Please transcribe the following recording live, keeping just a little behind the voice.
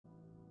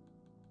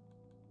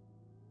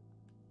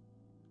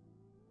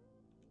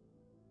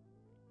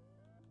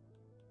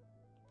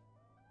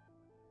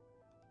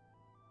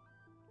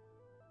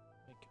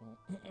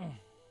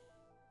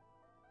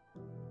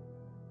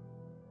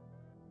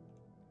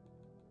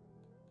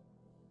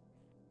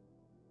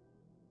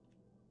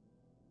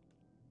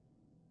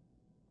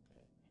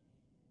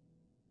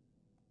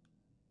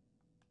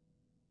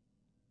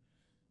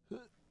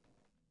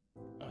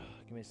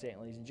Give me a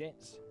second, ladies and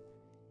gents.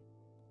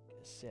 Get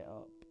it set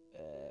up.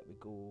 We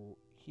go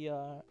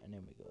here, and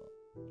then we go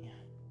here.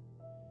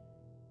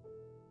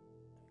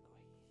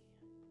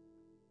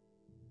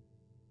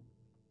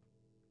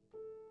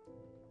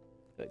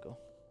 There we go.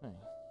 Right.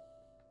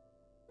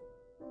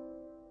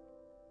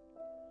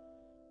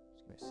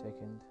 Just give me a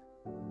second.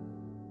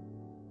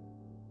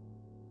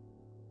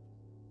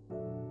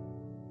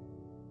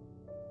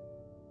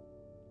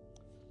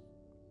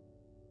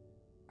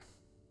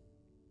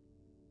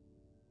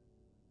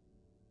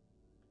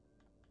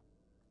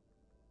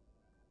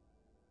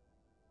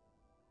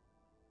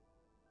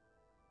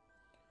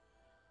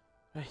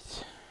 Right,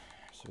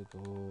 so we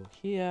go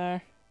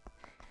here,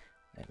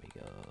 there we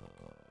go,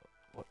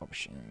 what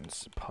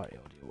options, party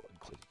audio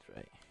included,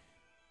 right.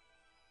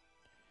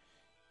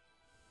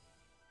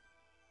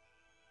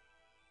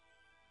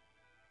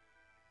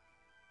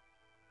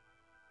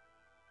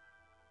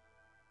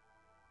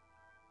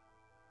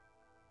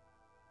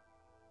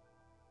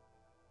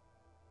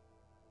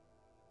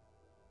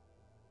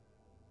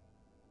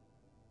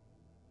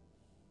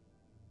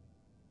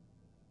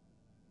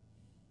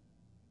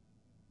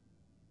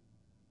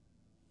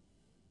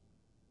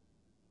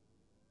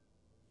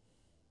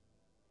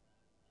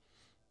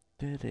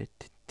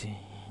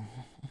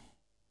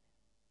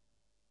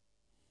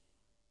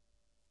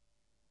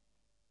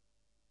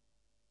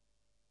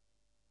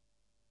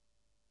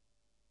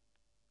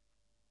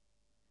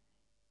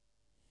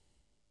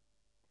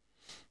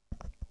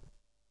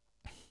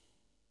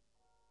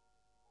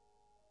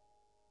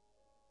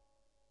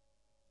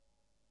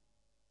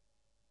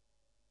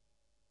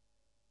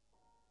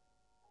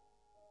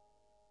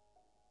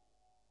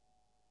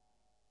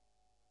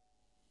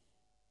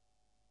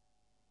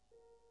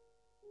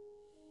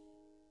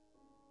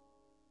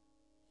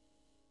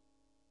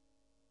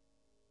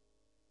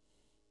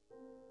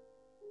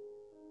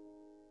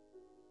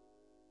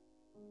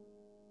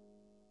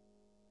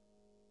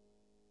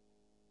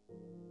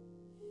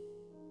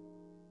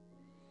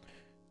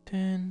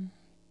 Dun,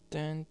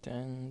 dun,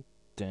 dun,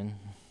 dun.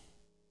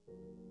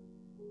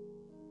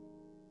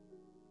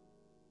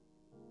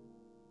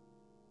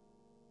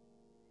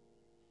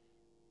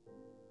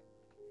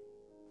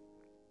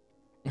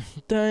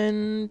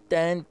 Dun,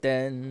 dun,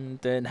 dun,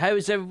 dun. How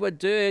is everyone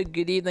doing?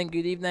 Good evening,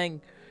 good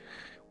evening.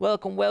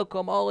 Welcome,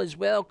 welcome, all is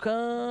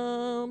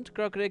welcome to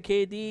Crocodile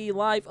KD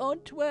live on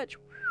Twitch.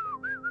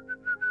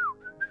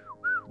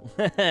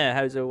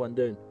 How's everyone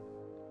doing?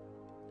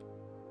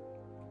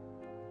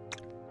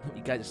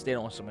 You guys are staying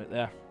awesome out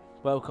there.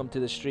 Welcome to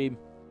the stream.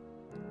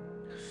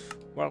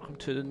 Welcome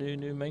to the new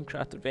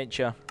Minecraft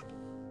adventure.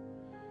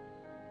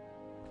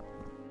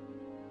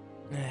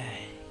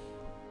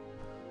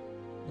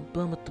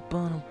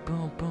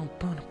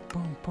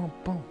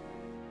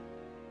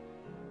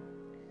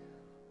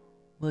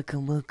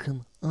 Welcome,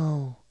 welcome.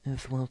 Oh,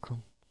 yes,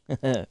 welcome.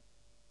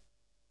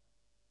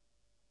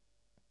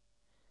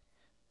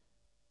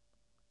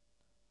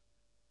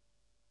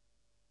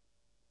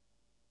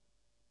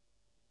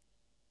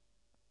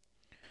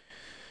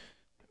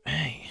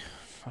 Hey,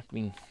 fuck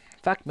me.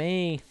 Fuck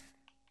me.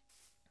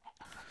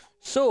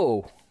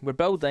 So, we're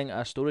building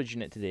a storage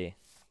unit today.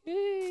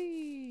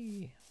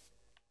 Yay!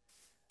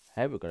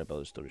 How we're going to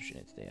build a storage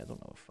unit today, I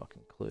don't know a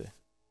fucking clue.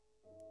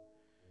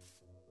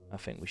 I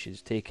think we should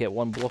just take it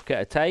one block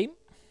at a time.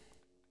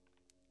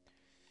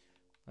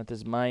 That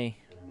is my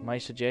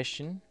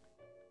suggestion.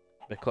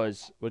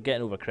 Because we're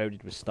getting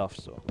overcrowded with stuff,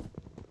 so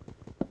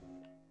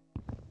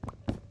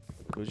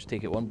we'll just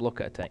take it one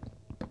block at a time.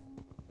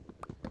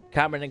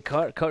 Cameron and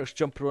Kurt's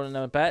jumping around in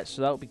a bit,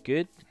 so that'll be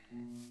good.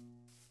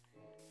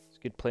 It's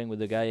good playing with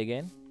the guy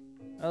again.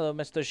 Hello,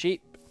 Mr.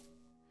 Sheep.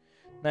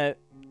 Now,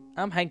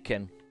 I'm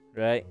hinking,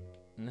 right?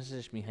 And this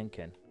is just me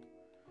hinking.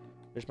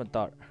 Where's my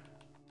dirt?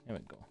 There we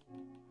go.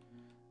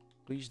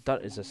 We'll use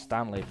dirt as a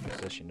Stanley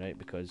position, right?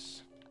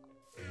 Because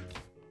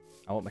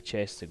I want my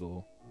chest to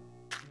go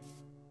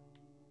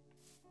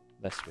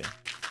this way.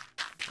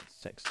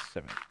 6,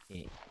 7,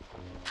 8.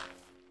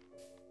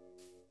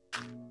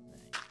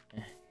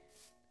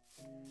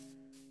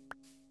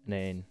 And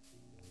then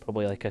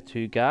probably like a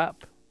 2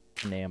 gap,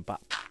 and then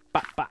back.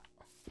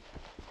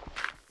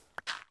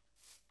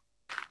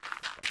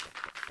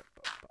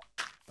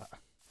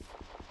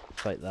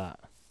 Like that,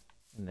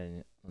 and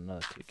then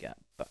another 2 gap,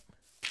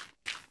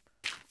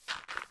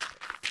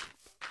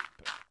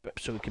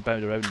 so we can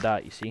bound around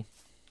that, you see.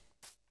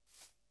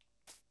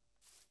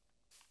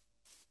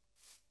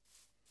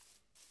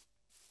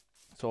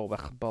 So we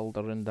can build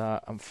around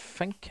that. I'm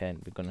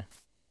thinking we're gonna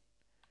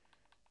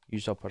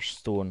use up our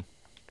stone.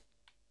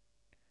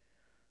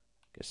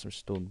 Get some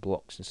stone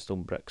blocks and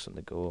stone bricks on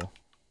the go.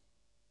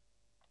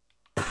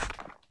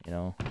 You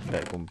know,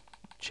 better go and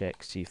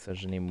check, see if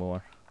there's any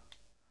more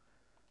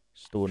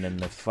stone in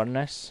the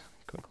furnace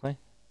quickly.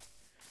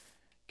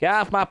 Get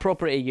off my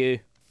property, you.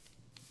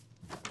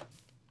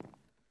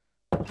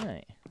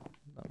 Right.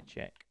 Let me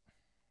check.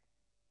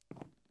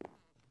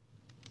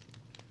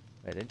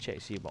 I didn't check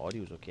to see if my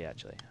audio was okay,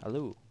 actually.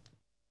 Hello.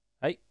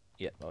 Hey.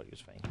 Yep, yeah,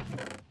 audio's fine.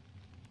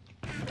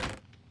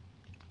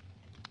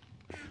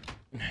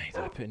 Did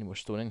I put any more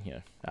stone in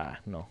here? Ah,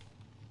 no.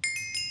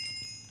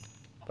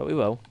 But we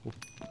will. We'll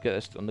get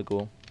this on the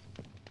go.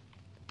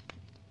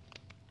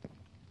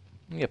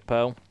 Yeah,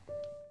 pal.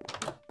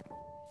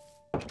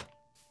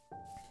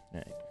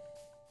 Right.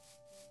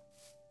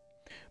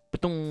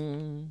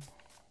 Ba-dum.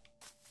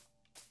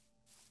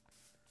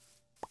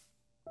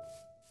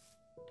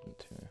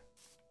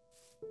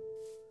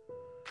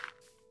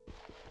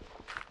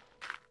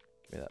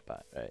 Give me that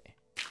back, right.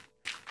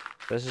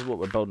 This is what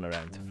we're building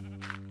around.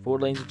 4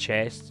 lines of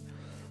chests.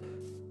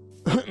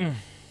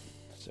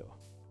 So.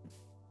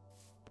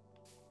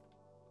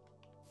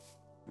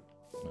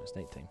 No, it's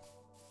night time.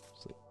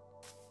 Sleep.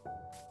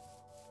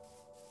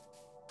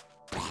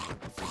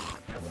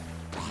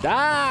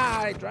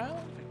 Die!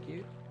 Drown! Thank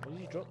you. What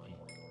did you drop me?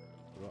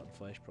 Rotten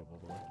flesh,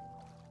 probably.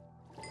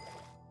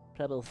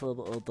 Probably full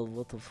of the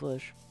rotten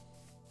flesh.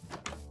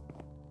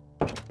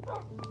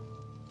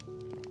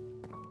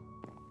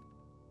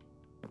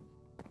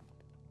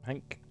 I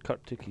think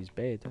Kurt took his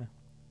bed, huh?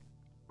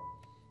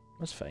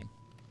 That's fine.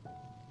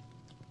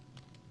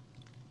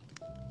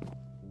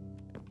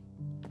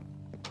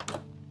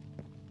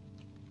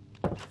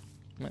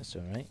 That's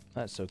alright.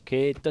 That's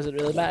okay. It doesn't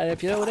really matter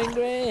if you're all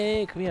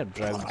angry. Come here,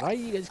 Drown. Why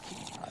you guys keep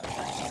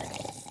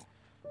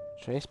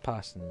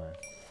trespassing, man?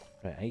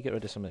 Right, I need to get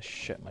rid of some of this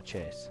shit in my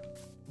chest.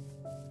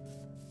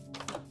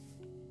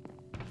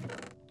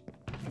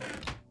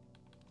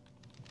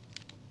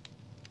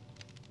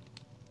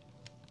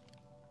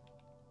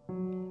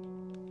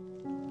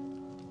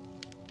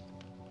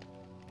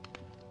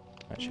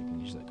 Actually, I can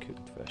use that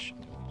cooked fish.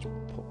 Just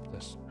pop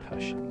this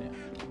fish in there.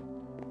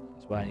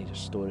 That's why I need a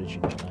storage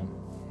unit, man.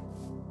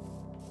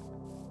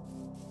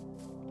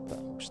 But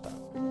we'll start.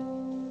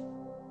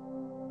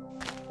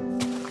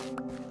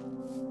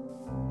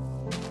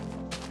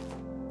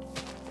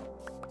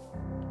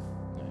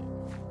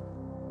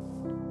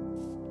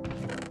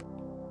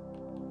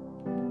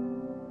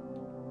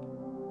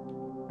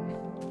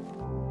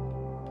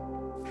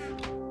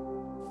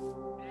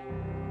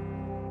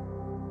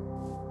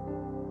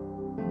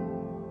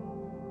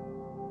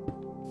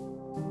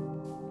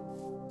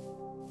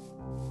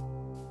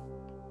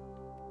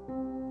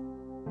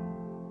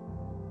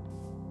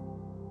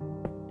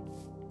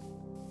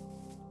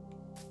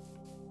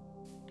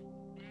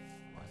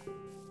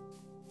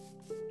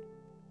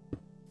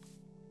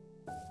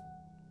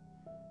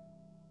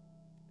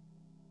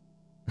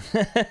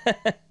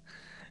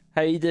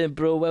 How you doing,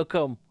 bro?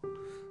 Welcome.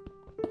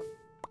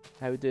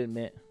 How you doing,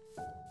 mate?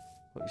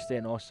 Hope you're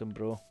staying awesome,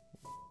 bro.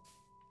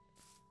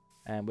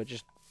 And we're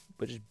just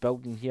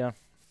building here,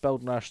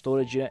 building our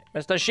storage unit.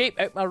 Mr. Sheep,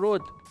 out my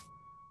road.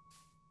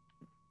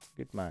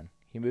 Good man.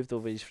 He moved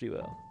over his free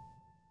will.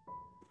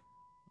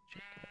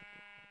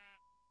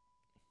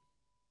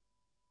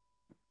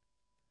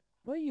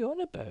 What are you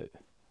on about?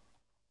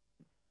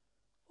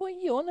 What are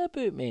you on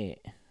about,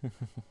 mate?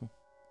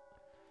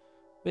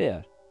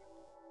 Where?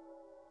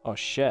 Oh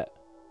shit.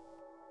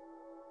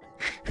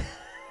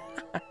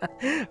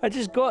 I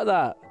just got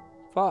that.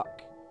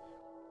 Fuck.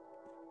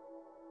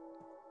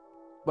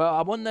 Well,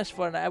 I'm on this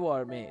for an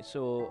hour, mate,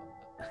 so...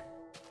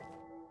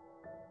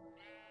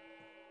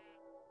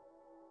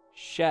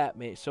 Shit,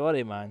 mate.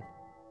 Sorry, man.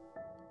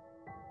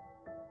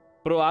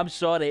 Bro, I'm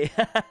sorry.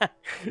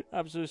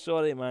 I'm so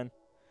sorry, man.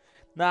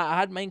 Nah, I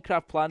had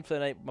Minecraft planned for the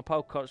night. My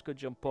pal Kurt's gonna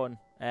jump on.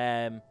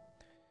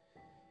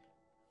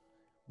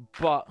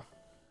 But...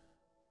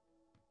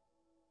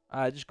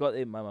 I just got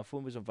it, man. My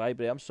phone was on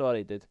vibrate. I'm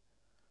sorry, dude.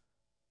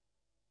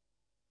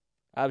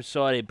 I'm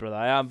sorry, brother.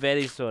 I am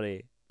very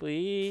sorry.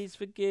 Please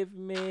forgive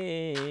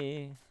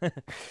me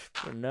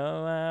for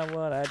knowing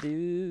what I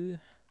do.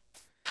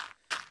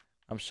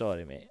 I'm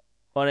sorry, mate.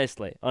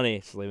 Honestly,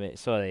 mate.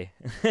 Sorry.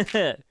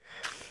 I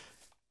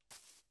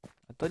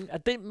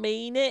didn't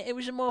mean it. It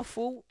wasn't my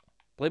fault.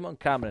 Blame it on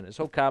Cameron. It's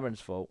all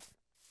Cameron's fault.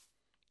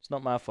 It's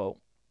not my fault.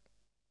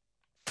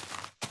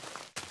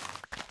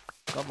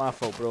 Not my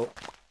fault, bro.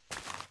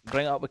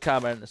 Bring it up with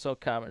Cameron. It's all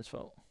Cameron's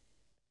fault.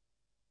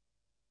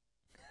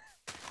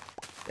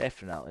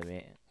 Definitely,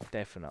 mate.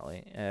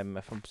 Definitely.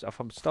 If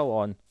I'm still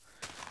on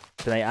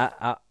tonight,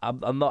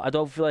 I'm not. I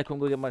don't feel like I'm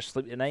gonna get much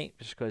sleep tonight,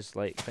 just because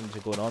like things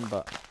are going on.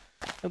 But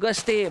I'm gonna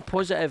stay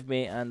positive,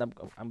 mate, and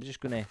I'm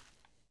just gonna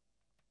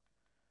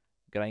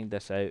grind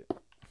this out.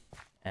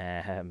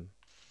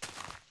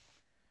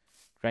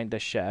 Grind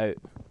this shit out.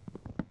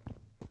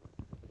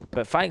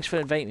 But thanks for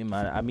inviting me,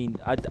 man. I mean,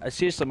 I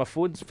seriously, my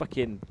phone's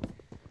fucking.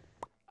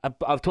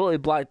 I've totally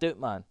blacked out,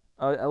 man.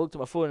 I looked at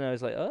my phone and I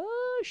was like,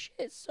 oh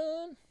shit,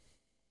 son.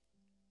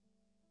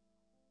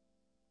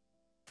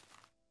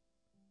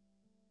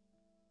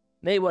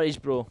 No worries,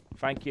 bro.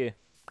 Thank you.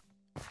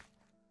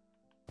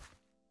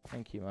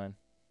 Thank you, man.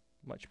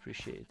 Much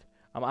appreciated.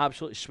 I'm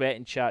absolutely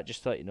sweating, chat,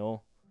 just to let you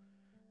know.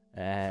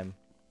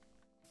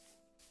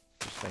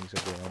 These things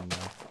are going on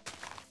now.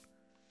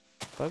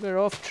 Bugger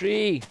off,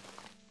 tree!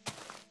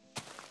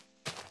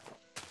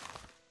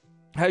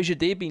 How's your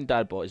day been,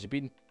 Dad? Has it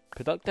been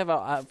productive?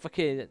 I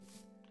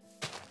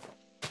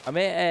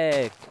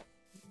met,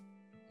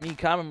 me and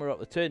Cameron were up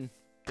the town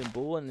doing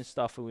bowling and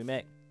stuff, and we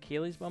met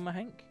Kaylee's mum, I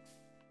think.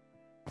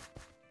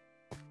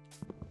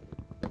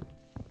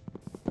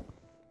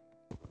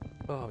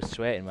 Oh, I was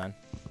sweating, man.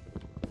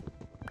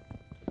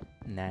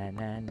 Na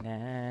na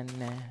na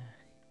na.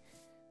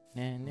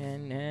 Na na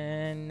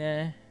na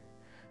na.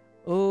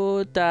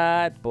 Oh,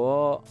 Dad,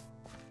 but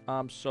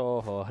I'm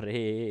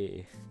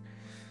sorry.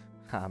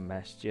 I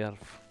missed you.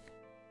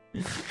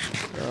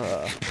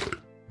 Oh.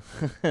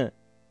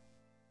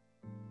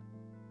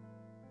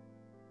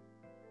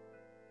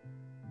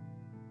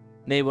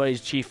 No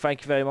worries, Chief.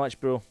 Thank you very much,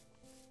 bro.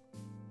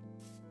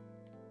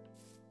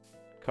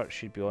 Kurt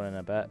should be on in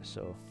a bit,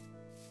 so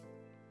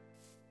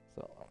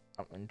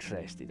I'm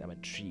interested. I'm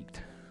intrigued.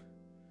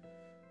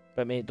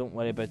 But mate, don't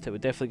worry about it. We'll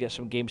definitely get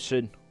some games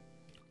soon.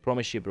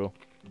 Promise you, bro.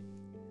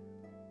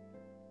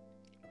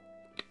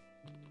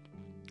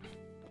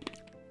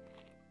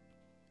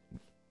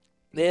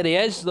 There he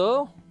is,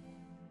 though.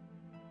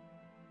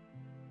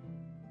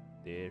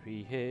 There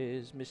he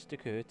is, Mr.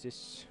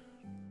 Curtis.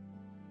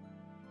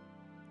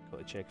 Got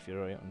to check if you're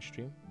alright on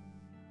stream.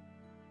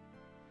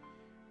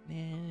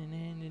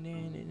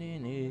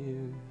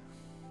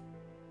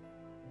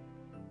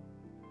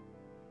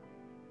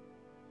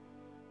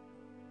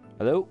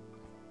 Hello?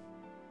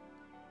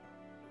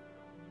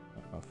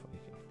 Oh,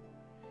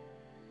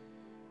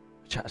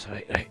 chat's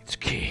alright, right, it's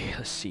okay,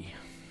 let's see.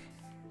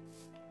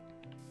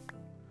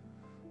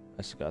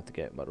 I just got to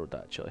get my road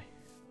actually.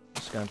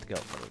 Just got to get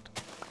up my road.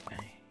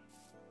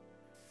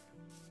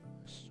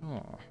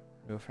 So,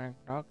 you think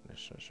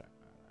darkness is it?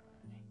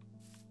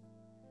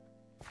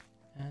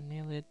 I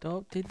nearly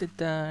adopted the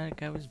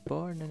dark, I was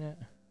born in it.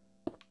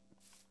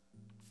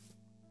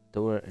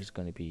 Door is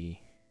going to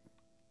be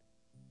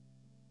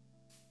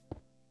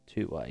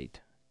too wide.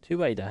 Too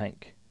wide, I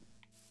think.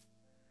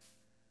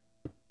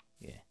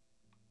 Yeah.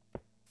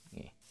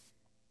 Yeah.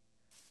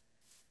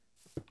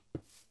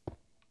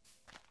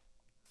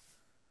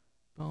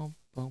 Boom,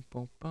 boom,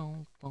 boom,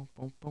 boom, boom,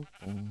 boom, boom,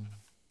 boom.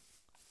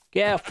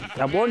 Get off!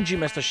 I warned you,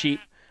 Mr. Sheep.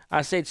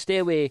 I said stay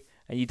away,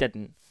 and you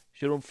didn't.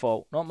 It's your own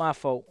fault, not my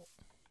fault.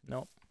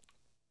 No.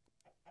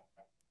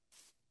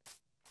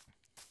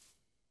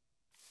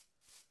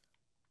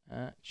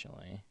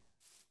 Actually,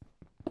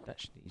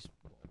 ditch these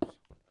balls.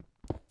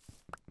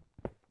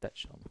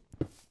 Ditch them,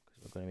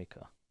 because we're going to make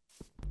a.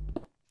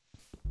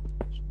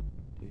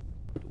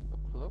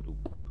 Hello?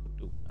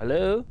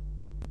 Hello?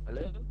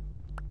 Hello?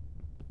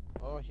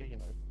 Oh, I hear you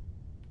now.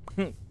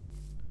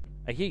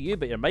 I hear you,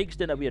 but your mic's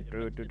doing a weird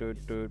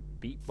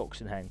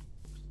beatboxing hang.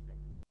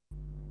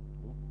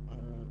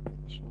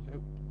 This will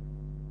help.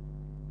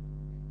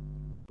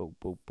 Boop,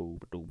 boop, boop,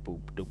 boop, boop,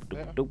 boop,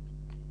 boop, boop.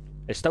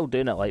 It's still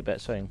doing it like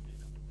that thing.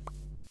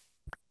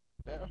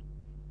 Better?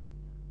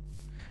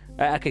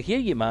 I can hear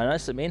you, man.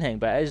 That's the main thing,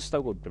 but it is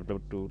still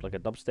going like a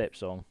dubstep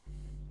song.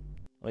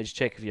 Let me just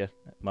check if your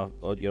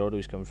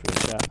audio's coming through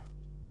in chat.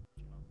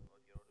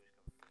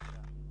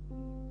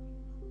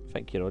 I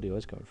think your audio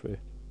is coming through.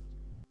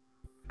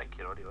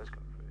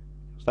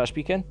 Start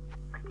speaking?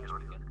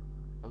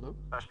 Hello?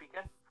 Start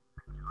speaking?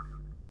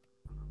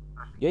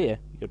 Yeah.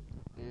 You're,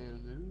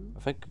 Hello? I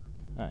think.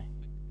 Aye.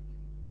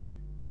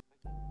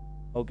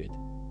 All good.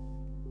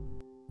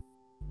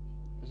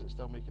 Is it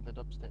still making the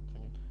dubstep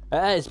thing?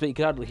 It is, but you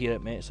can hardly hear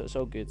it, mate, so it's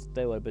all good.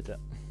 Don't worry about it.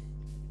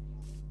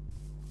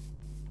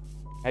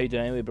 How you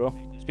doing anyway, bro?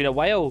 It's been a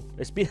while.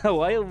 It's been a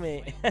while,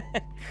 mate.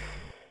 It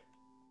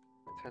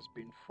has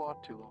been far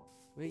too long.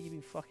 Where you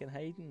been fucking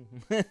hiding?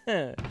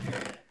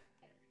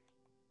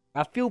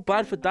 I feel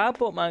bad for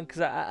Dadbot, man,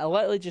 because I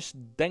literally just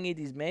dinged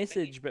his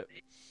message, but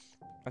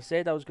I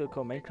said I was going to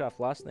call Minecraft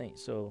last night,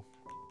 so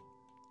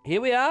here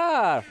we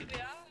are.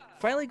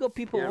 Finally got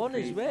people on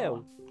as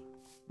well.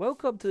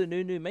 Welcome to the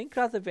new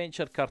Minecraft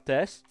adventure,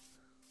 Curtis.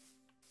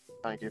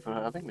 Thank you for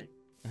having me.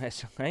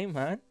 That's right,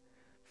 man.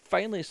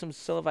 Finally some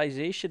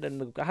civilization,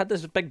 and I had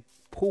this big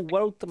whole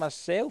world to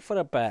myself for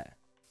a bit.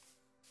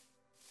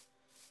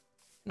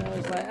 And I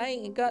was like, I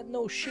ain't got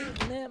no shit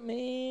in that,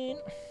 man.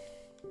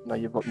 Now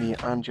you've got me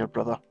and your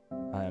brother.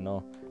 I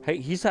know. Hey,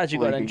 he's actually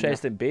got an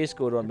interesting base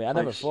going on, mate. I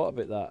never Nice. thought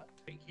about that.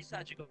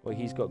 What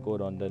he's got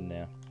going on down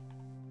there.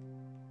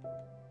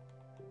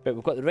 But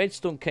we've got the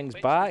Redstone Kings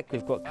back.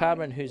 We've got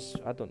Cameron, who's,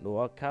 I don't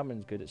know,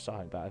 Cameron's good at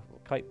something, but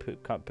I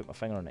can't put my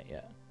finger on it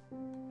yet.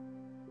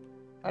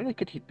 I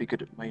reckon he'd be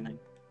good at mining.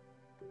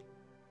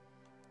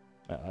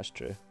 Yeah, that's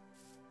true.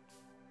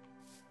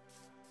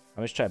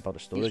 I'm just trying to build a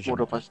storage He's more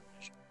unit. of a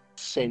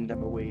send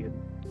him away.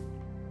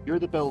 You're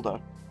the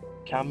builder.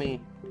 Cammy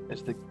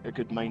is a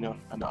good miner,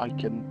 and I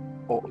can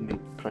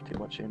automate pretty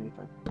much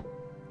anything.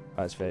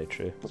 That's very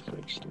true. With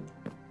redstone.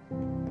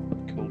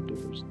 Cool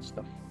doors and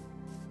stuff.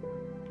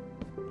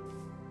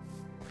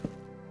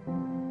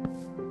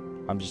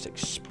 I'm just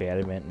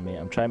experimenting, mate.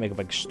 I'm trying to make a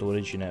big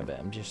storage unit, but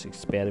I'm just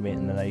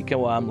experimenting now. You get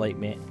what I'm like,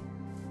 mate.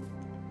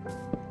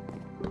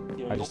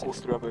 I You'll just go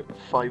through about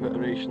 5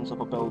 iterations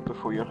of a build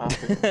before you're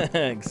happy.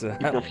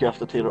 exactly. Even if you have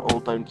to tear it all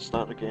down to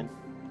start again.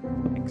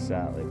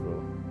 Exactly,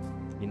 bro.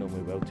 You know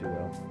me well too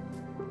well.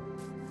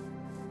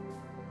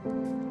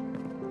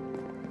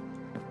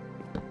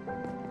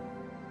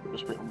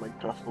 Just wait on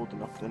Minecraft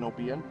loading up, then I'll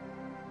be in.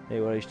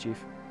 No worries,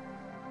 Chief.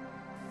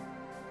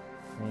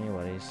 No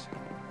worries.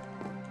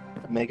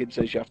 Megan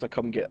says you have to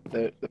come get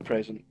the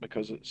present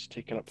because it's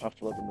taking up half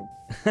the living room.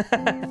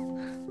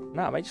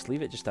 Nah, I might just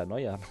leave it just to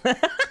annoy you.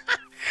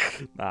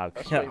 Nah,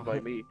 That's fine by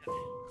me.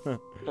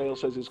 Kyle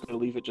says he's going to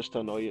leave it just to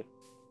annoy you.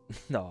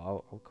 No,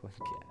 I'll go and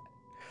get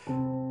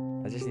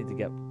it. I just need to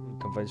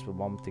convince my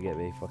mum to get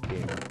me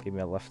give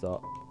me a lift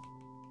up.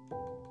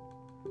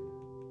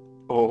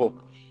 Oh,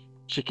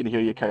 she can hear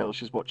you, Kyle.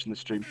 She's watching the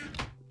stream.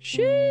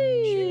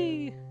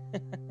 Shee!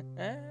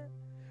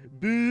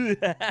 Boo!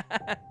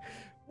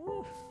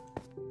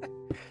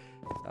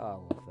 Oh, I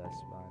love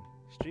this, man.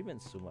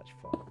 Streaming's so much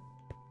fun.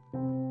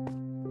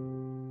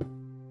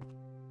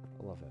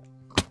 I love it.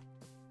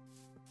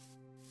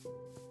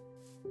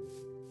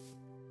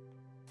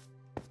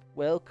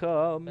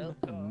 Welcome,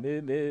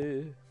 Moo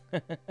Moo.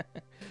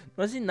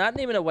 Not seen that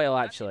name in a while,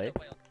 actually.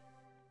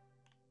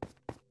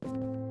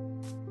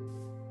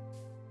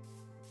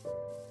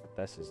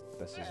 This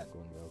isn't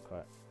going well,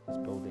 Cat. This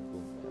building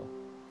going well.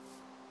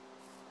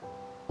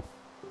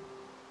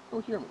 Oh,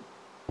 hear me.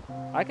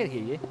 I can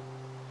hear you.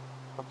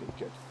 Okay,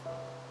 good.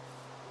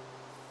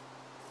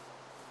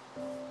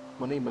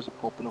 My name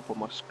isn't popping up on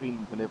my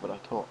screen whenever I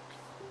talk.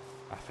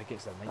 I think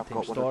it's the I've nighttime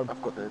got storm.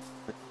 I've got the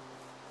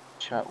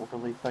chat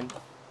overlay thing.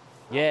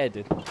 Yeah,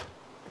 dude.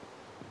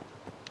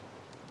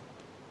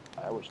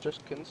 I was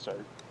just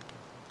concerned.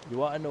 You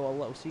want to know a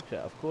little secret?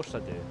 Of course I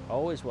do. I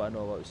always want to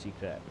know a little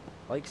secret.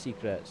 I like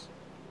secrets.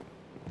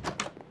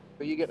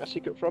 Where you getting a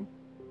secret from?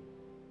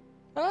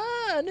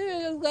 Ah, I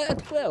knew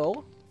that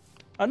well.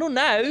 I know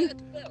now.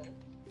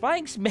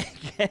 Thanks,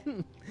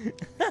 Megan.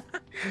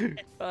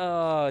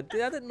 Oh,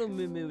 dude, I didn't know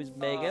Moo Moo was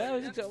Megan. I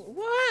was just like,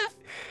 what?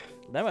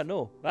 Now I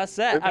know. That's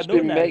it. It's I know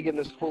been now. Megan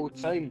this whole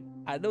time.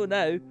 I know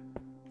now.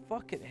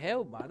 Fucking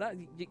hell,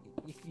 man.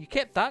 You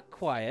kept that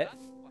quiet.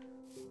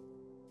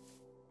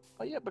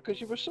 Oh yeah,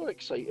 because you were so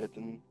excited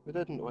and we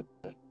didn't want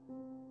to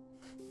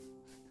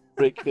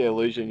break the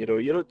illusion, you know.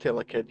 You don't tell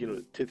a kid, you know,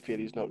 the tooth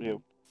fairy's not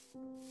real.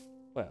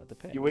 Well, it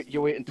depends.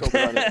 You wait until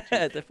they run out of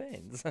teeth. It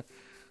depends.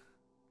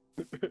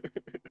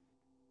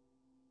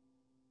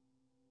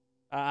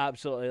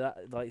 Absolutely,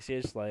 like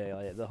seriously,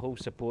 like the whole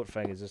support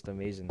thing is just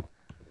amazing.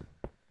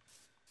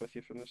 With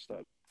you from the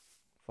start.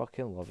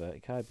 Fucking love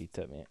it. Can't beat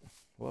it, mate.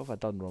 What have I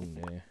done wrong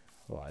now?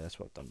 Oh, aye, that's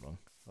what I've done wrong.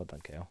 Well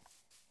done, Kyle.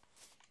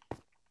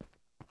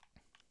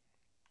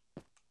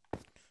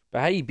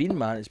 But how you been,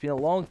 man? It's been a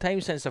long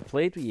time since I've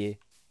played with you.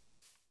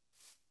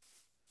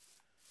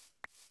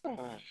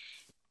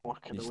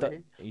 Working Are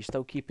away. you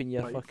still keeping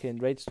your Right. fucking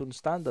redstone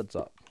standards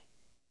up?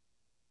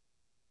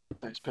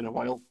 It's been a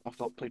while. I've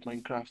not played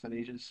Minecraft in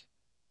ages.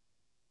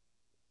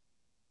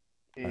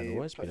 I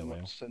know, it's been Pretty a much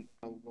while. since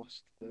I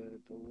lost the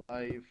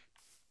live.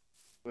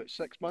 About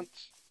 6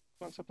 months.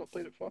 Months I've not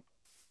played it for.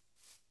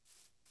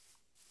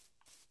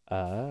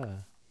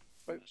 Ah,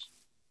 About.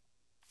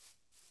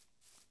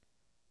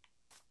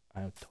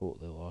 I'm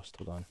totally lost.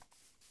 Hold on.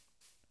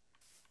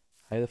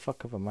 How the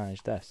fuck have I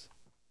managed this?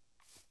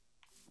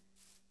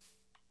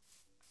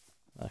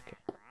 Okay,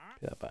 put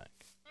that back.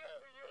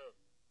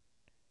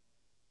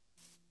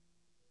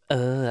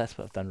 That's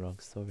what I've done wrong.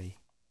 Sorry.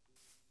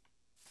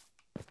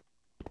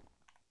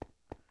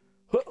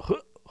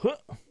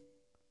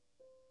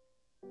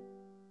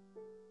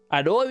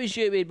 I know it was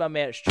you who made my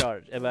merch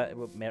church.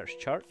 Merch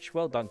church.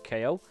 Well done,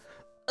 Kyle.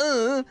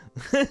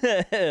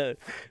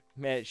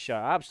 Merch shirt.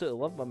 I absolutely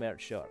love my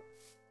merch shirt.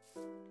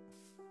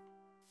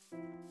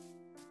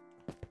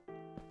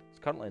 It's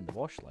currently in the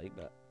wash light,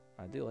 but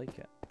I do like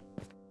it.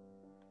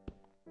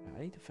 I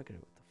need to figure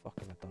out what the fuck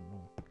have I done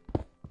wrong.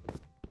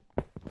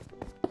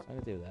 So I'm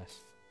gonna do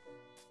this.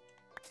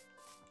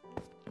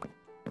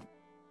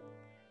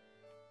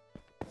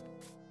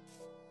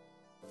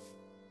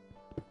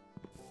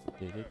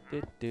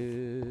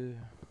 Do.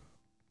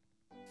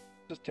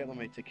 Just telling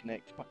me to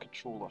connect my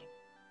controller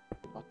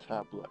to my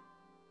tablet.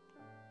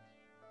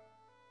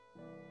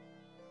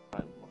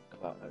 And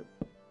work that out.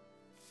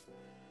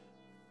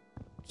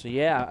 So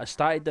yeah, I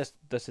started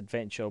this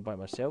adventure by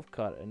myself,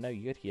 Carter, and now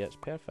you're here. It's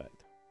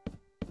perfect.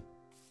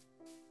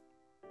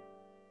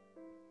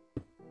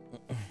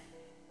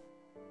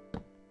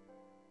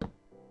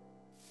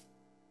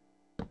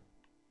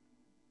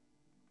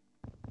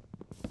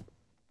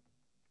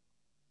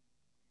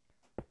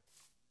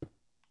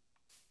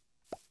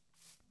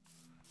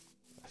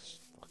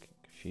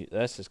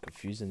 This is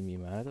confusing me,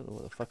 man. I don't know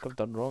what the fuck I've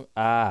done wrong.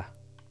 Ah.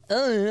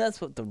 Oh,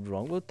 that's what I've done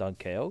wrong. Well done,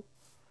 Kyle.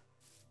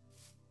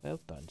 Well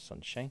done,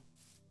 sunshine.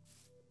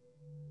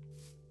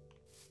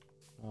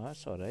 Oh,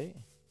 that's alright.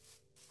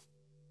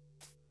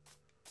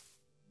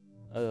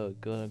 Oh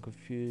god, I'm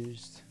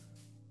confused.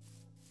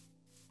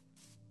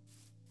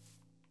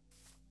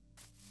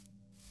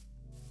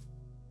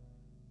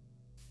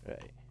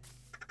 Right.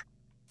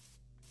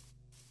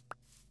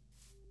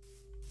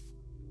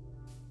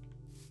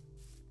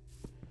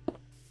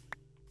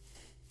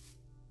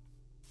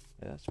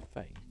 That's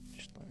fine.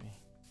 Just let me.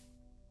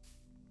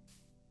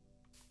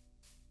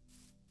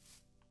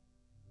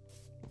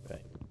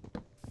 Right.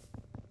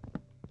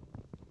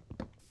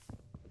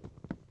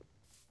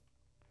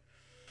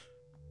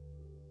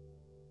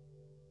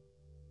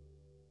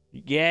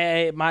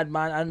 Yeah,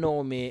 madman. I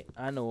know, mate.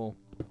 I know.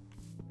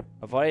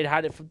 I've already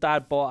had it from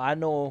Dad, but I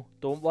know.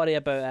 Don't worry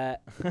about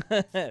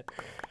it.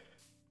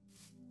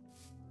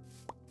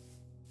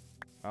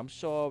 I'm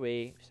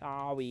sorry.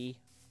 Sorry.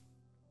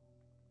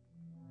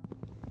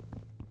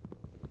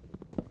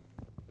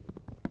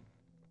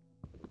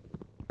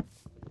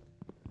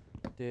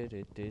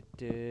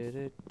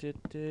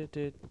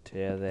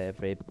 Tell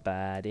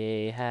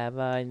everybody have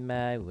on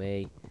my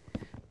way.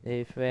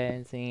 New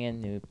friends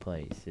and new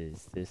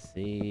places to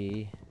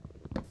see.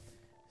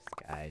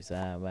 Skies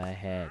on my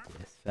head,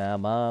 yes,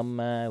 I'm on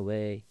my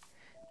way.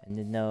 And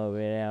there's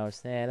nowhere else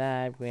that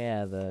I'd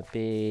rather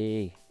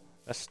be.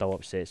 That still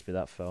upsets me,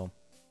 that film.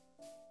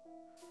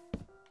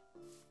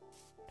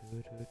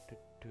 New friends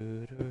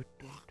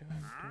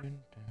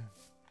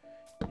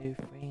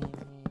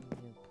and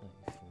new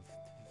places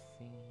to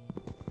see.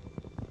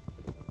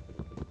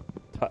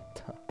 Tut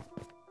tut.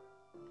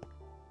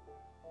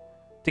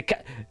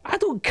 I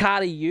don't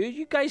carry you.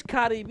 You guys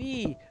carry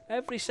me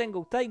every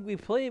single time we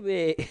play,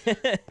 mate.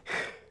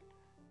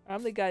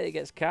 I'm the guy that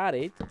gets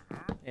carried.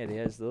 There he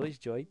is, though. He's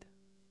joined.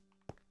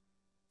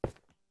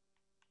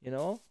 You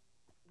know?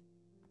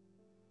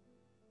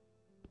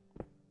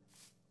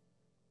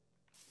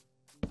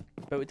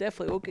 But we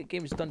definitely will get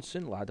games done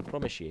soon, lad. I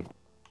promise you.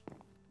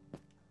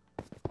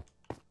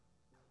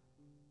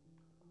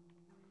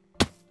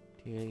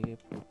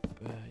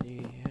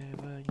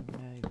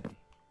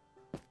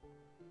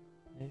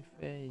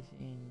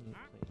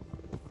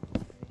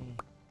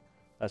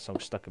 That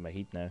song's stuck in my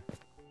head now.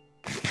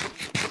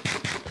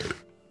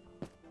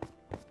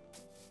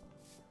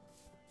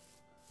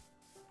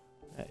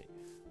 Hey.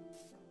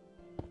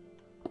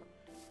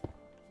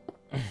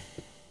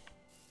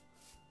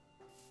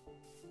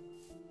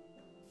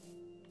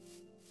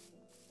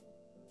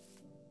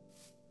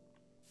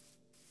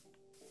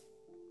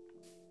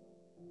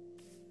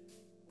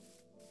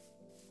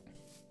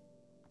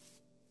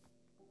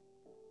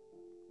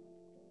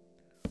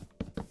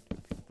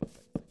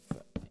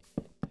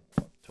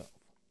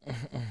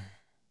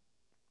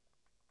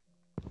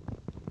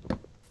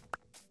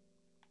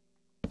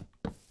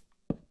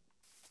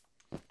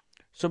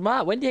 So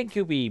Matt, when do you think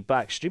you'll be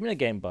back streaming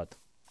again, bud?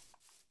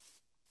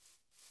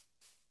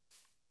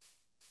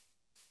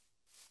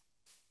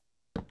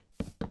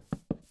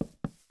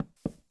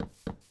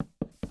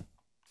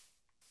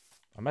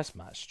 I miss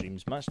Matt's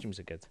streams. Matt's streams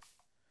are good.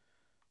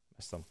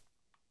 Miss them.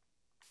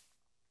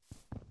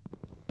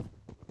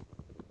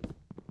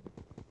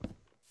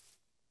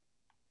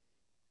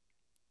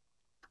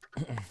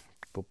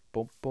 Boom,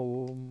 boom,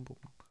 boom, boom.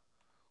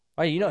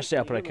 Why you not set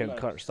up an account,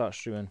 Kurt, start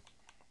streaming?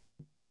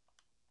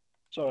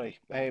 Sorry,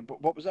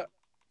 but what was that?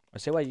 I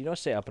say, why you not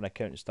set up an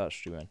account and start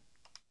streaming?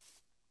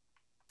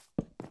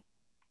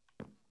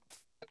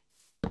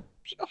 I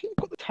haven't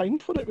got the time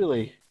for it,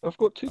 really. I've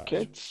got two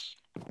kids.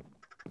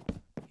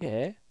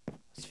 Yeah,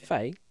 it's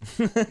fine.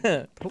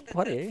 Don't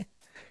worry.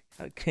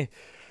 Okay.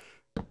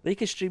 They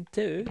can stream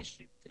too.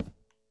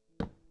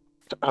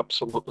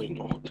 Absolutely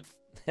not.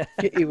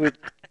 He would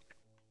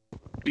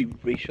be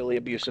racially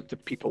abusive to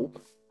people.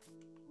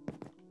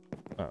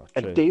 Oh,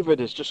 and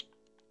David is just...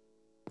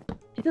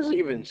 He doesn't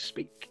even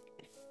speak.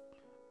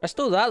 I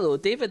still that though.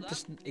 David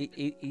just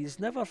he's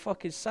never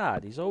fucking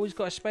sad. He's always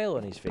got a smile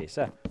on his face,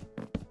 eh?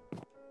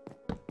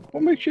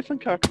 What makes you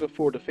think I could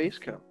afford a face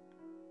cam?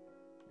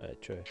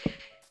 True.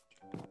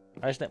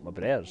 I just nicked my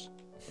brares.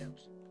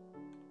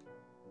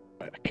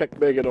 Right, I kicked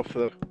Megan off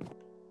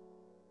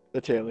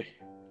the telly.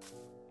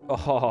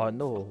 Oh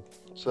no.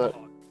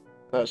 So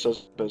that's his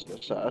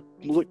business. I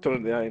looked her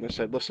in the eye and I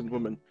said, "Listen,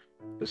 woman,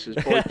 this is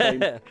boy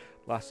time."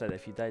 Last said,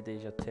 if you die,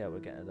 days your tail, we're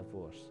getting a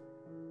divorce.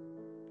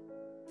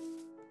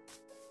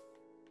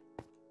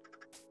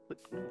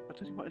 Look, no, I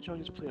didn't want to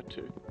join as player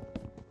 2.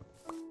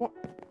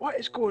 What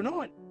is going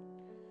on?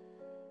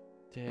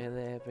 Tell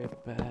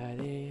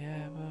everybody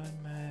I'm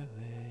on my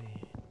way.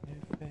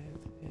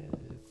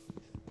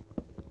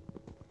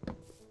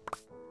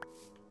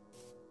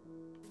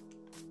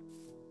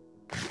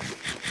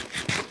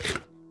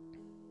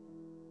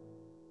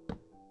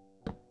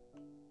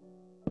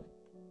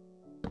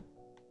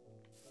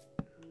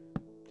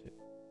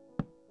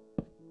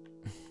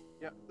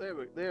 Yeah,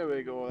 there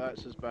we go.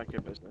 That's his back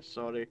of business.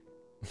 Sorry.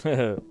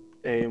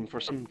 For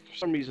some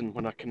reason,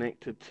 when I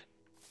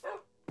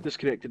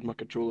disconnected my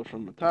controller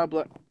from my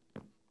tablet,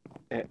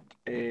 it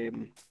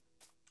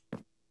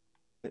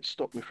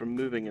stopped me from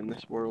moving in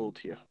this world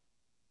here.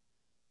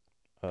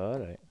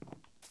 Alright.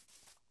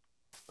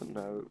 And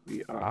now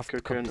we are I've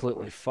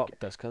completely fucked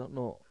this, 'cause I don't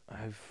know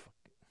how.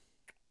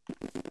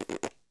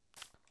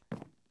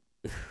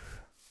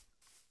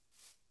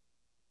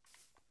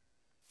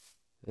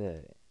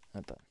 There,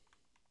 I'm done.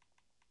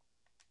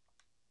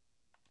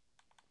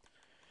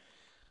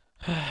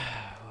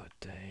 What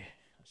day?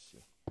 Let's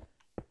see.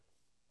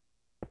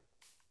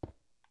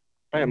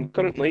 I am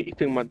currently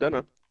eating my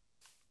dinner.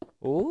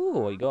 Oh,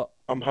 what you got?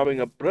 I'm having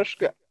a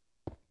brisket.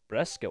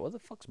 Brisket? What the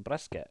fuck's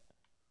brisket?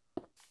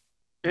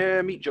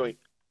 Meat joint.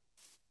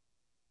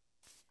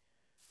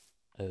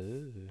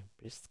 Oh,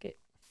 brisket.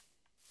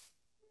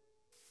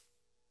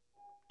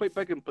 Quite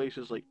big in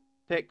places like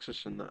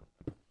Texas and that.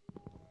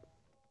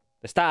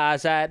 The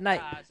stars at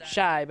night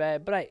shine very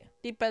bright,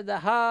 deep in the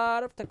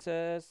heart of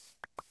Texas.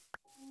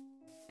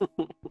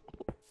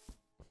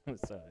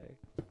 Sorry.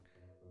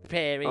 The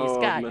prairie Oh,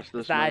 I've sky, missed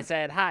this, stars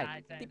man. at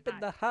high, deep in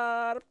the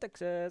heart of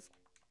Texas.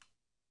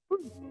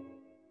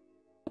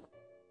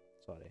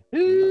 Sorry.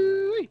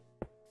 Ooh-wee.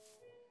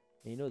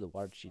 You know the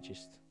words, you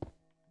just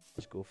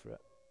go for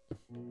it.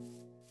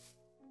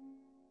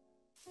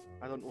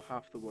 I don't know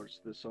half the words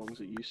to the songs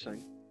that you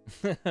sing.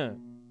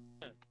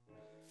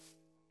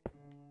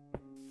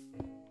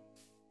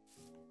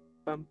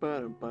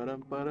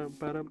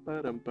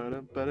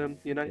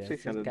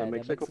 United Canada,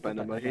 Mexico,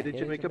 Panama, Haiti,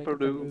 Jamaica,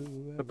 Peru,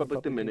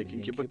 Republic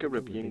Dominican, Cuba,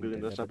 Caribbean,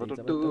 Guyana, El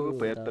Salvador,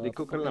 Puerto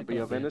Rico,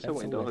 Colombia,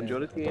 Venezuela,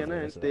 Honduras, Guyana,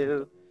 and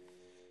still.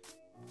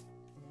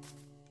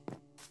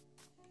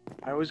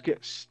 I always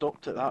get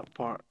stopped at that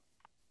part.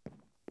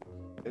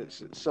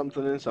 It's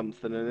something and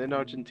something, and then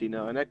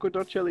Argentina, and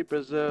Ecuador, Chile,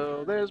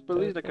 Brazil, there's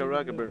Belize,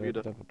 Nicaragua,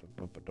 Bermuda.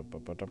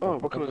 Oh,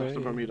 what comes after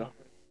Bermuda?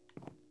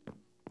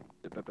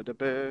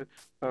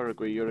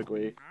 Uruguay,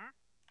 Uruguay.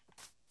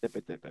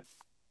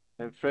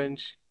 And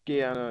French,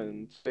 Guyana,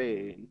 and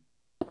Spain.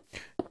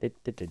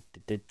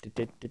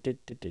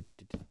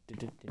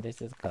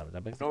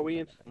 Norway,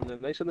 and the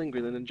nice and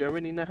England, and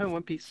Germany, now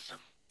one piece.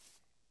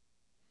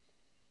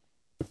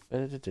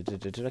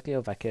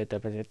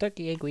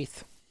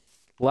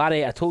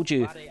 Larry, I told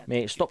you,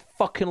 mate, stop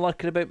fucking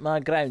lurking about my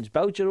grounds.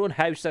 Build your own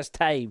house this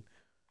time.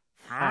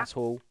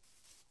 Asshole.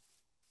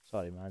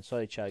 Sorry, man.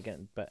 Sorry, Chad,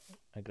 getting a bit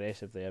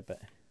aggressive there, but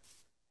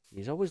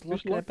he's always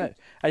lurking about.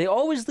 And he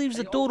always leaves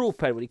the door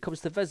open when he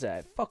comes to visit.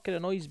 It fucking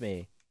annoys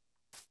me.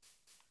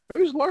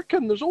 Who's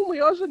lurking? There's only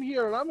us in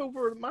here, and I'm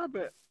over at my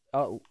bit.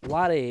 Oh,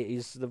 Larry,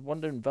 he's the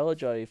wandering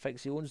villager. He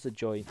thinks he owns the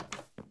joint.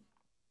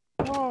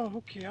 Oh,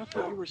 okay. I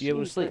thought you were You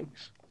ever seeing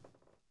things.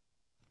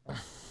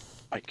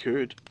 I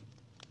could.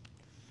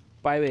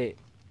 By the way,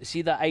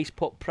 see that ice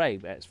pop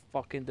prime? It's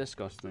fucking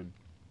disgusting.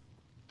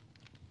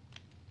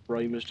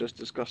 Prime is just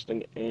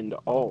disgusting. End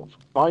of.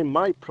 Buy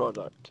my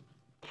product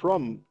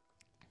from.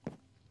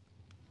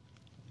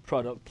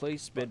 Product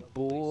placement,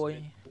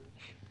 boy.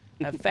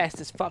 And fast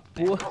as fuck,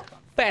 boy.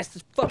 Fast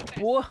as fuck,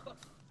 boy.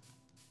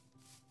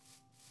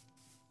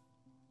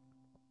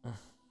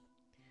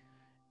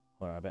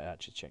 Well, I better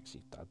actually check see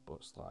if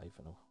Dadbot's live.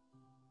 I know.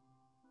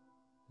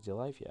 Is he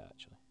live yet?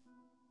 Actually,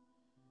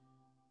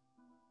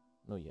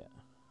 no yet.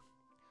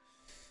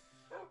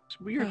 It's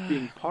weird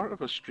being part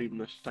of a stream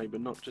this time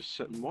and not just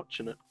sitting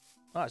watching it.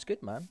 Oh, that's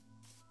good, man.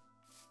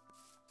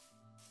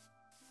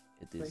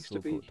 It is Nice so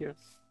to be good. here.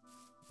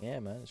 Yeah,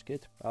 man, it's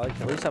good. I like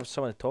to at least have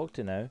someone to talk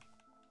to now.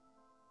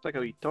 It's like a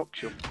wee talk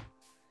show.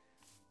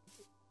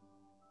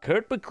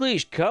 Kurt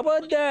McLeish, come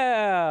on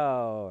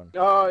down.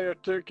 Oh, you're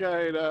too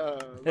kind.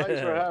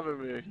 Thanks for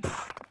having me.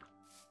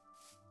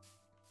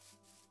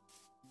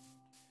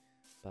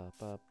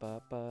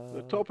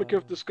 The topic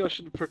of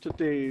discussion for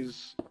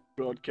today's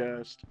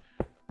broadcast: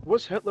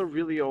 was Hitler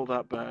really all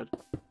that bad?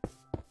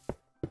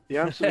 The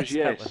answer is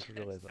yes.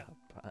 Really that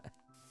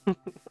bad.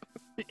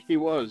 He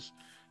was.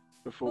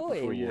 No, Before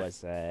he you,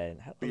 wasn't.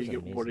 before you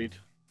Hitler's get amazing. worried.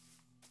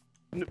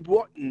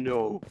 What?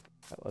 No.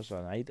 Hitler's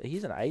an idol.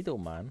 He's an idol,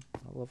 man.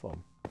 I love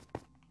him.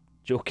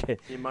 Joking.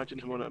 Can you imagine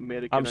him on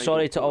American I'm Idol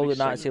sorry to all the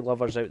singing? Nazi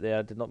lovers out there.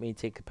 I did not mean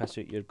to take the piss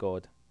out your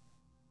god.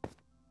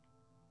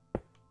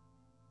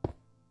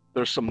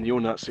 There's some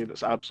neo-Nazi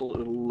that's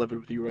absolutely livid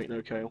with you right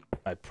now, Kyle.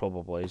 I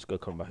probably is gonna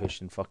come my house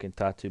and fucking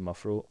tattoo my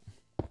throat.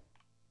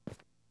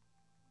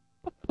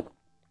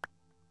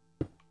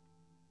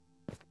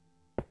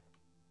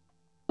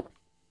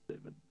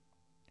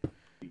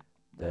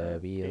 The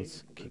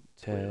wheels keep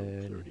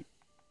turning.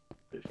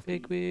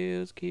 Big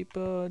wheels keep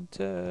on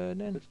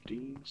turning.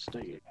 15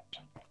 state.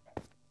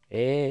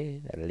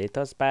 In a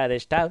little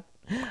Spanish town,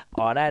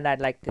 on a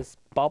night like this,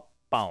 bop,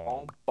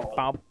 bom,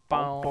 bom,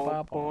 bom,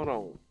 bom,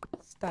 bom.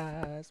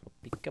 Stars will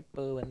pick up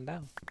and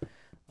down,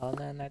 on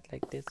a night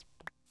like this,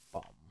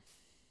 bom.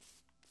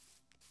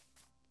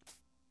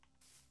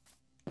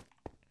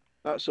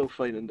 That's all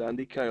fine and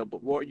dandy, Kyle,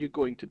 but what are you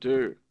going to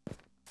do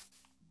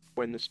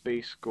when the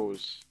space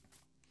goes?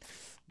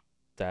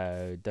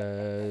 Down,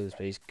 down,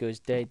 space goes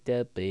down,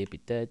 down, baby,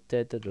 down,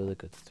 down, the roller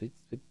coaster, sweet,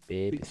 sweet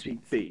baby, Sweet,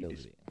 sweet, sweet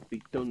sweet.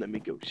 baby, don't let me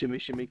go. Shimmy,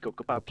 shimmy,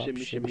 cocoa pop,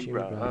 shimmy, shimmy,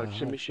 rock,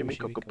 shimmy, shimmy,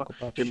 cocoa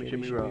pop, shimmy,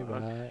 shimmy, rock.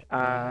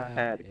 I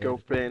had a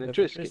girlfriend in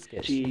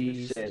Trisket.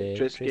 She said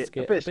Trisket,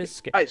 a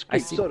biscuit, ice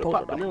cream, soda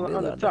pop, vanilla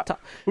on the top.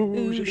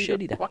 Ooh,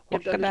 should eat walk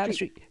walking down the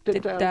street,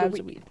 10 times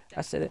a week.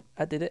 I said it,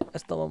 I did it, I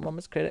stole my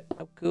mama's credit.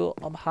 I'm cool,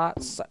 I'm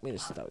hot, suck me the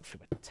stomach for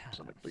my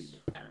time.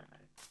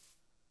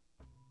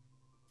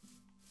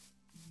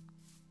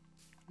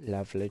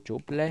 Lovely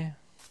jubbly.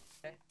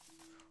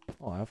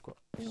 Oh, I've got.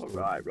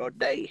 Alright,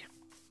 Rodney.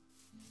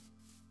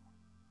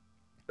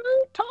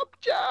 Top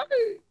Joe!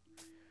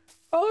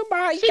 Oh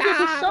my Sing us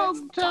a God!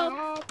 song,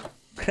 Tom.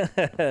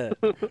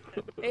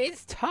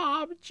 It's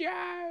Tom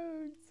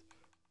Jones.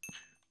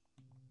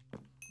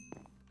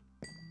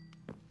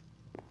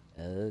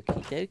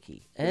 Okie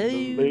dokie.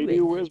 The lady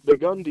Oh, wears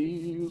big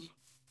undies.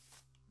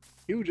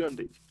 Huge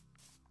undies.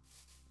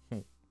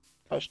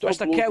 I still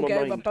Mr. blows Kell, my get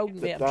out of my mind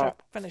building, mate. that I'm trying that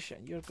to finish it.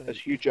 And you're gonna. is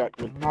Hugh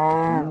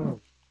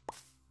Jackman.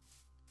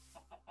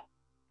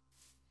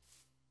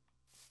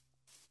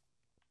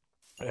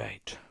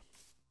 Right.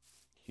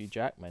 Hugh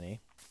Jackman, eh?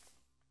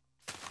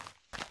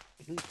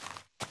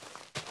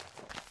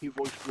 He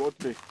voiced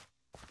Rodney.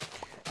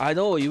 I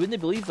know, you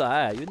wouldn't believe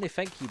that, eh? You wouldn't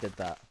think he did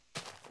that.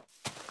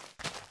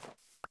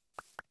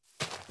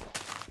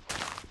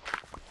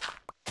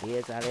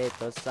 Here's a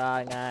little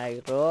song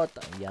I wrote.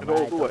 You And might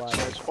although wanna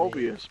it's sing.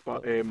 obvious,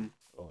 but Ian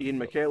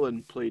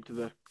McKellen played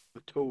the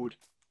Toad.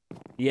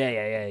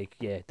 Yeah,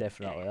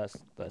 definitely.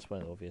 That's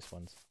one of the obvious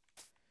ones.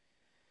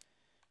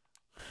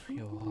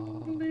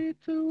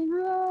 Little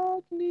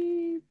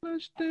Rodney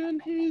flushed in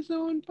his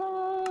own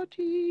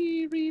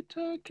party.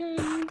 Rita, can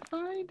you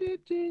find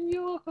it in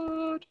your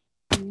heart?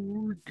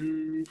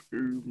 Forgive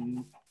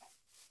him.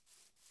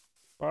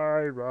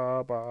 Bye,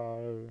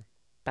 bye.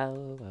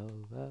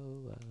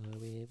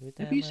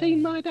 Have you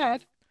seen my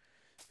dad?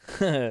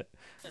 I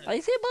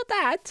see my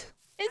dad.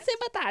 I see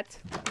my dad.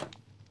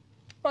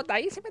 Oh,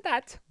 I see my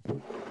dad.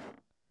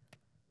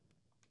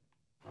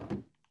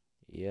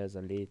 Here's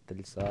a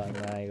little song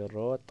I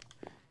wrote.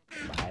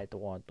 You might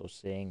want to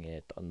sing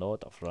it. A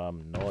note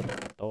from note.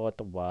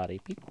 Don't worry.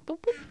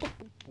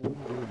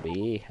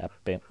 Be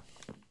happy.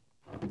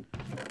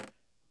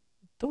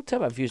 Don't tell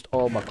me I've used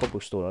all my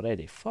cobblestone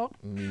already.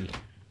 Fuck me.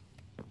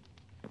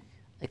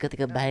 I got to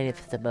combine it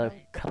with some more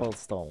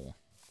cobblestone.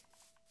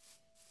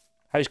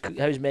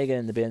 How's Megan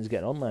and the Bairns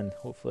getting on, man?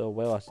 Hopefully all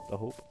well, I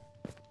hope.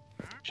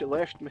 She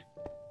left me.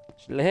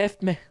 She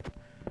left me.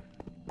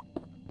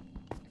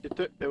 She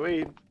took the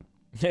weed.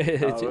 Took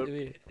the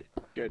way.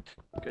 Good.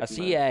 I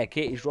see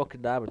Katie's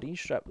rocking the Aberdeen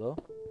strip though.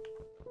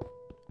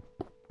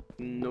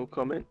 No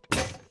comment.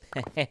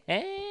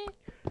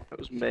 That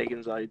was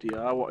Megan's idea.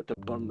 I wanted to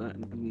burn it,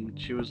 and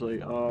she was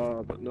like,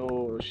 "Oh, but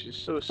no, she's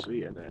so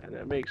sweet in it, and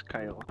it makes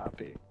Kyle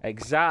happy."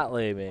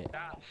 Exactly, mate.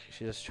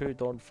 She's a true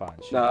Dawn fan.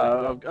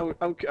 Nah,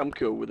 I'm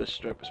cool with this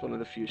strip. It's one of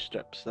the few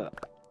strips that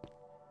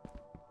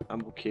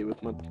I'm okay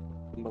with my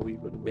wee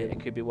one. Mate, it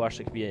could be worse.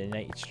 It could be a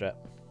United strip.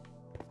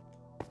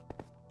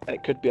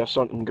 It could be a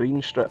Sunton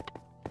Green strip,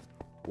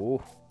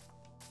 Oh,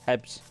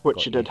 Hibs. which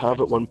got she you. did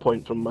have at one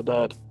point from my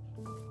dad.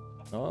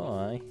 Oh,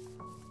 aye.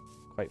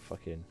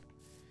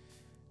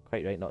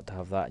 Quite right not to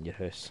have that in your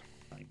house.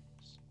 I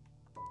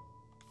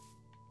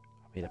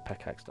made a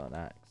pickaxe, not an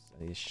axe.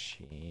 I need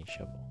a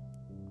shovel.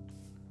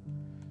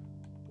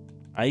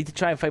 I need to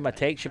try and find my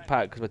texture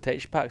pack because my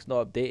texture pack's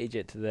not updated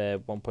yet to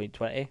the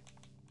 1.20.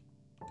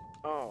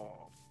 Oh.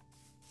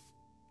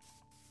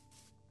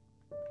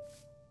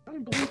 I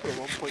can't believe we're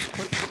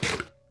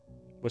 1.20.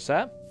 What's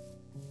that?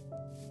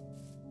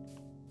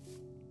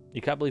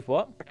 You can't believe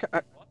what?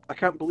 I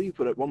can't believe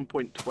we're at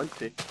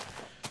 1.20.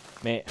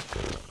 Mate,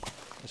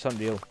 it's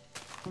unreal.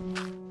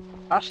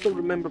 I still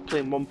remember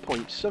playing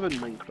 1.7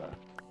 Minecraft,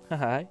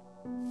 Hi.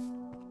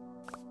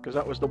 because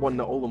that was the one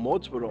that all the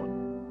mods were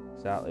on.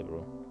 Exactly,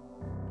 bro.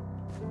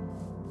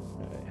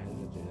 Alright, how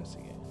do I do this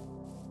again?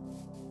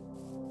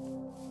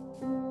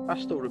 I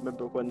still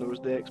remember when there was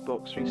the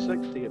Xbox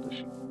 360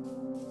 edition.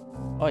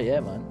 Oh yeah,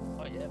 man.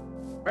 Oh yeah.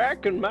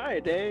 Back in my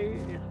day.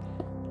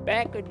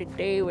 Back in the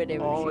day when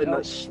Oh, in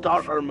that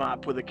starter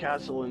map with the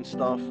castle and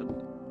stuff. And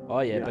Oh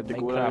yeah, you but had to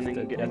go around Minecraft, and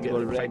you get- have and to get go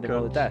the and find them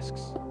all the records.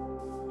 discs.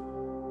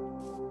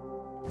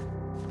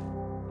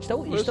 You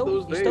Where's still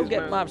those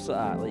get days, maps like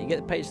that. Like you get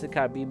the Pirates of the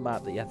Caribbean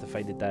map that you have to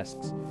find the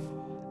discs.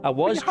 But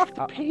you have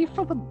to pay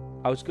for them.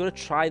 I was gonna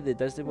try the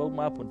Disney World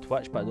map on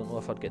Twitch, but I don't know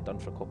if I'd get done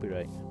for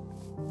copyright.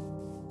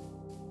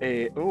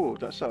 Oh,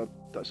 that's a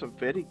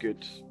very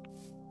good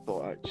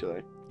thought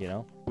actually. You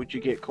know? Would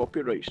you get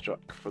copyright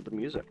struck for the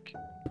music?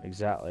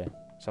 Exactly.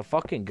 It's a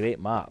fucking great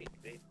map.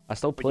 I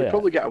still But play you'd it.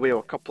 probably get away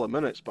with a couple of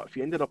minutes, but if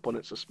you ended up on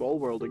It's a Small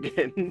World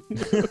again.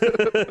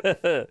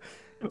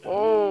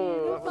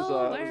 Oh, that was a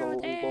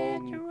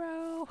long.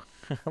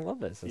 I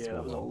love it. It's a Yeah, small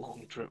that was a world.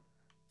 long trip.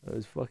 It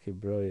was fucking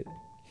brilliant.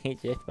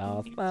 It's a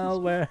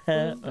small world.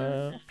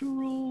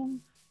 After all,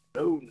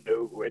 don't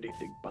know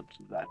anything but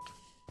that.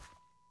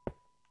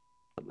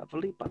 A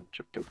lovely bunch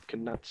of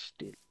coconuts.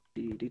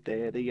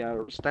 There they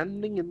are,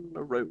 standing in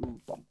a row. Bum,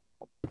 bum,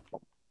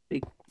 bum.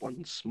 Big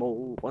one,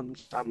 small one,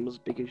 some as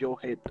big as your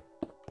head.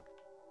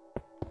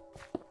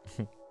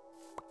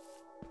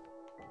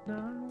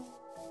 No.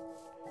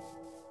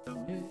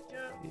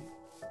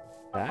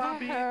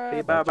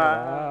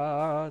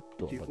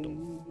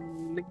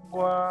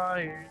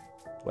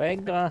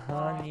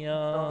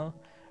 Wengahanya.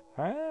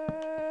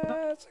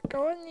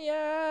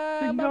 Sakonya.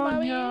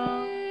 Mama.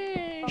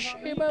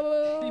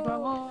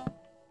 Shibabu.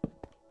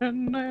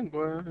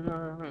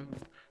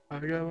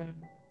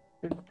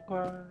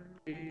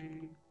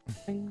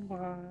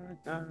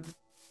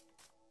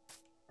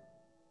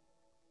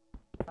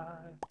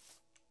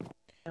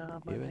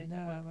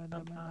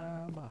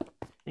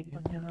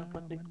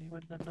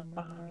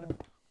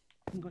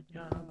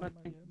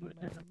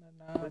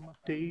 The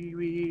day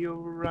we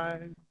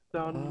arrived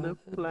on the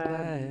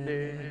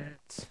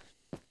planet,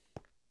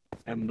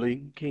 and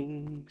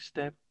blinking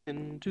stepped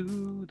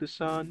into the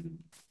sun.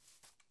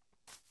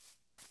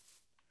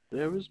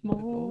 There is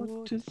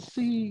more to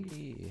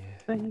see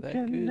than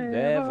can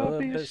never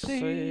be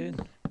seen.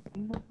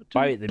 By the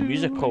way, the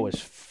musical is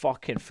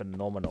fucking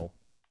phenomenal.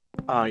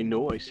 I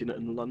know, I seen it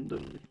in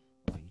London.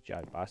 Oh, you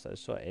jag bastard, I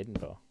saw it in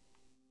Edinburgh.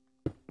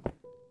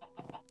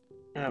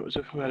 Yeah, it was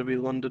a had a wee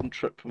London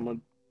trip from my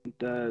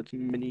dad's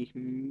many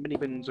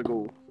bins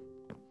ago.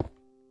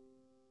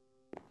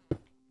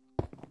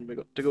 And we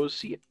got to go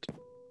see it.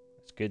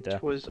 It's good there.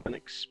 It was an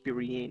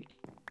experience.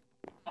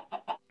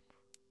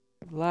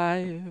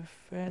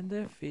 Life and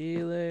the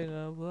feeling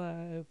of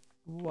life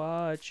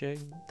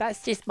watching.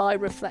 That's just my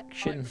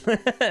reflection.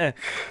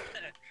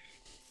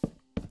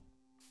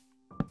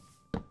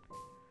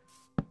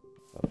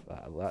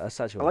 That's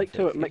I liked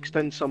how it mixed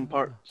in some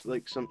parts,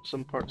 like some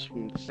parts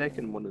from the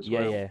second one as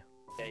well. Yeah.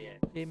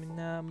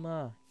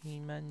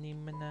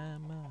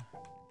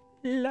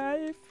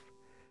 Life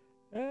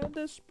and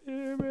the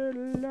spirit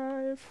of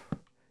life.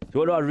 Do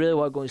you know what I really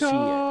want to go and see?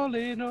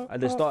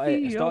 And it's not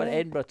in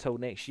Edinburgh till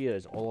next year.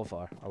 It's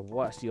Oliver. I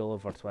want to see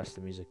Oliver Twist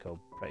the musical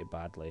pretty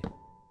badly.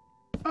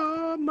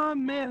 Oh,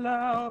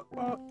 Mamela,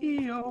 oh,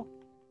 Eo.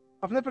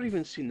 I've never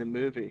even seen the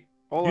movie.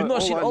 You've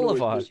not seen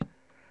Oliver?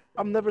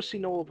 I've never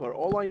seen Oliver.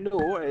 All I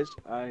know is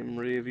I'm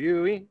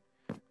reviewing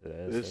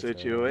the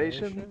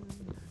situation.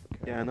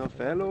 Can a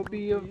fellow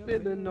be a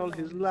villain all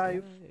his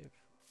life?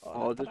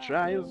 All the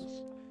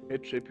trials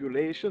and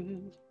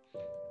tribulations.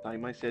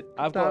 Time I said,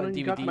 I've got a and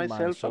DVD, got man,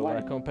 myself so when I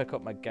alive. come pick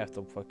up my gift,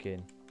 I'll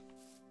fucking...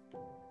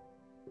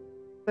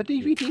 The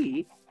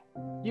DVD?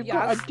 You've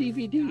got a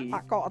DVD?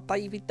 I got a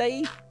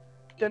DVD.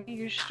 Don't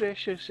you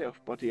stress yourself,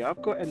 buddy. I've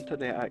got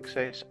internet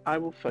access. I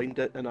will find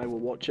it and I will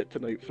watch it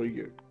tonight for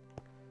you.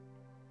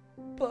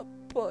 But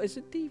it's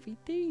a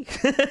DVD.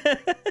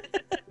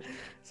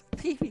 It's a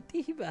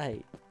DVD,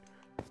 mate.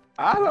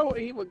 I don't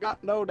even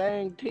got no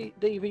dang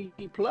DVD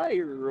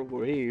player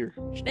over here.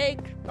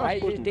 Snakes! Why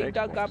is wasn't Ding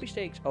Dong Xbox. got me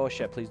snakes? Oh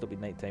shit, please don't be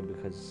nighttime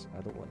because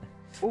I don't want to.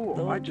 Oh,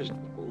 No. I just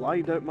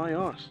lied out my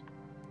arse.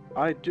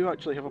 I do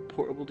actually have a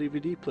portable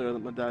DVD player that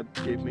my dad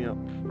gave me up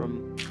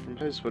from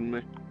his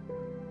when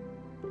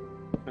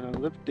I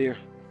lived there.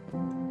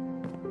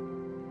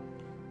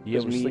 You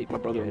Because ever me, sleep? my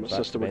brother, You and my head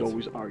back sister to would bed?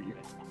 always argue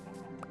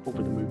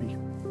over the movie.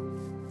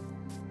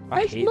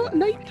 I It's hate not that.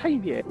 night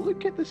time yet.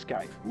 Look at the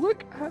sky.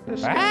 Look at the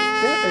sky.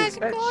 Ah, It's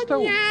still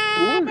blue.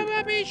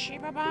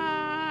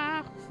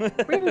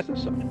 Where is the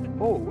sun?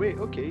 Oh wait,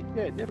 okay.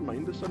 Yeah, never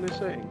mind. The sun is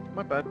setting.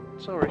 My bad.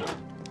 Sorry.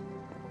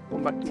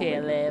 Going back to my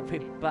Tell way.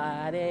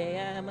 everybody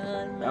I'm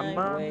on I'm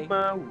my on way.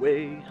 my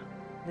way.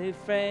 New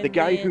friend The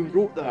guy who in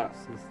wrote that,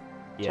 places.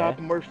 Yeah. Tab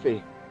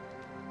Murphy.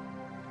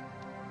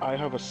 I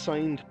have a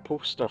signed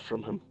poster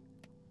from him.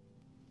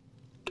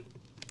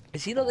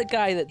 Is he not the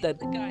guy that did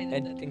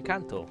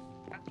Encanto?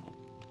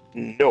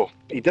 No,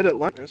 he did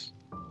Atlantis.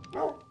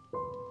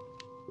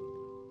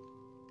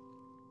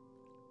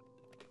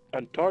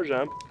 And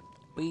Tarzan.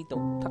 We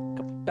don't talk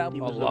about. He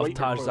I was the love writer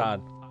for it.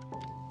 Tarzan.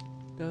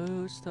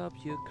 Don't stop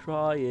your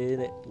crying,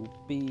 it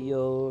will be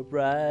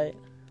alright.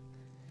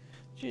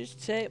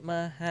 Just take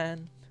my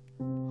hand,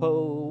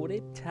 hold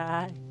it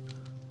tight.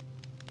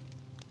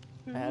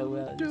 I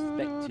will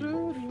expect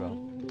you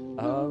from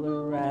all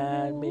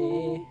around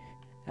me.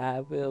 I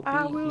will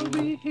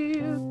be here.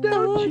 here.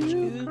 Don't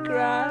you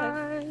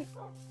cry.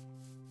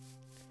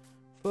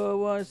 For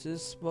once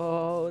it's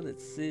small,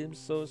 it seems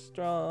so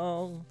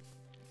strong.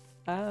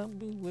 I'll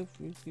be with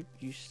you, keep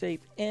you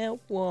safe and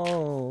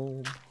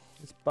warm.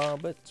 It's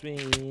bond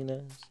between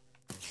us.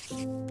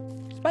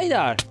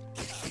 Spider!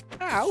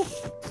 Ow!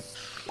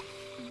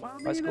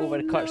 Let's go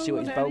over to Kurt, see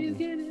what he's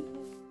building.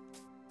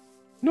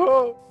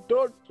 No,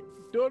 don't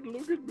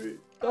look at me.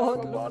 I'm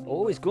on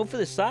Oh, he's going for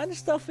the sand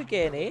stuff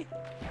again, eh?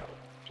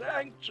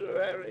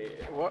 sanctuary.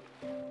 What?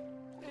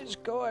 He's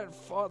going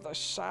for the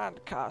sand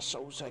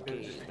castles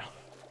again.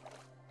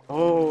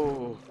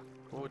 Oh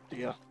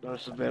dear.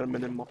 There's a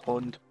vermin in my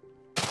pond.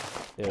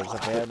 There's a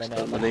vermin in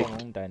the Exterminate.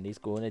 pond and he's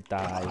gonna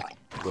die.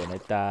 Gonna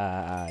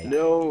die.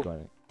 No.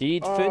 Gonna... Do you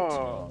eat Oh.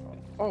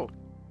 food? Oh.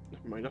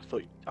 Never mind.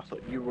 I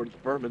thought you were the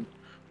vermin.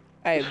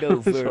 I have no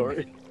vermin.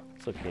 Sorry.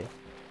 It's okay.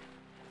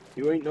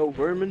 You ain't no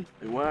vermin,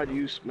 and why do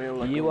you smell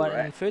like You a want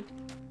rat? food?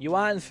 You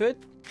want food?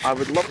 I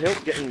would love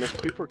help getting this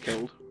creeper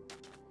killed.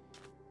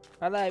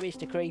 Hello,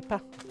 Mr. Creeper.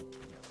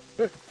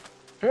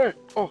 Hey.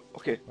 Oh,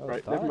 okay. Well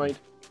right, done. never mind.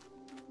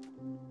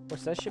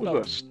 What's this you Look at a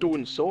building?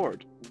 stone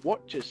sword.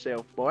 Watch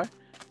yourself, boy.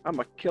 I'm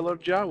a killer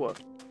Jawa.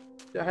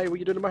 Hey, what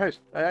you doing in my house?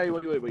 Hey,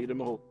 what you doing in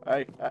my hole?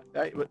 Hey,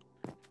 what?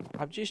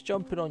 I'm just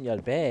jumping on your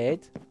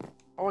bed.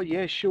 Oh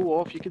yeah, show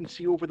off. You can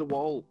see over the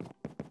wall.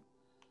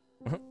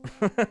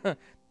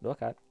 No, I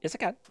can't. Yes, I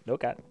can. No, I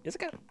can't. Yes,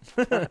 I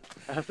can.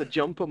 I have to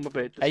jump on my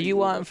bed. To Are see you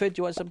over. wanting food? Do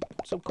you want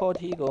some cod?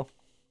 Here you go.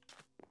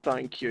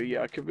 Thank you.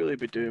 Yeah, I could really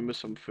be doing with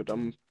some food.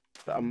 I'm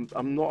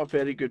not a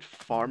very good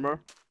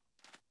farmer.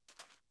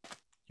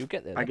 You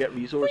get there. I get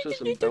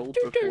resources and build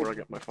before I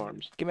get my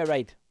farms. Give me a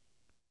ride.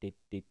 Hey,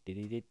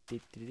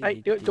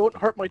 don't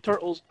hurt my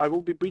turtles. I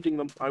will be breeding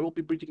them. I will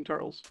be breeding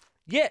turtles.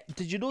 Yeah,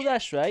 did you know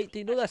this, right? Did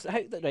you know this?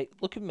 Right,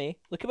 look at me.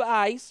 Look at my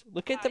eyes.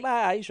 Look into my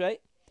eyes, right?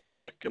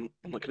 I'm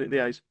looking at the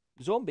eyes.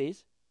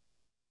 Zombies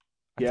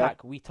Yeah.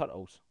 attack wee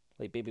turtles,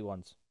 like baby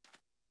ones.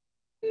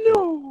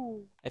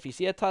 No! If you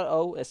see a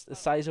turtle, it's the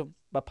size of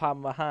my palm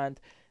of my hand,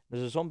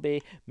 there's a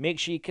zombie, make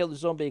sure you kill the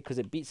zombie because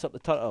it beats up the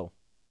turtle.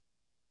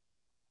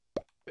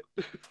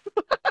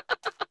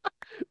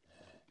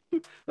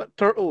 That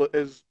turtle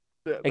is...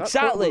 that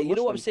Exactly, turtle you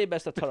know what I'm listening.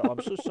 saying, Mr. Turtle.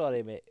 I'm so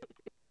sorry, mate.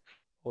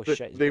 Oh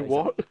shit. They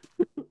what?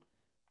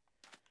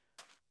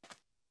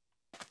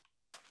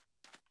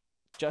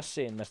 Just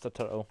saying, Mr.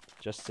 Turtle.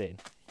 Just saying.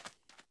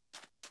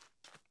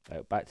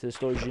 Right, back to the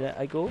storage unit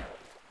I go.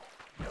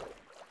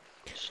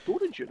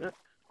 Storage unit?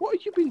 What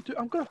have you been doing?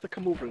 I'm going to have to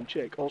come over and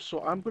check.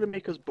 Also, I'm going to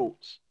make us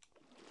boats.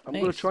 I'm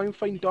going Nice. to try and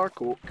find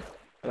dark oak,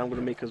 and I'm going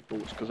to make us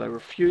boats, because I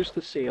refuse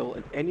to sail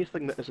in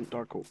anything that isn't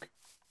dark oak.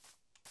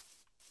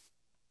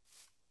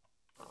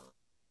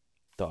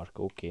 Dark,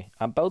 okay.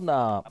 I'm building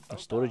a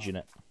storage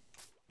unit.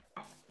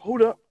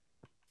 Hold up.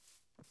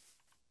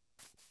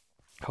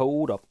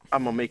 Hold up.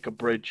 I'm going to make a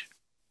bridge.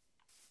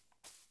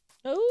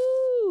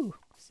 Ooh,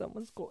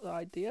 someone's got the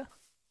idea.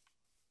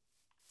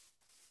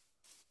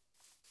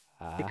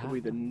 Take away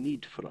the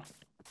need for a...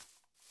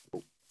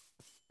 So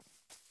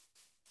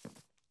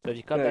if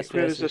you cut Right, this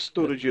way, where is the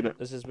storage unit?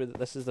 this is where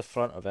this is the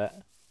front of it.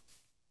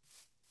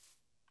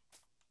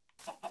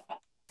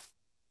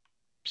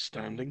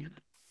 Standing in it.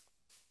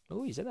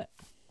 Oh, he's in it.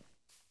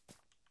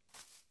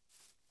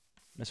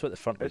 That's what the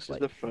front This looks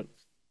is like. the front.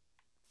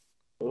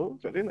 Oh,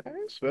 very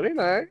nice, very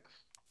nice.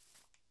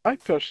 I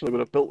personally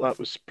would have built that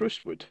with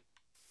spruce wood,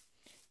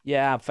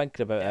 Yeah, I'm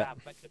thinking about it.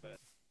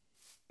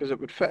 because it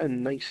would fit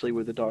in nicely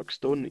with the dark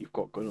stone that you've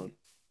got going on.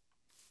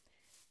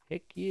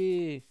 Heck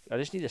yeah. I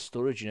just need a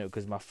storage unit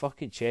because my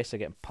fucking chests are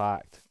getting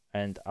packed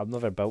and I've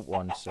never built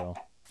one, so.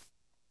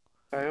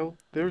 Kyle,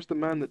 there's the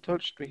man that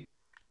touched me.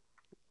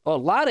 Oh,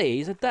 Larry,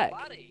 he's a dick.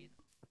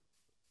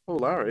 Oh,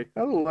 Larry.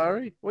 Hello,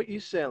 Larry. What are you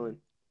selling?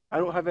 I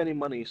don't have any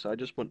money, so I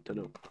just want to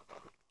know.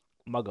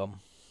 Mug him.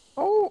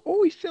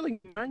 Oh, he's selling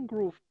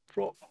mangrove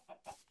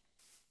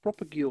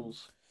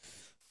propagules.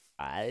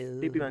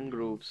 Baby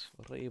mangroves.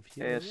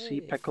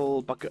 Sea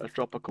pickle, bucket of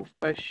tropical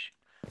fish,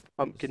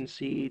 pumpkin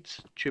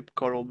seeds, tube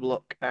coral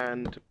block,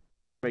 and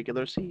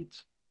regular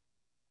seeds.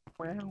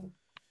 Wow.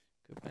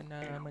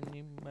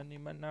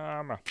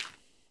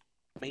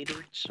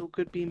 Mater, it's so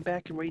good being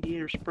back in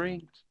Radiator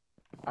Springs.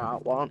 I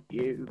want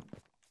you.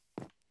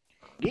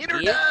 Get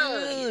her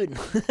done!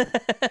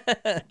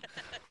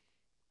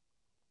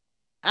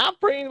 I'm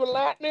praying with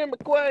Lightning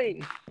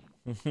McQueen.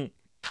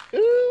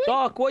 Ooh.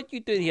 Doc, what you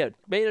doing here?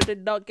 Mater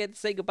did not get to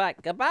say goodbye.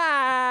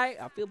 Goodbye!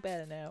 I feel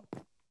better now.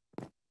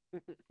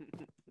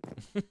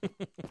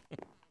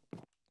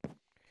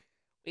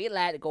 We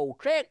like to go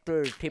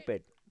tractor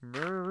tipping.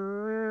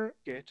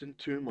 Get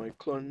into my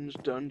clunge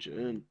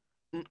dungeon.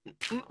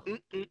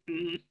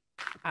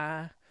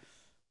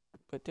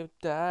 Put a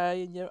die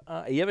in your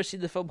eye. Have you ever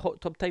seen the film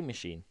Hot Tub Time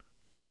Machine?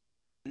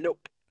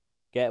 Nope.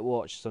 Get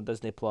watched. It's on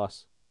Disney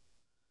Plus.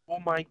 Oh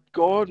my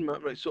god,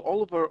 man. Right, so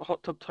Oliver,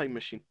 Hot Tub Time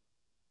Machine.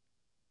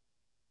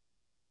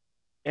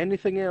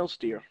 Anything else,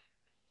 dear?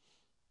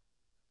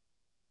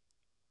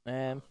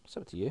 It's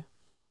up to you.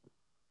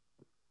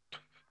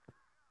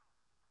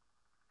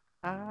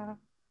 I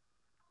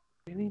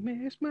really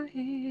miss my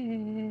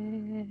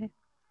hand.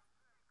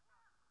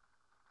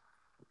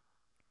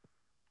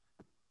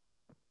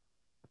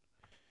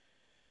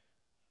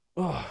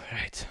 Oh,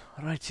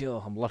 right, yo.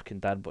 I'm lurking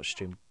Dadbot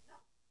stream.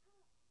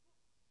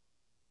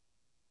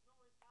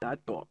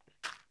 Dadbot.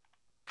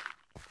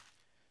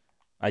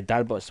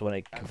 Dadbot's the one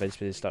that convinced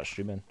me to start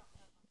streaming.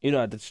 You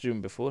know, I did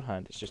stream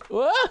beforehand. It's just,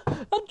 oh,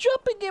 I'm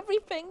dropping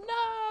everything.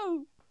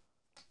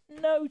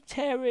 No,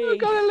 Terry. I'm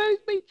gonna lose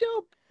my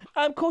job.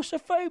 I'm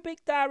claustrophobic,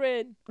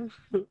 Darren.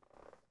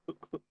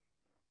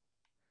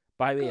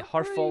 By the way,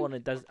 her falling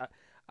and does.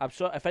 I'm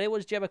sorry if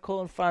anyone's Gemma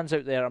Collins fans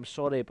out there. I'm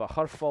sorry, but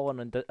her falling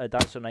and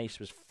Dance on Ice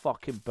was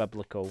fucking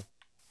biblical.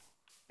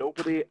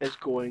 Nobody is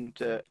going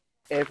to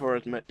ever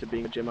admit to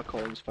being a Gemma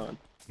Collins fan.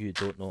 You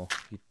don't know.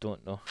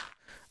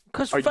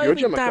 Cause Are you a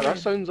Gemma Darren. That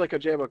sounds like a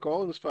Gemma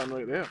Collins fan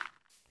right there.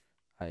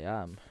 I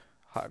am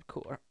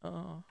hardcore.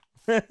 Oh.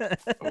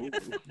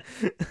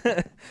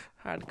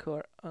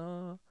 Hardcore.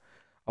 Oh.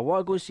 I want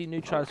to go see new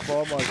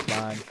Transformers,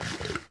 man.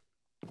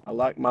 I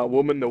like my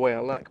woman the way I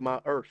like my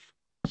Earth.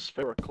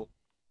 Spherical.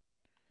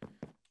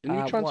 The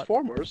new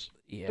Transformers?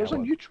 Yeah. There's a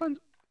new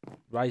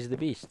Rise of the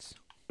Beasts.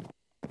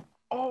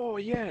 Oh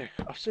yeah,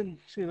 I've seen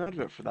an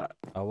advert for that.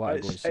 I want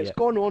to go and see It's it.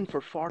 gone on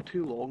for far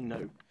too long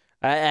now.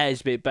 It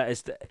is, but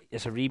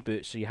it's a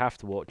reboot, so you have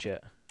to watch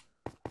it.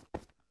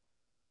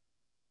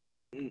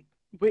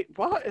 Wait,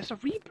 what? It's a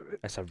reboot?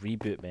 It's a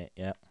reboot, mate.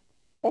 Yeah.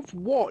 Of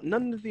what?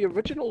 None of the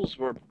originals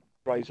were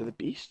Rise of the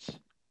Beasts.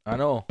 I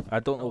know. I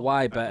don't know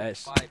why, but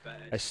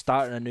it's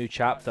starting a new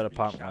chapter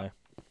apparently.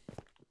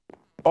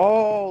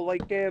 Oh,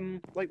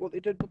 like what they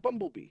did with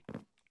Bumblebee.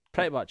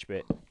 Pretty much,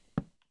 mate.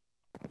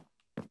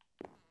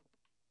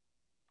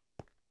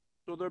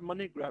 So they're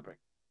money grabbing.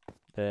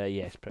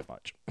 Yes, pretty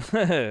much.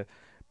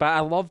 But I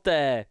loved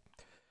the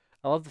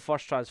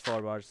first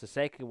Transformers. The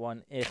second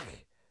one,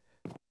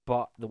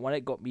 but the one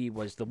that got me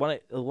was the one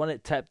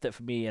that tipped it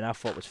for me, and I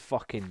thought was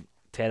fucking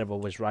terrible.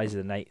 Was Rise of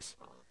the Knights.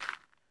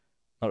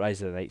 Not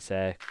Rise of the Knights.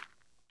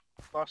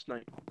 Last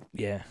night.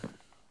 Yeah.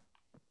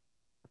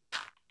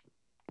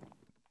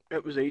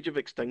 It was Age of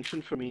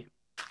Extinction for me.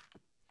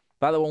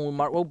 That the one with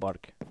Mark Wahlberg.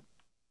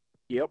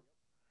 Yep.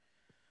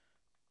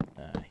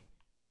 Aye.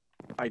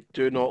 I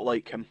do not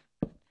like him.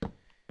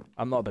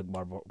 I'm not a big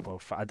Mark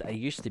Wahlberg fan. I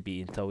used to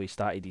be until we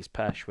started these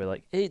pish. We're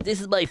like, hey, this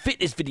is my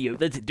fitness video.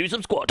 Let's do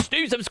some squats.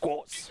 Do some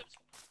squats.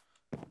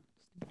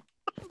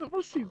 I've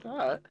never seen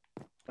that.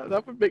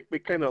 That would make me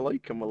kind of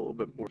like him a little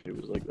bit more if he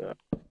was like that.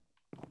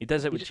 He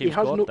does it with He James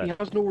Gordon. he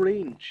has no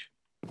range.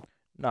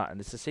 Nah, and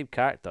it's the same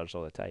characters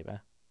all the time, eh?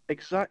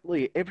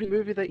 Exactly. Every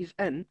movie that he's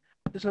in,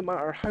 doesn't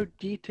matter how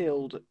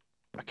detailed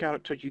a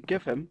character you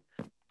give him,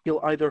 he'll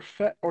either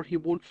fit or he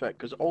won't fit,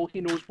 because all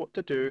he knows what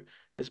to do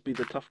is be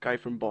the tough guy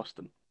from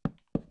Boston.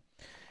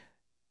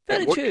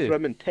 Very it worked true. for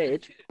him in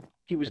Ted.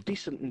 He was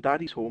decent in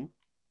Daddy's Home.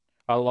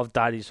 I love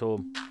Daddy's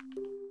Home.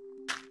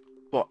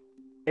 But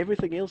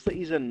everything else that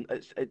he's in,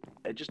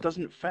 it just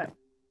doesn't fit.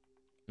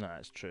 No,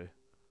 it's true.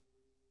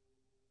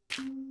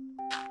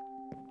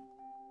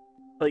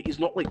 Like, he's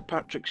not like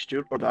Patrick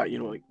Stewart or that,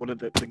 like one of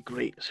the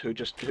greats who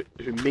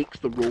makes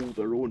the role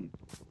their own.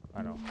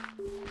 I know.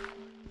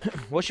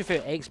 What's your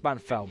favourite X-Men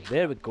film?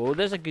 There we go.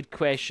 There's a good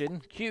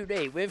question.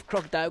 Q&A with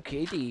Crocodile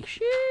KD.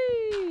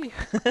 Shee!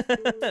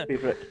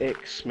 Favourite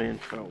X-Men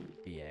film?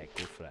 Yeah,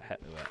 go for it.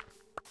 Hit me with it.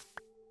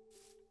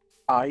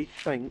 I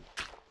think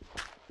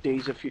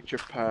Days of Future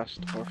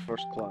Past or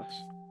First Class.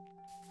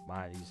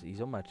 Man,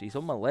 he's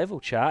on my level,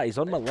 chat. He's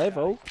on my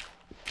level.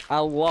 I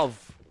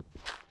love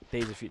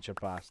Days of Future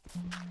Past.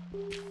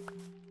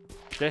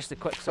 Just the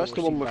Quicksilver. That's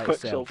the one scene with by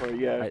Quicksilver, itself.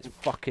 yeah. It's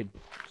fucking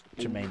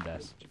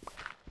tremendous.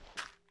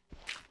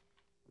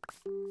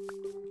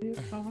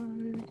 If I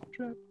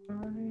trap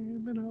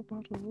time in a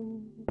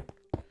bottle.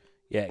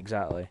 Yeah,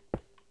 exactly.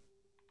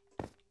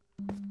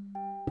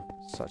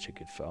 Such a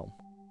good film.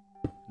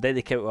 Then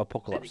they came out with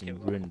Apocalypse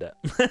and ruined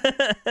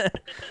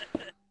it.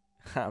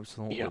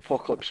 Absolutely. Yeah,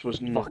 Apocalypse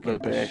was not the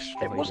fucking best.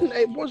 destroyed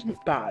It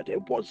wasn't bad.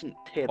 It wasn't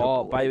terrible.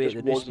 Oh, by the way, It the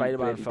just new wasn't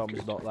Spider-Man very film is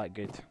good. not that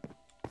good.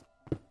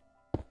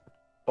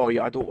 Oh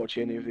yeah, I don't watch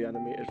any of the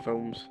animated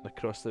films.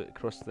 Across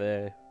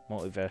the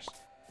multiverse.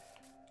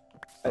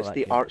 It's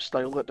the art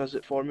style that does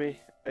it for me.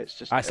 It's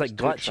just. It's like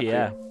too glitchy, tricky.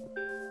 yeah.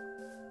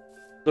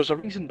 There's a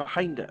reason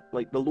behind it.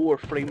 Like the lower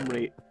frame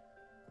rate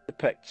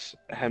depicts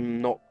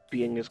him not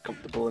being as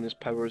comfortable in his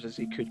powers as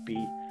he could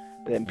be.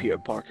 Then Peter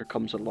Parker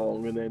comes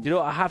along and then. Do you know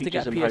what? I have to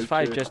get a teaches him how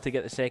PS5 to- just to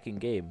get the second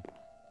game.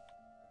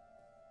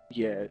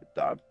 Yeah,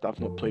 I've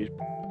not played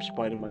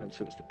Spider-Man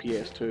since the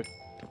PS2.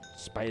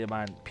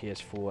 Spider-Man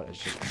PS4 is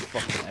just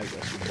fucking out of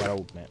this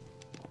world, mate.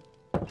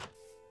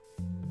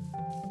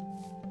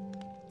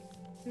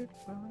 If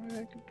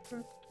I could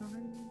trap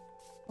time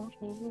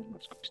bottle.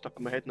 That's got stuck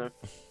in my head now.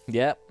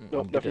 Yep. No,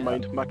 I'm good never at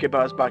mind. that.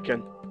 Makiba's back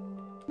in.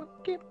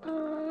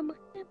 Makiba,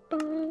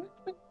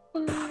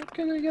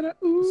 can I get a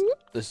ooh?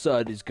 The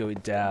sun is going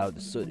down.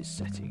 The sun is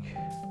setting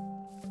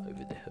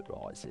over the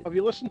horizon. Have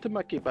you listened to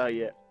Makiba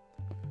yet?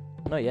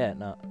 Not yet,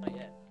 no. Not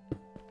yet.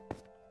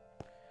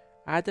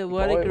 I don't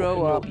want to Boy, grow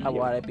what up. can I you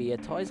want to be a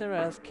Toys R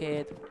Us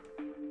kid.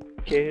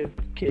 Kid.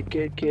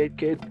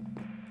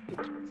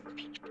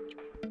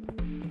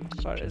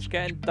 But it's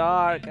getting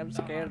dark. I'm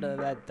scared of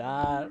the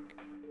dark.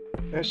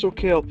 It's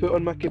okay, I'll put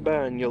on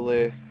Makiba and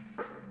you'll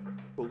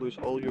lose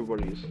all your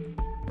worries.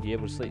 Yeah,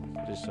 we're sleeping.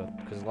 Just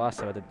because last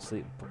time I didn't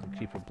sleep, fucking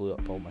creeper blew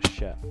up all my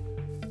shit.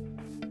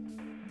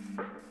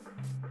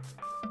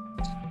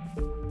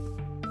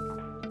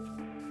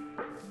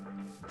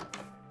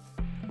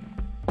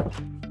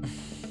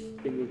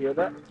 Can you hear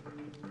that?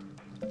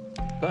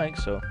 Don't think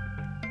so.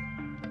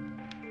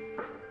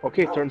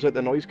 Okay, turns out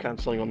the noise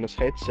cancelling on this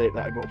headset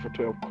that I got for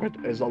 12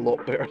 quid is a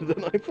lot better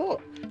than I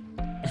thought.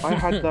 I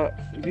had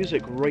that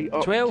music right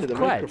up 12 to the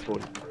quid? microphone.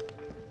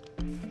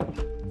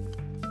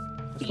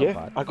 That's not Yeah,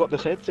 bad. I got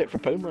this headset for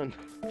Poundland.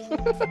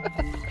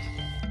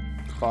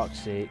 Fuck's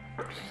sake.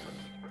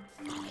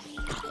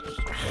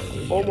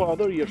 All my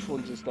other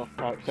earphones and stuff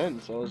packed in,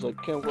 so I was like,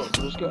 can't work,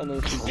 let's get a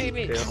nice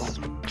Baby. pair.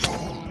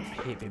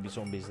 I hate baby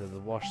zombies. They're the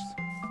worst.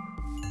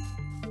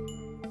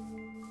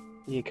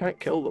 You can't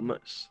kill them,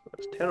 it's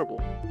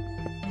terrible.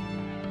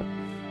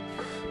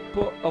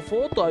 But I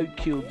thought I'd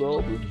kill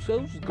them.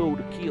 Themselves go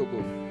to kill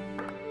them.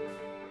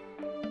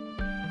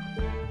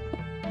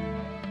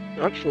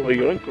 Actually,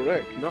 you're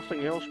incorrect.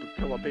 Nothing else would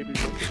kill a baby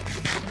zombie.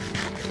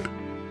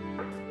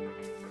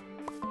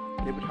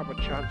 They would have a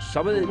chance.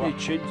 Some of the to grow new up.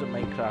 tunes in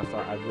Minecraft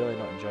I really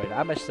not enjoyed.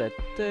 I missed the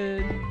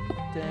dun,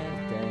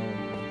 dun,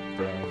 dun,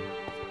 dun.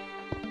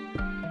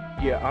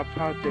 Yeah, I've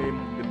had the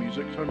music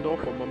music turned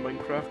off on my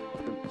Minecraft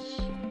since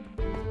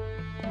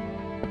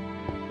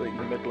like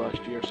the mid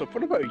last year. So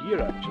for about a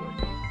year actually.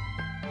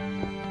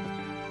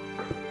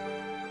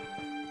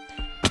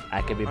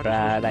 I could be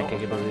bright, I could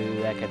be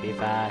blue, I could be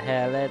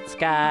violet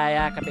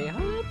sky, I could be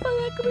hopeful,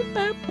 I could be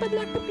purple,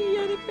 I could be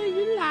anything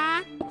you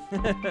like.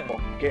 Oh,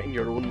 get in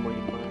your own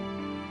mind, man.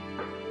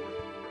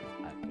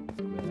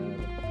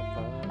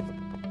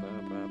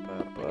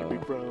 I could be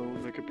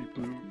brown, I could be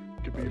blue,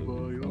 I could be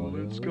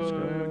violet sky, I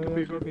could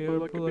be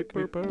purple, I could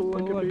be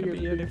purple, I could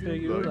be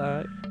anything you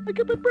like. I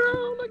could be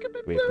brown, I could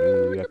be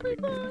blue, I could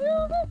be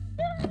violet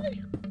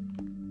sky.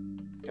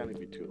 Can't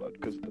be too loud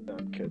because of the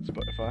damn kids.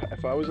 But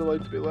if I was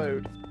allowed to be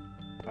loud,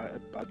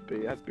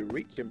 I'd be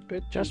reaching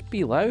pitches. Just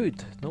be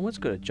loud. No one's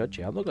gonna judge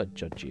you. I'm not gonna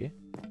judge you.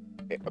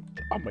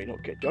 I might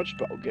not get judged,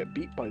 but I'll get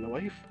beat by the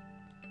wife.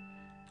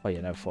 Oh,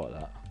 you never thought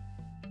of that.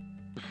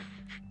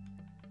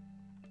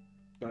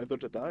 Neither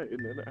did I,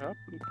 and then it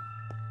happened.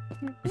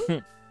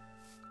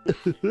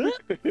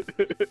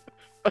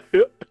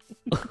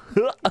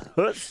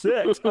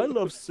 Sex. I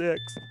love sex.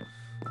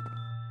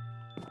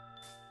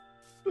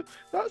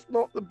 That's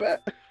not the bit.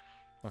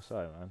 Oh,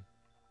 sorry, man.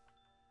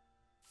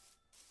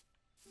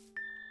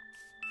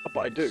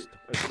 But I do.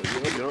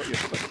 You're not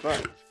used to the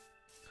fact.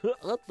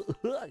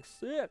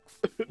 Sex.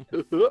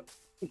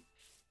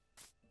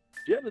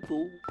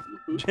 Genitals.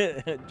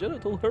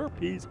 Genital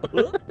herpes.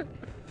 What?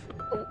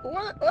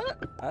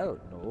 I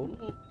don't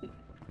know.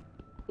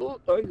 Oh,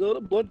 I got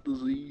a blood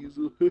disease.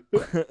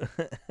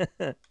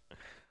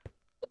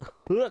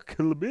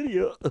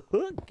 Chlamydia.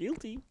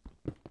 Guilty.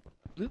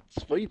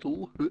 It's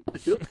fatal.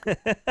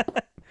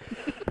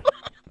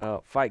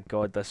 Oh, thank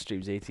God this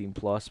stream's 18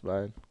 plus,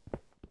 man.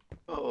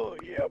 Oh,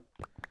 yeah.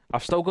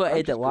 I've still got to I'm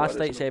edit just glad last it's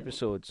night's not-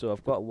 episode, so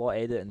I've got a lot of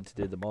editing to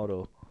do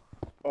tomorrow.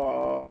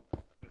 Oh,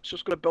 it's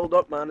just gonna build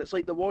up, man. It's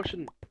like the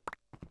washing.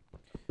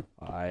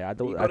 I You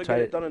don't. I gotta get try.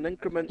 it done in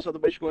increments,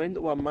 otherwise you're going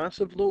into a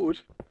massive load.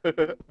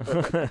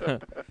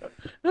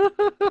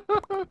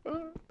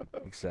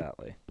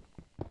 Exactly.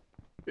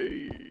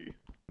 Hey.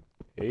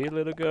 Hey,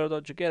 little girl,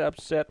 don't you get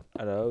upset.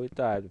 I know it's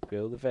time to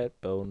feel the vet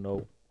bone.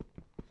 No.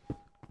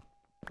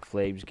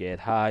 Flames get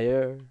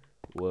higher.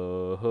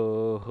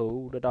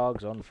 Whoa, the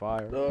dog's on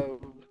fire.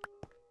 Love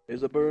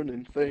is a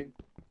burning thing.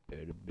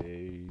 And it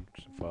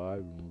makes a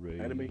firing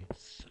ring.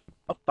 Enemies,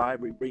 a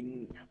fiery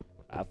ring.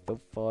 I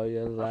feel for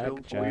you I like feel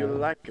a for you child.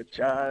 like a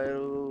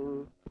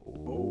child.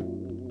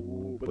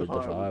 Oh, but but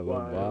the fire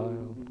went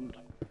wild.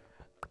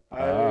 I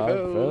I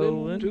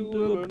fell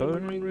into a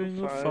burning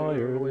ring of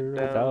fire. Went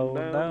down,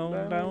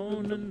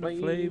 down, and the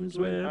flames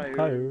went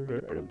higher.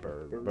 Burn,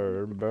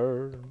 burn,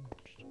 burn.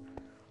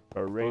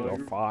 A ring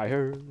of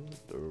fire,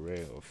 the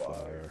ring of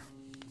fire.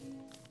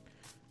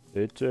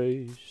 The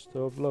taste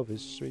of love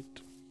is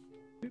sweet,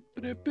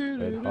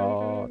 and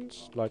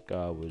hearts like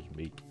ours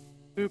meet.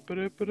 I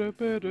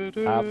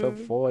fell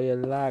for you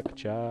like a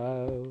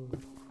child.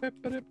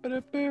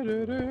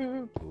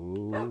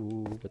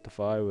 Ooh, but the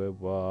fire went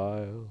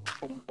wild.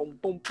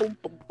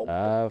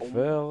 I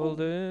fell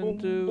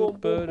into a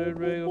burning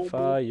ring of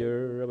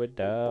fire. I went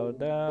down,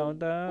 down,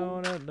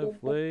 down, and the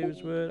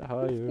flames went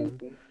higher.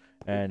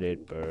 And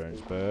it burns,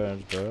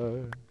 burns,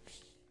 burns.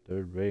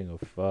 The ring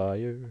of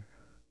fire.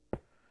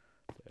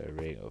 The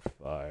ring of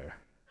fire.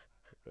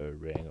 The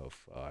ring of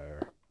fire.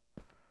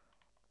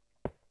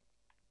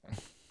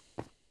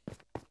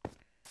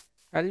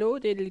 Hello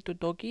there, little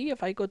doggy.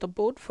 Have I got a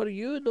bone for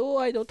you? No,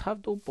 I don't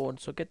have no bone,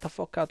 so get the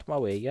fuck out my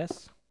way,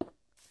 yes?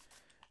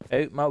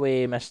 Out my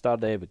way, mister.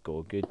 There we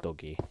go. Good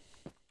doggy.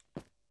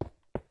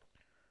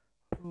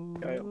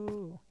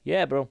 Ooh.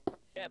 Yeah, bro.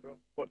 Yeah, bro.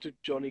 What do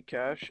Johnny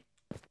Cash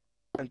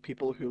and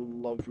people who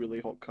love really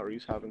hot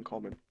curries have in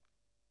common?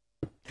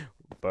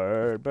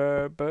 Burn,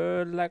 burn,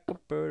 burn like a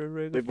burning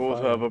ring They of both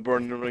fire. have a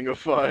burning ring of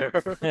fire.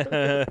 He's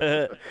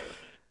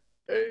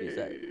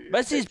like, Hey,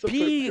 Mrs. it's a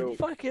P, good joke.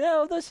 fucking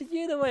hell, this is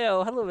you the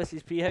well. Hello,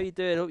 Mrs. P, how you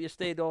doing? Hope you're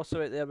staying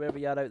awesome out there, wherever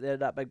you are out there in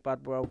that big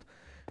bad world.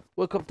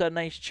 Welcome to a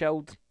nice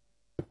chilled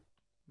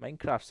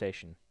Minecraft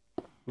session.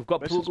 We've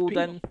got Mrs. Poogled P?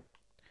 in.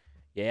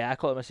 Yeah, I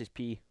call it Mrs.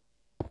 P.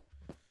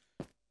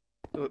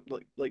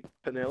 Like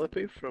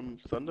Penelope from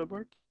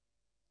Thunderbird?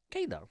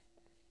 Kinda.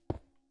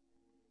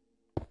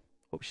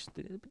 Hope she's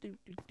do.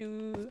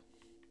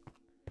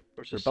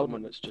 Or is They're it building-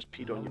 someone that's just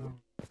peed on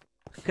you?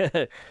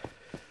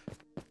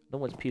 No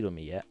one's peed on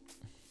me yet.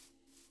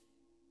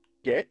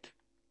 Yet?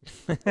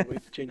 Can't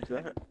wait to change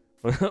that.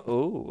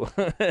 Oh.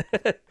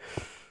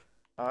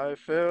 I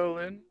fell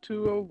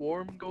into a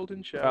warm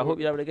golden shower. I hope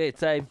you're having a great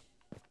time.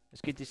 It's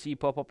good to see you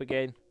pop up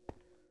again.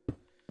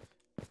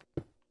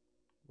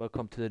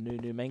 Welcome to the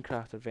new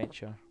Minecraft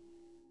adventure.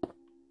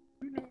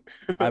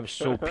 I'm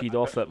so peed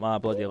off that my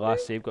bloody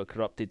last save got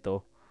corrupted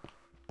though.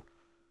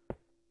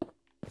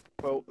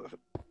 Well,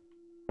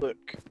 look,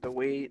 the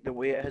way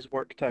it has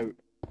worked out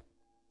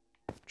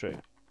True.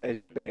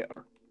 is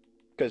better.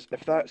 Because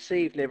if that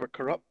save never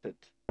corrupted,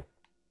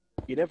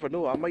 you never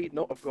know. I might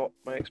not have got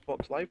my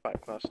Xbox Live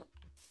back last.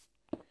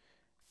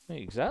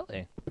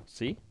 Exactly.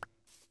 See?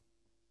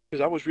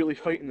 Because I was really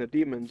fighting the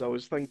demons. I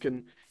was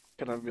thinking,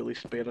 can I really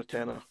spare a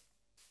tenner?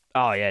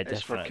 Oh yeah,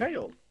 It's for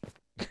definitely.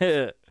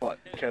 Kyle, but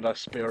can I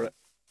spare it?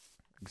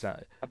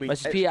 Exactly. I mean,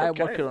 Mrs. it's P, for I'm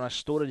working Kyle. on a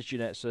storage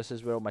unit, so this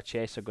is where all my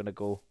chests are gonna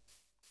go.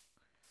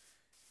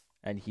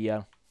 And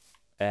here,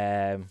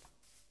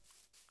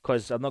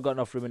 because I've not got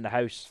enough room in the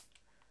house,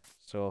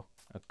 so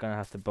I'm gonna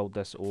have to build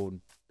this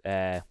own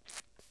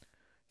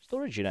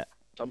storage unit.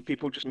 Some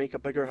people just make a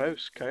bigger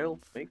house. Kyle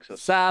makes a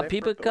Some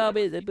people separate call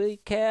building. me the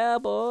big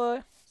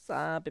cowboy.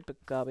 Some people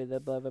call me the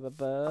blah blah blah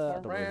blah. I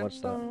A don't know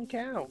what's that. random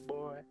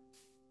cowboy.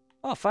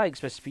 Oh, thanks,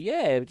 Mrs. P.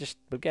 Yeah,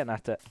 we're getting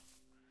at it.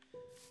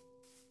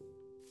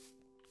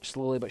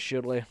 Slowly but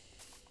surely.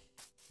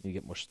 You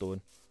get more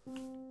stone.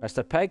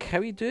 Mr. Pig, how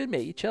you doing,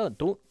 mate? You chilling?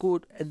 Don't go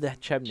in the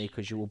chimney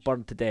because you will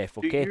burn to death,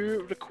 okay? Do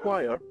you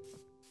require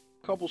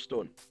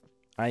cobblestone?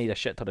 I need a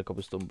shit ton of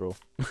cobblestone, bro.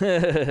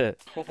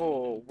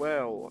 Oh,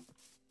 well.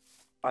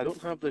 I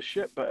don't have the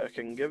shit, but I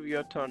can give you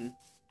a ton.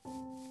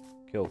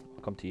 Cool,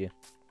 I'll come to you.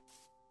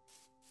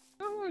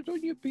 Oh,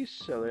 don't you be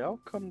silly. I'll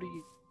come to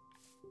you.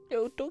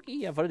 Yo,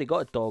 doggy, I've already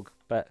got a dog,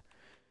 but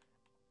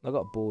I've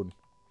got a bone.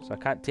 So I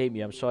can't tame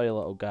you. I'm sorry,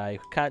 little guy.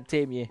 Can't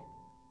tame you.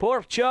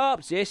 Pork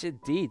chops! Yes,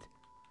 indeed.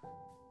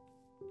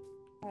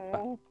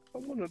 Oh, I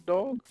want a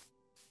dog.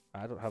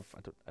 I don't have.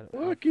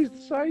 Look, he's the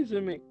size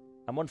of me.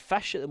 I'm on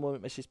fish at the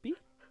moment, Mrs. B.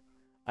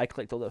 I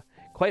clicked all the.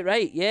 Quite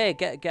right. Yeah,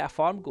 get a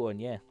farm going.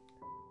 Yeah.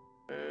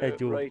 I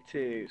do.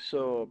 Righty,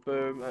 so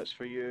boom, that's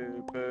for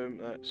you. Boom,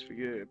 that's for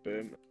you.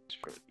 Boom, that's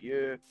for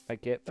you.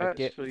 Forget.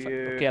 That's for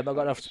you. Okay, I've not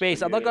got enough That's space.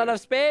 for I've not got you.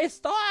 enough space.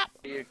 Stop.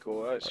 Here you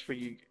go. That's for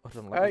you.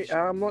 Hold on, let me Hey, just,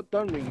 I'm not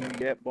done with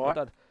you yet, boy. hold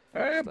on.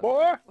 Hey, Stop.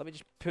 boy. Let me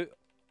just put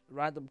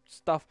random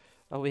stuff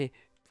away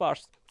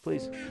first,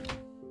 please.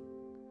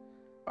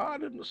 I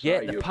didn't say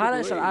Yeah, you the could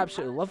parrots are leave.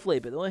 absolutely lovely,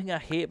 but the only thing I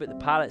hate about the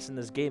parrots in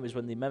this game is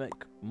when they mimic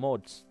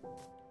mods.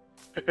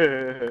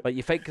 Like,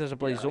 you think there's a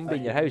bloody Yeah, zombie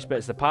in your house, but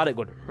it's the parrot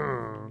going.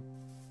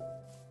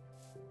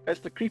 It's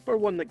the creeper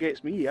one that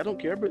gets me. I don't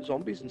care about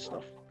zombies and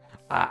stuff.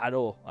 I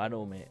know,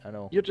 mate, I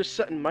know. You're just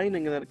sitting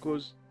mining and then it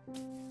goes.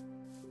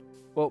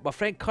 Well, my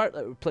friend Kurt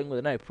that we're playing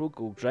with now, Pro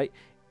Gold, right?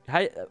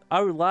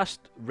 Our last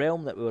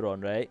realm that we were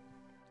on, right?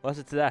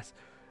 Listen to this.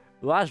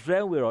 The last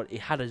realm we were on, he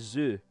had a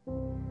zoo.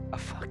 A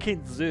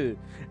fucking zoo.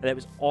 And it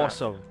was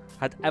awesome.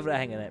 Had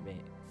everything in it, mate.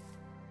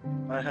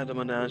 I had a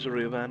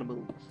menagerie of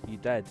animals. You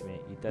did,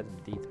 mate. You did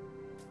indeed.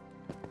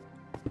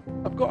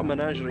 I've got a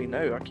menagerie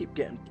now. I keep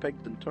getting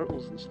pigs and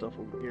turtles and stuff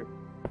over here.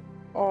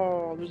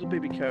 Oh, there's a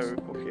baby cow.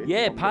 Okay.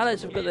 Yeah, I'm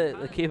parrots have missing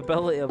got the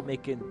capability of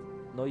making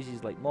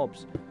noises like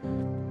mobs.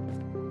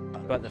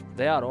 But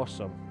they are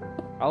awesome.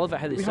 I love it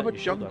how they We sit have a on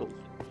your shoulder.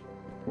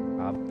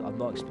 jungle. I've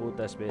not explored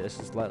this, mate. This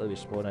is literally where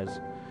spawn is.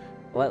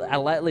 I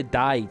literally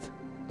died,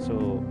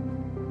 so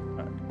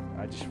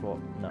I just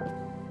thought, no.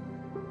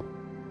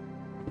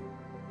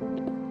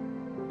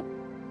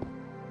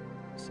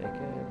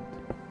 Second.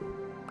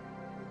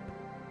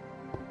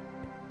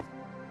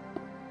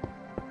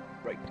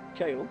 Right,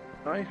 Kyle,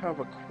 I have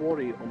a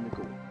quarry on the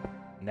go.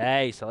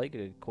 Nice, I like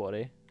a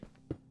quarry.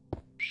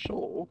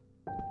 So,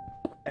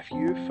 if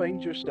you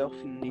find yourself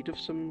in need of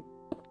some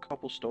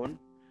cobblestone,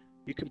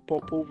 you can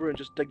pop over and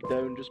just dig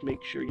down, just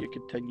make sure you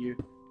continue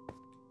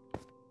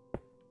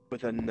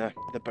within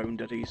the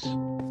boundaries.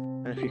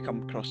 And if you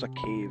come across a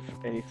cave,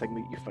 anything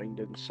that you find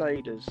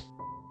inside is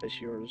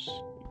yours.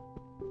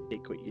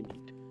 Take what you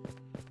need.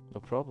 No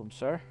problem,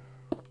 sir.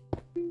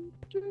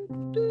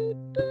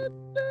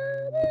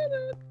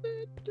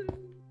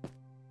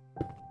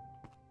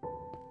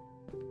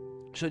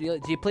 So do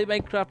you play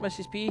Minecraft,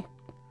 Mrs. P?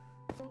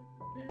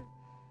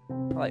 I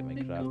like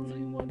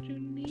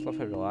Minecraft. Just love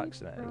how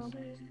relaxing it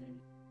is.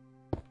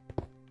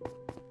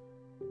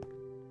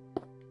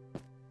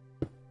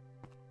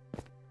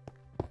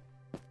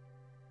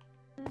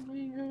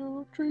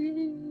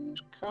 Trees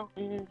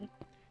coming.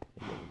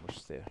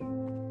 Almost there.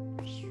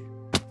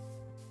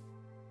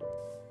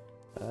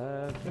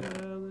 I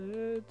fell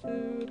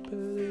into a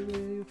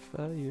belly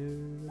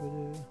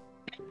fire.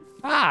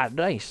 Ah,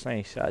 nice.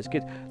 That's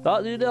good.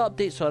 The new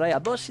update's alright.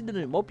 I've not seen the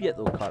new mob yet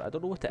though, Car. I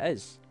don't know what it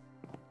is.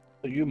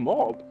 Are you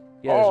mob?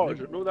 Yeah, oh, there's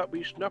you know that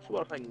wee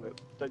sniffler thing that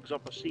digs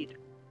up a seed?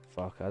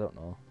 Fuck, I don't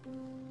know.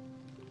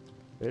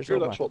 Where's Sure,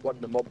 all that's my... what won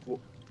the mob vote.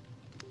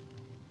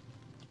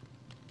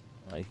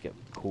 I get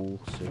coal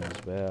soon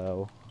as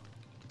well.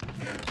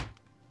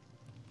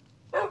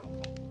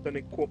 Then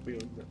they quote me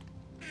on that.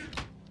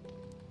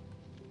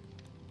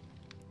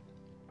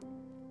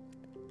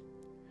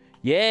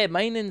 Yeah,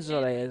 mining's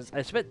alright.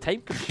 It's a bit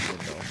time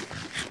consuming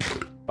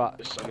though. But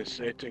The sun is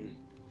setting.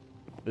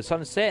 the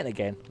sun's setting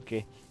again.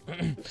 Okay.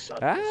 The sun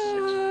is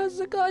Ah,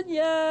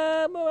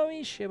 Zagonya,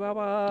 Mama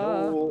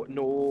Baba.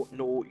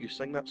 No, you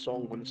sing that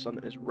song when the sun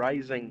is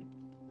rising.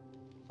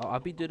 Oh,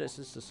 I've been doing it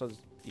since the sun's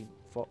been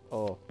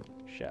oh,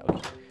 shit.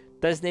 Okay.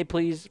 Disney,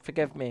 please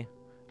forgive me.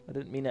 I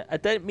didn't mean it. I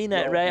didn't mean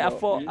it, right? I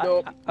thought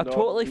I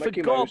totally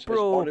Mickey forgot, Mouse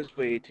bro. is on his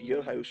way to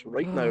your house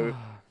right now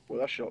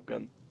with a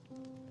shotgun.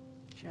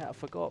 Shit, I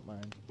forgot,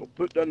 man. We'll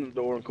put down the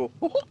door and go,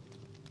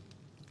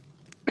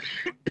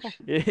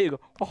 Here you go.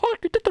 Oh,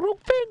 you did the wrong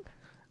thing.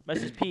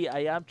 Mrs. P, I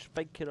am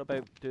thinking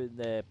about doing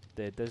the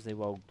Disney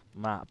World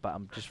map, but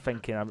I'm just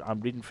thinking,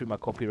 I'm reading through my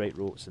copyright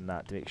notes and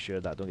that to make sure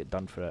that I don't get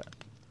done for it.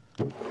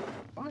 Time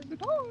to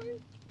die.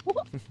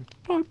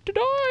 Time to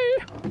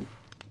die!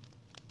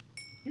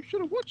 You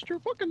should have watched your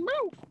fucking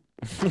mouth.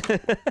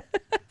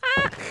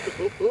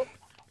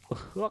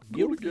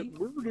 Gonna get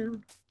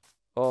murdered.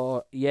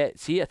 Oh, yeah,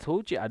 see, I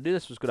told you, I knew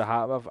this was going to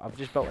happen. I've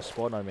just built a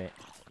spawner, mate.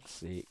 Let's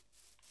see.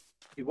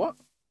 You what?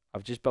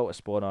 I've just built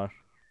a spawner.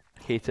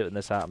 I hate it when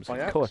this happens.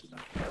 By Come on.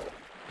 accident.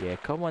 Yeah,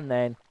 come on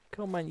then.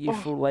 Come on, you I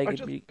full-legged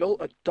just me. built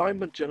a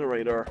diamond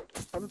generator.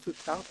 How does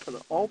this happen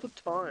all the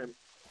time?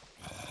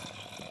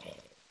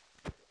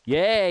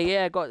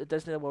 Yeah, I got the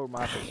Disney World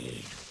map.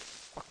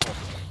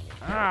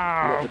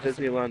 Ah! Not the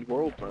Disneyland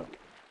World map.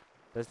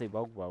 Disney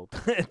World.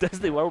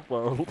 Disney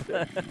World.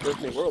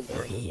 Disney World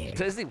World.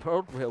 Disney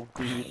World,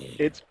 dude.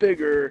 It's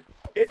bigger.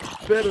 It's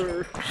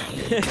better.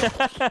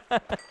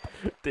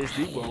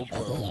 Disney World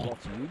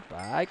brought to you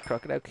by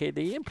Crocodile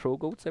KD and Pro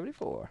Gold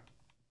 74.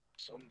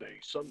 Sunday.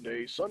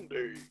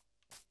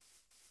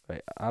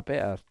 Right, I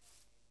better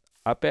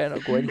not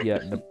go in here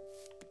and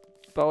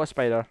build a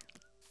spider.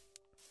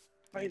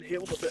 I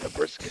inhaled a bit of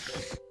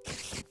brisket.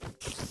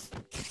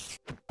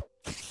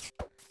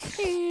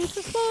 It's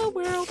a small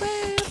world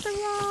after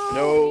all.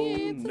 No,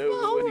 It's a no,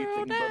 small anything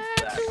world but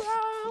after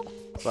all.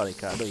 Sorry,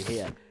 Cat, I know you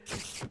hear.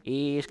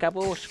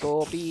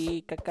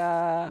 Iskaboskopi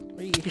kaka.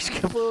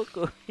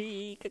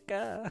 Iskaboskopi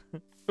kaka.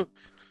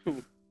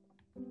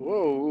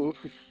 Whoa,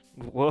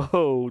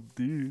 Whoa,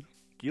 dude.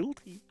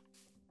 Guilty.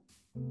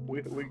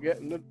 we're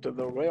getting into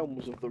the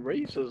realms of the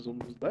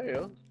racisms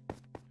there.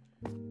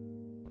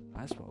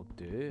 That's what I'll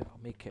do. I'll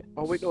make it.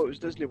 Oh wait, no, it was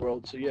Disney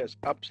World, so yes,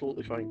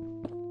 absolutely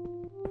fine.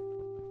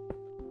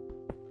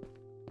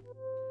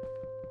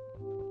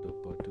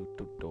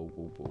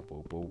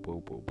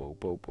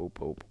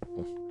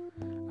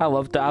 I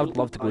loved it. I would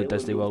love to go to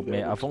Disney World,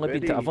 mate. I've only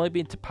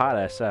been to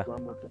Paris. Do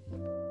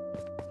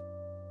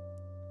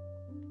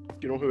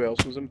you know who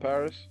else was in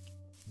Paris?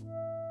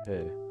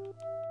 Who?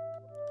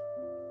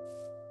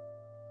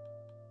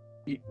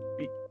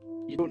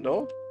 You don't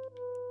know?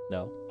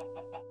 No.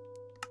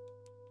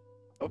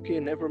 Okay,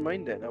 never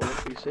mind then. I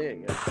won't be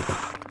saying it.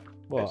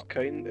 What?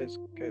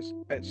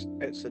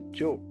 It's a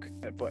joke,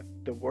 but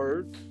the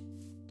word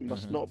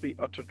must not be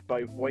uttered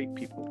by white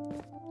people.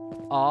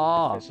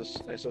 Ah.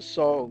 It's a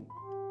song.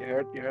 You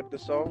heard the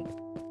song?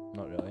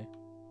 Not really.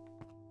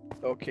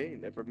 Okay,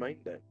 never mind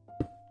then.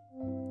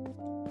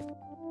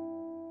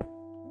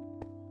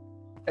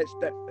 It's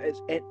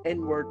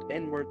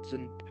N-words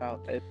in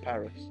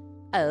Paris.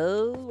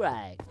 Oh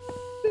right.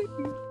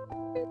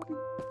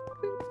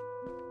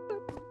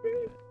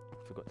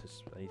 Forgot to.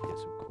 I need to get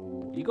some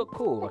coal. You got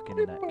coal working,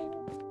 Nick?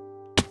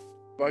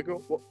 I go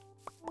what?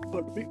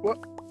 What?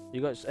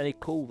 You got any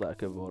coal that I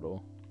could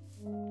borrow?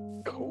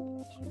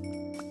 Coal?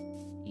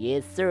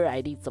 Yes, sir.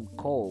 I need some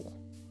coal.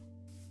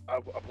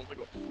 I've only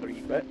got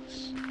 3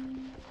 bits.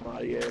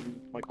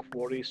 My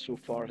quarry so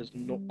far has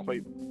not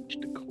quite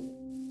reached the coal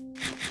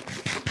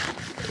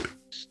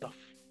stuff.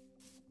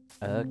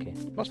 Okay.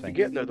 Must be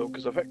getting there though,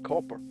 because I've hit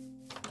copper.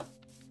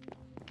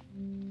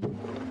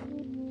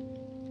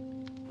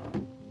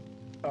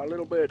 A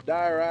little bit of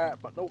diorite,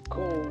 but no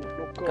coal.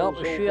 No coal.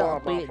 Copper, So sure, far,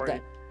 my wait,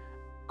 friend.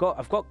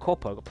 I've got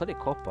copper. I've got plenty of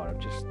copper. I'm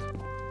just.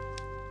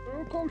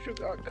 Of course you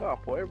got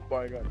copper.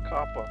 Everybody got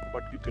copper,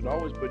 but you can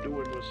always be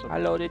doing with some.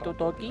 Hello, little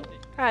doggy.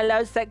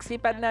 Hello, sexy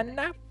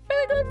banana.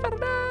 Very good for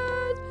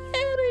us.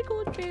 Very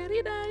good,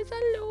 very nice.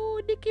 Hello,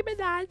 Nicki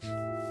Minaj.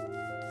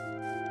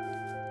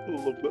 I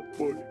love that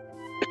boy.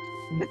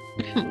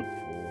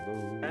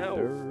 Ow.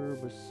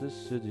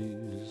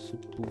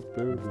 Simple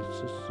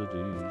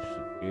necessities.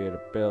 Forget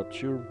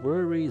about your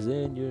worries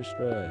and your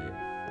strife.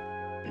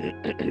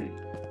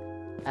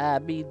 I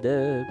be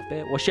the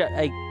best. What's your,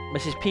 hey,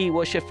 Mrs. P,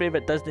 what's your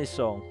favourite Disney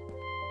song?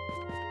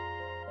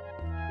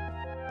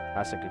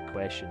 That's a good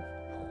question.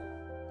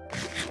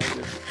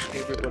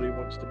 Everybody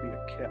wants to be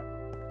a cat.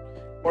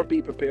 Or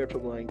be prepared for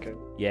Lion King.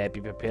 Yeah, Be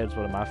Prepared is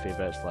one of my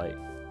favourites, like.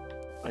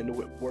 I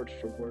know it word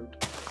for word.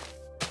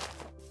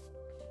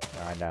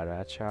 I know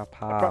that's your I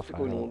path.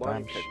 practically know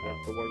Lion King word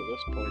for word at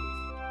this point.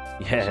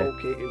 Yeah. It's all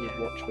Katie would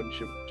watch when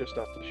just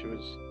after she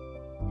was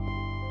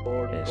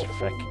born. and It's got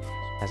thick. home.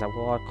 As I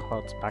walk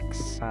close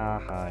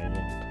backside,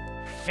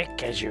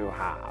 thick as you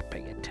are,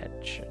 pay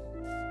attention.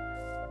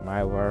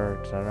 My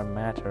words are a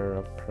matter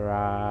of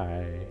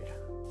pride.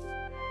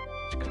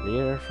 It's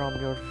clear from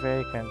your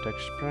vacant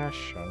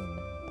expressions.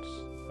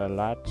 The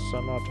lights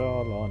are not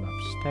all on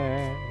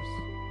upstairs.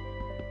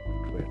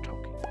 But we're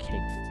talking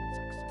kings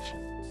and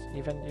successions.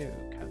 Even you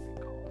can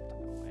be caught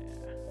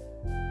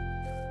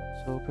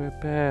unaware. So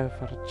prepare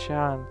for the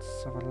chance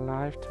of a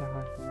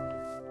lifetime.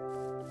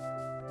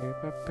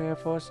 Prepare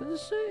for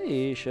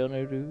sensational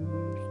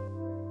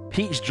news.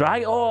 Pete's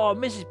Dragon. Oh,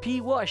 Mrs.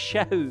 P, what a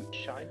shout!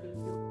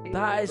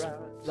 That is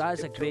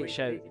a great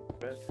shout.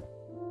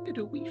 Did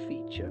we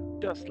feature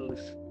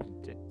Dustless?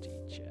 The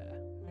teacher.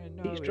 I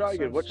Pete's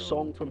Dragon. Which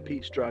song from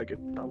Pete's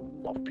Dragon? I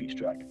love Pete's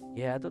Dragon.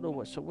 Yeah, I don't know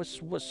what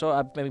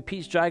sort. I mean,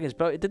 Pete's Dragon's,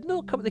 but it did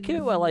not come. They came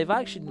out with a live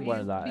action one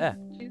of that. Yeah.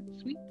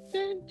 Sweet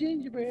and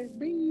gingerbread,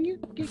 bring you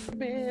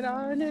gingerbread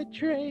on a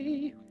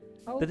tray.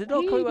 Oh, Did it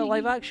not come out with a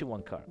live action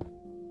one, Kurt?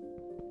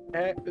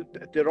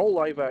 They're all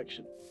live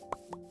action.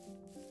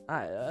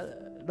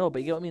 No, but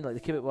you get what I mean. Like they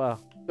came out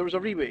with. There was a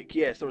remake.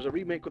 Yes, there was a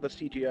remake with a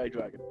CGI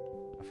dragon.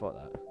 I thought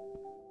that.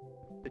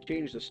 They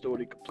changed the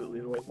story completely.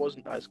 No, it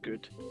wasn't as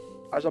good.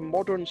 As a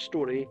modern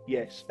story,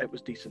 yes, it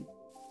was decent.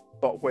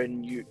 But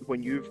when you've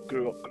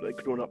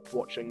grown up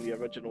watching the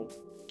original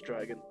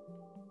Dragon,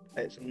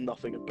 it's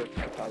nothing in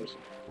comparison.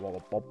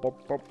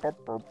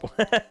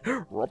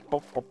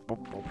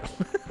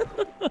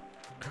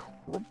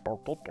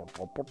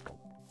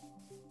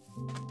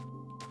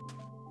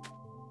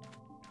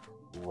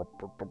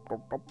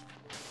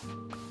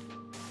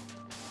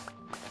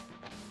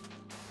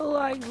 I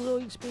like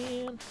Lloyd's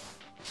man.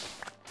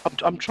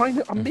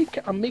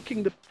 I'm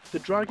making the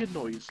dragon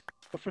noise,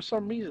 but for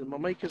some reason my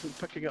mic isn't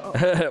picking it up.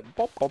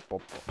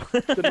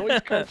 The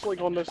noise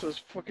cancelling on this is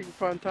fucking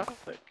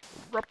fantastic.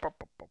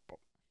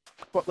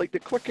 But like the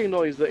clicking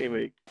noise that he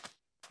makes.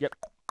 Yep.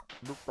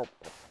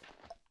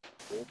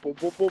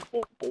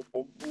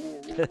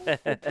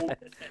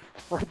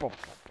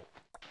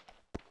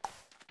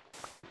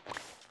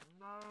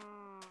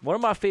 One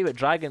of my favourite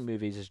dragon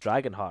movies is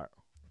Dragonheart.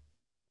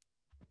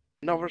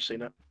 Never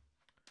seen it.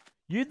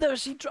 You've never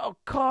seen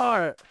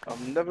Kurt?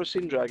 I've never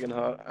seen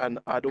Dragonheart, and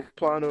I don't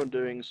plan on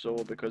doing so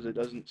because it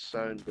doesn't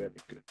sound very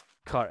good.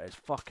 Kurt, it's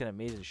fucking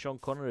amazing. Sean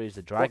Connery is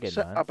the dragon, What's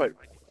man. it about?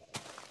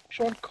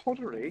 Sean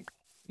Connery?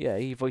 Yeah,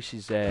 he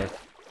voices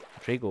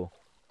Drago.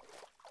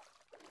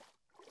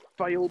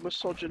 Vile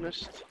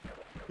misogynist.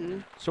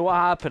 So what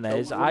happened A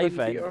is woman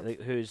Ivan,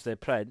 beater. who's the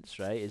prince,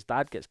 right? His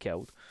dad gets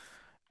killed,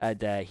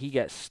 and he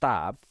gets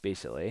stabbed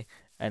basically,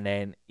 and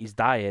then he's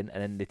dying,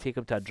 and then they take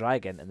him to a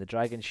dragon, and the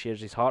dragon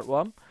shares his heart with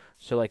him.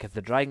 So like, if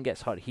the dragon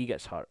gets hurt, he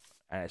gets hurt,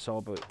 and it's all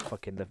about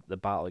fucking the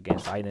battle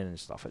against Inan and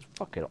stuff. It's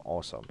fucking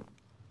awesome.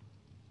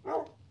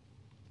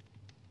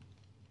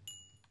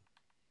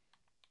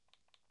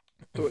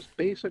 So it's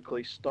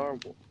basically Star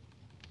Wars.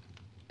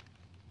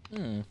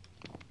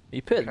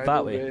 You put it that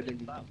Kylo way.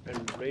 Ren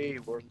and Rey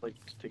were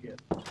linked together.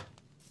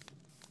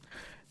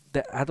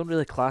 I don't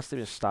really class them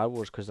as Star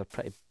Wars because they're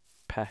pretty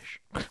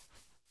pish.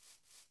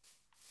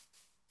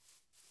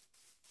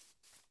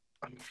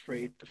 I'm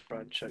afraid the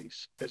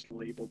franchise is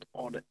labelled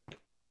on it.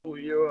 Oh,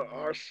 you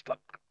are stuck.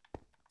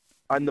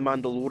 And The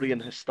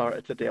Mandalorian has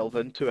started to delve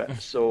into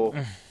it, so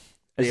Is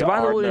they the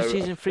are Mandalorian now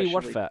season 3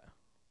 worth officially it?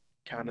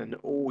 canon.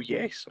 Oh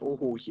yes,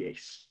 oh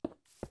yes.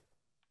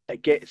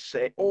 It gets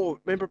oh,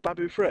 remember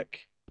Babu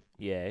Frick?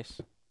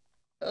 Yes.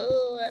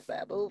 Oh,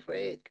 Babu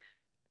Frick.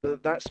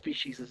 That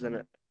species is in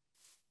it.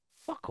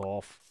 Fuck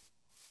off.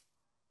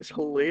 It's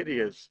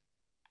hilarious.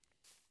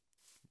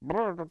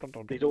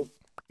 They don't.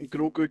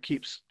 Grogu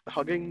keeps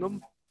hugging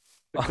them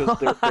because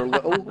they're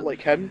little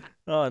like him.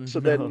 Oh So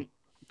no.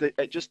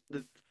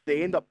 then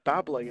they end up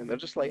babbling and they're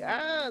just like,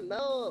 ah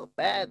no,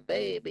 bad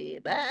baby,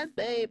 bad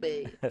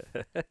baby.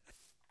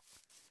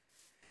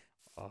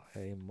 I'm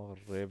They are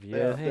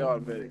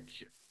reviewing very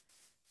cute.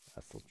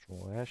 a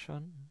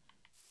situation.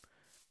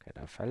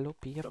 Can a fellow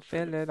be a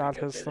villain on on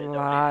his his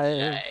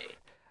life?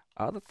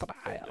 Other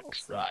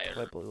trials trial. and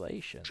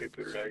tribulations.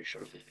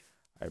 Tribulation.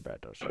 I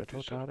better settle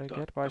just down and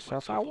settle get down,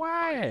 myself a myself a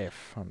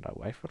wife. And a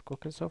wife would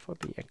cook herself for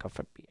me and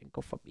comfort me and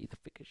go for me the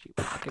figure she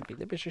would fucking be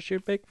the mission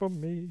she'd make for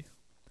me.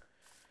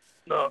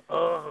 No,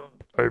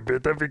 I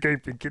bet every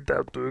game we get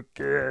out to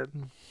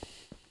again.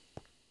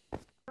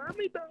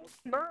 Mommy don't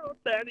know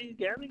Daddy's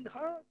getting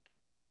hot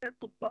at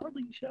the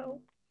body show.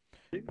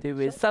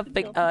 Doing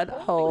something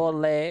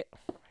unholy.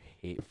 I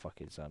hate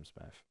fucking Sam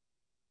Smith.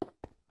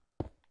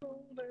 Oh,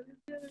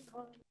 Daddy's getting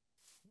hot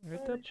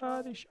At the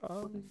body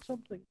shop. doing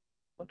something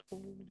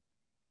unholy.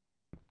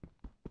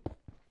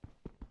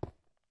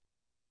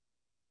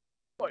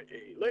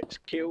 Hey, let's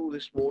kill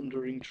this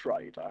wandering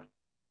trader.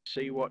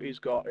 See what he's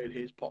got in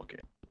his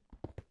pocket.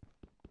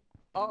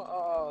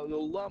 The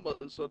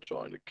llamas are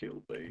trying to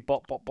kill me.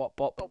 Bop, bop, bop,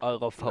 bop. Oh, I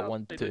love that no,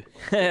 one they too. didn't.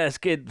 That's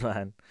good,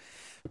 man.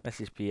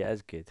 Mrs. P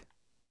is good.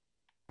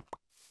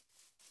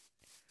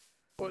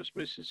 What's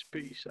Mrs.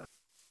 P say?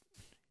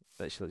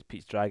 Literally, it's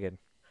Pete's Dragon.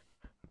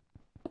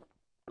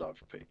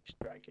 Love Pete's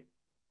Dragon.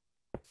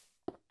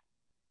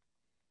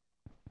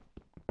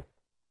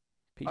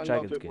 Pete's I love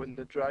Dragon's it good. when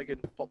the dragon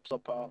pops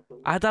up out.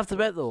 I'd have to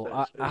admit though,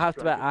 I It's have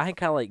to admit, dragon. I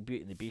think I like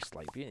Beauty and the Beast.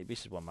 Like Beauty and the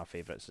Beast is one of my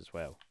favourites as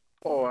well.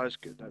 Oh, that's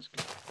good. That's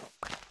good.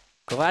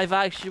 The live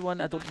action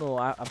one, I don't know.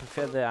 I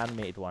prefer the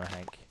animated one. I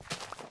think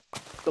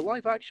The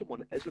live action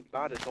one isn't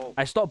bad at all.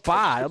 it's not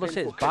bad. I'm the not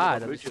saying it's same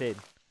kind bad. of I'm just emotion.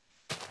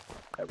 saying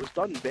It was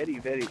done very,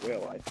 very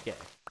well. I think. yeah.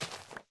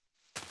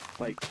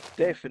 Like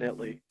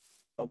definitely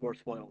a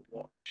worthwhile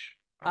watch.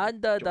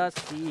 Under the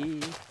Enjoy.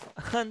 sea,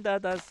 under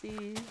the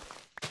sea.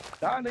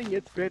 Darling,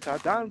 it's better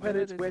down where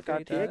it's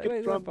wetter. Take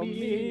it from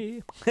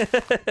me.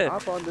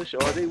 Up on the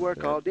shore they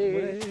work all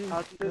day.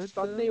 Out in the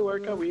sun they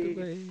work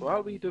away.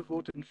 While we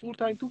devoted full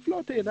time to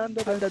floating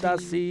under the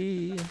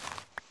sea.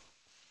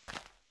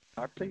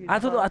 I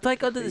don't know. I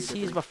think Under the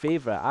Sea is my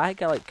favourite. I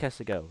think I like Kiss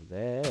a Girl.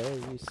 There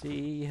you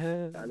see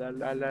her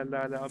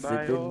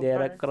sitting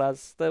there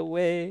across the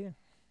way.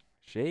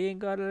 She ain't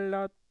got a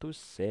lot to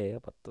say,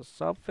 but there's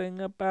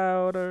something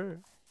about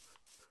her.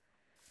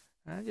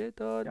 And you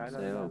don't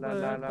say a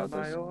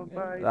word,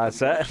 but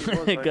that's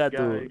it. Got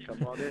to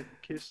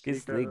kiss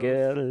the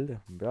girl.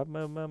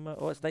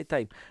 Oh, it's night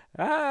time.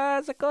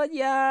 Ah,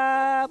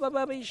 Zakonya,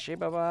 baby,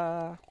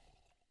 shibaba.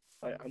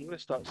 I'm gonna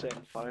start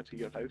setting fire to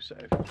your house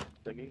if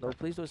singing. No,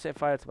 please don't set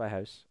fire to my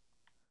house.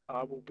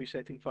 I will be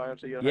setting fire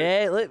to your house.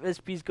 Yeah, look, this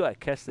bee's got to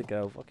kiss the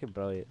girl. Fucking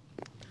brilliant.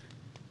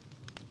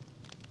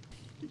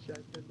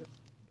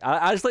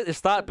 I just like the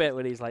start bit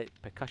where he's like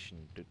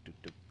percussion.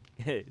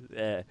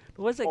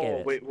 What's it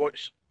again? Oh wait, what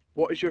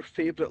is your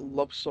favourite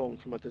love song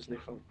from a Disney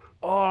film?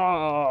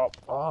 Oh,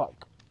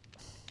 fuck.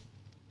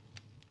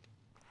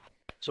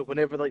 So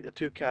whenever like the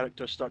two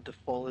characters start to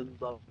fall in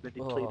love and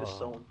they play the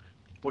song,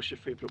 what's your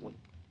favourite one?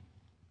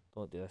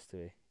 Don't do this to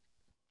me.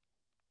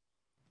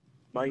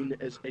 Mine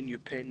is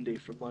Inupende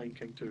from Lion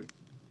King 2.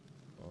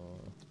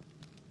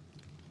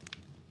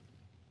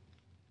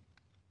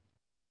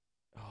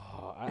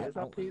 There's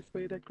a place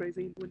where the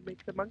crazy would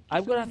make the monkey.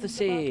 I'm gonna have to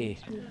say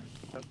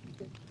that's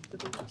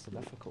a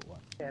difficult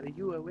one. Carry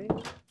you away.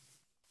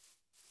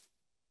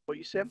 What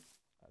you saying?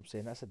 I'm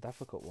saying that's a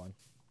difficult one.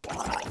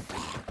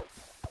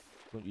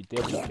 Don't you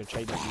dare chuck your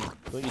China at me.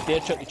 Don't you dare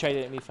chuck your China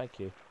at me, thank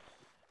you.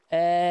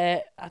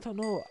 I don't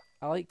know.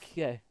 I like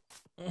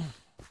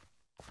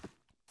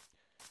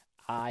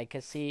I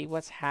can see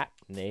what's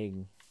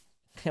happening.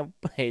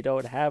 I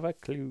don't have a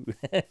clue.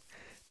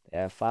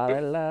 If I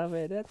love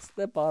it, it's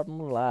the bottom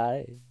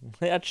line.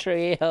 A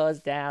trio's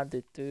down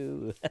to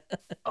 2.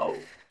 Oh.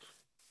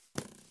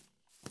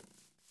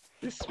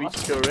 The sweet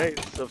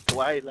caress of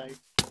twilight.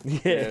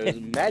 There's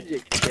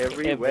magic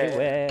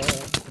everywhere.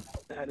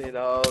 And in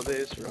all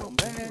this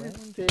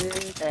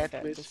romantic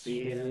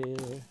atmosphere,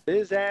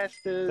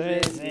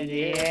 disasters in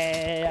the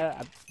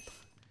air.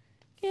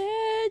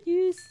 Can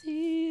you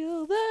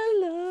feel the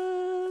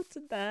love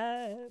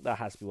tonight? That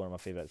has to be one of my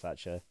favourites,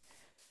 actually.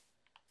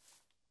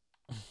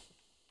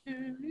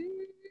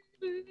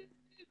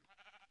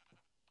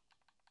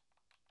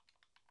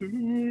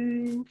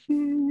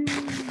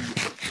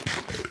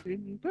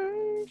 In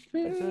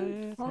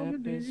perfect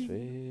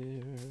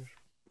harmony.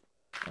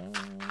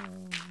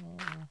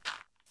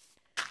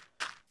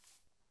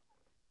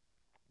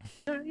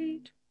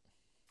 Night.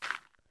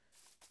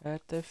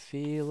 At the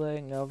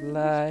feeling of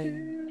life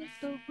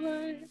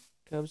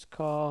comes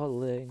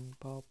calling,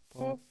 Papa.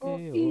 Oh,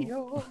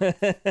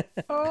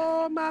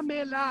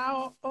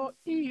 mamela, oh,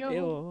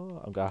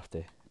 eo. I'm gonna have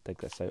to dig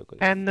this out.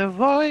 And the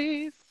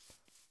voice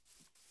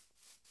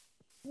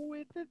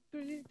with the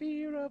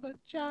fear of a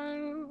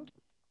child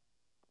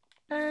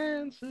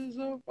answers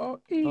of oh,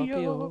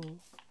 eo.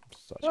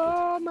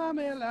 Oh,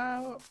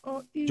 mamela, oh,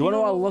 eo. Do you want to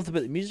know what I loved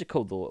about the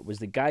musical though? It was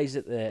the guys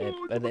at the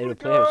at the Aero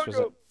Playhouse.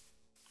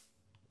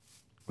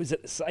 Was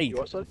it the side?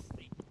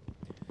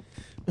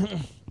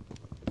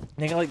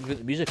 I think like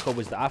the musical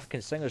was the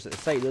African singers at the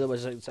side. There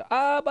was like and stuff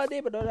like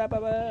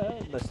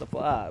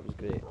that. It was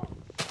great.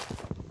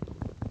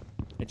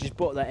 It just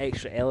brought that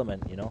extra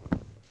element, you know.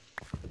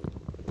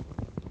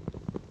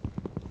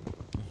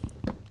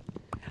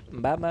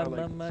 Mama,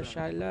 mama,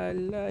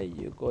 shalala,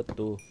 you got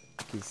to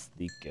kiss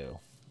the girl.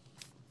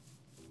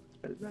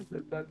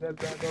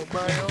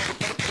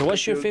 So,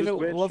 what's your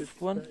favorite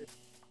love one?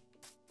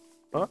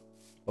 Huh?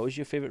 What was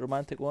your favorite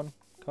romantic one,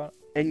 Cart?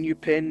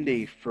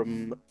 Inupende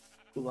from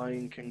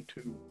Lion King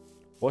 2.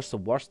 What's the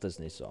worst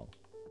Disney song?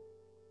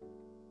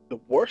 The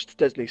worst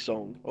Disney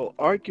song? Well,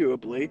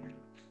 arguably,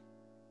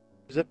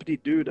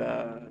 Zippity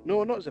Doo-Dah.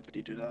 No, not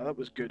Zippity Doo-Dah. That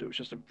was good. It was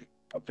just a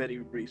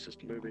very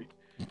racist movie.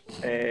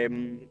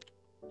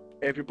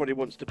 Everybody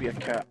Wants to Be a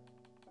Cat.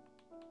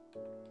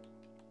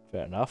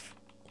 Fair enough.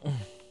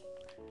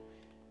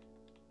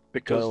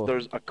 Because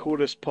there's a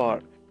chorus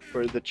part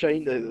where the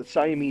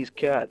Siamese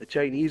cat, the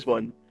Chinese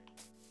one,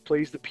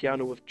 plays the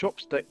piano with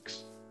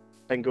chopsticks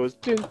and goes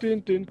dun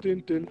dun dun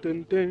dun dun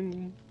dun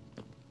dun.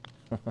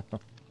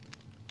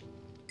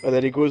 And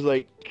then he goes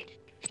like,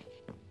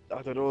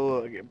 I don't know,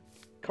 like,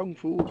 Kung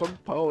Fu, Kung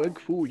Pao, Ing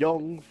Fu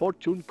Young,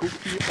 Fortune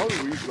Cookie,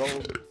 always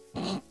wrong.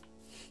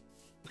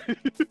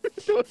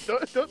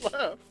 don't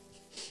laugh.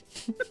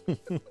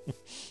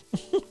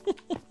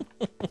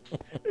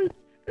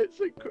 It's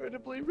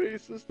incredibly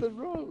racist and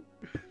wrong.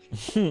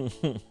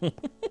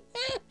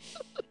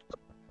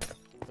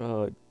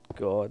 Oh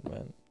God,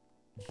 man.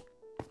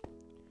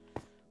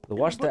 The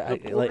worst but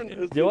that the like point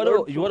is you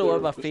want the to one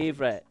of my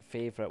lyrics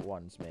favorite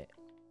ones, mate.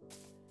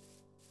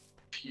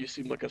 You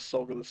seem like a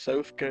Song of the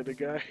South kind of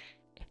guy.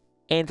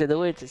 Into the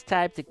woods, it's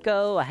time to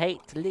go. I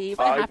hate to leave.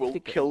 I have will to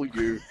go. kill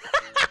you.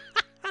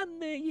 I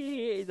knew you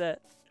hated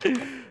it.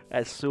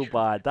 It's so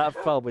bad.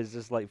 That film is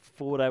just like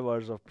 4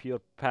 hours of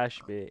pure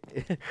pish, mate.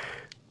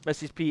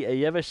 Mrs. P, have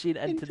you ever seen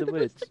Into the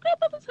Woods?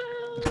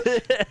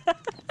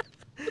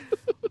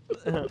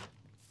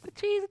 The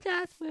trees are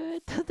just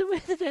wood, the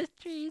woods are just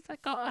trees. I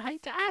got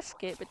hate to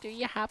ask it, but do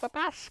you have a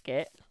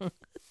basket?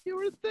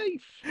 You're a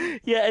thief.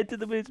 Yeah, Into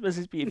the Woods,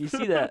 Mrs. P. Have you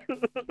seen that?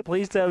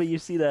 Please tell me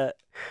you've seen that.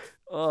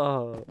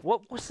 Oh,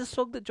 what's the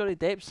song that Johnny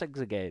Depp sings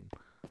again?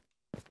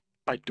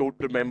 I don't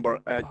remember.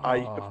 I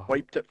have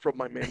wiped it from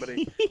my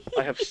memory.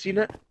 I have seen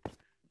it,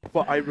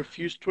 but I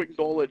refuse to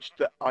acknowledge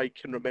that I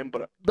can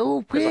remember it.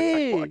 No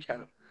way!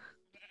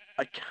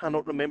 I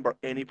cannot remember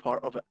any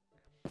part of it.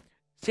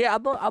 See,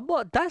 I'm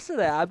not dissing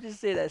it. I'm just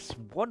saying it's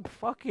one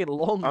fucking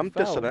long film. I'm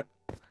dissing it.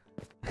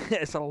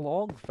 It's a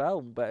long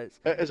film, but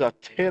It is a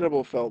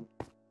terrible film.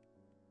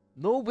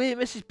 No way,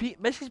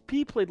 Mrs.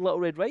 P played Little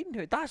Red Riding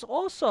Hood. That's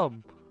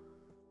awesome.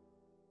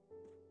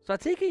 So I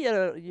take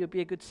it you'll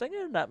be a good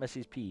singer in that,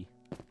 Mrs. P.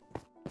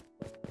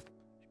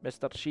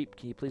 Mr. Sheep,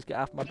 can you please get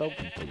off my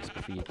building, please,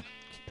 before you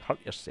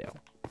hurt yourself?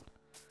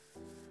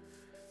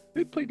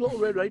 Who played Little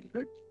Red Riding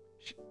Hood?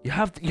 You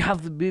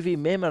have the movie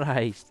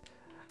memorised.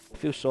 I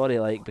feel sorry,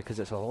 like, because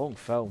it's a long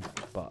film,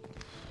 but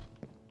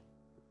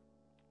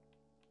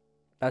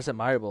that's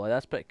admirable. Like,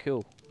 that's pretty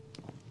cool.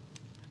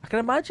 I can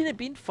imagine it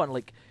being fun.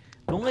 Like,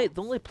 the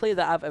only play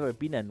that I've ever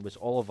been in was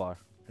Oliver,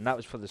 and that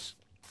was for the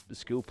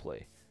school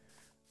play.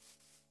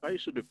 I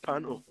used to do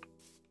panto.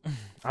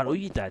 I know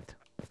you did.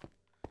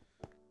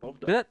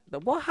 Loved it.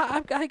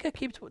 I think I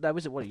came to that.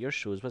 Was it one of your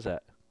shows? Was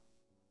it?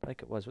 I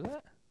think it was. Was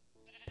it?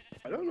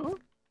 I don't know.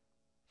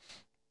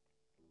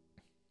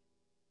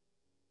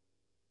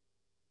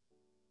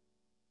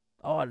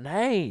 Oh,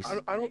 nice.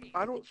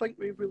 I don't think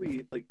we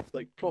really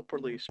like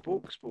properly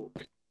spoke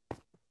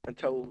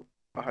until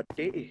I had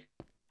Katie.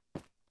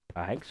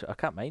 I think so. I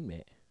can't mind,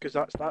 mate. Because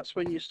that's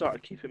when you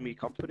started keeping me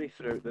company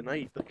throughout the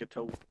night, like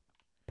until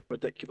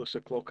ridiculous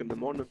o'clock in the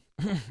morning.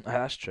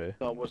 That's true.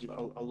 So I wasn't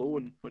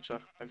alone, which I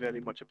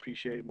very much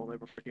appreciate and will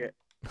never forget.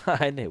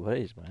 No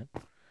worries, man.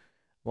 I'm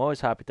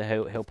always happy to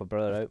help a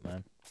brother out,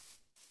 man.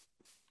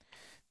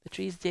 The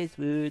trees are just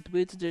wood, the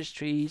woods are just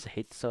trees. I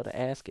hate to sort of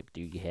ask it, but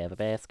do you have a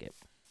basket?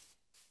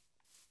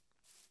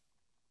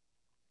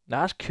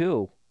 That's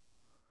cool.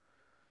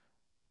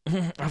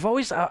 I've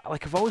always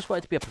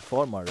wanted to be a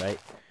performer, right?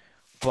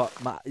 But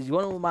you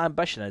want to know what my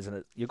ambition is,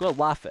 and you're gonna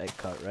laugh at it,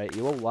 Kurt, right?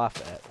 You won't laugh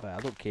at it, but I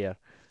don't care.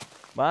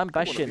 My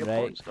ambition,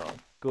 right,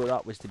 growing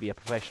up was to be a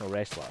professional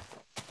wrestler.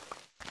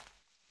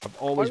 I've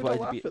always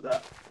wanted to be. At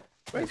that?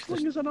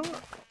 Wrestling is an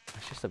art.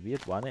 It's just a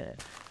weird one, isn't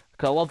it?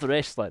 Because I love the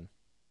wrestling.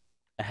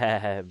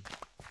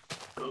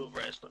 Pro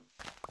wrestling.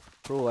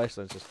 Pro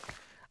wrestling's just.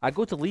 I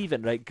go to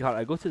Leaving, right, Kurt?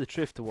 I go to the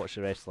Truth to watch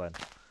the wrestling.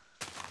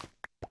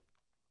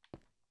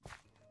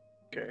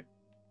 Okay.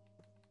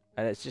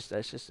 And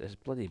it's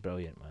bloody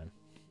brilliant, man.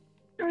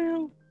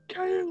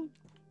 Kyle,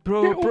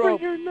 Bro, get over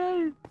here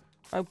now.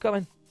 I'm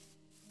coming.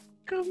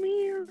 Come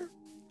here.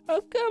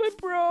 I'm coming,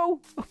 bro.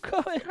 I'm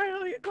coming.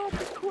 Kyle, you got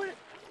to quit.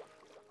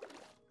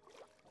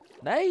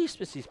 Nice,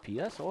 Mrs. P.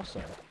 That's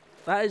awesome.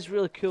 That is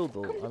really cool,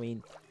 though. I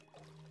mean,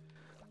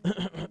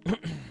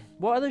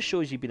 what other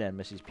shows you been in,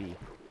 Mrs. P?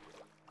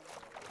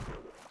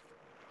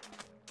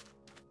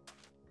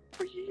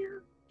 Over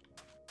here.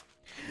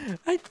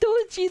 I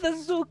told you,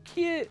 that's so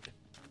cute.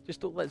 Just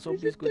don't let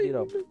zombies go near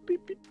him.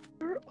 Baby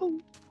turtle.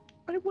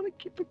 I want to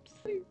keep him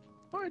safe.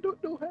 I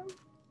don't know how.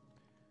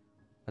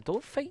 I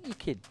don't think you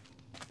could.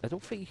 I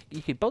don't think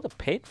you could build a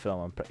pen for him.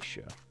 I'm pretty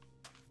sure.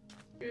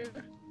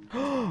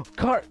 Yeah.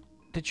 Kurt,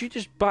 did you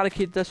just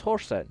barricade this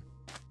horse in?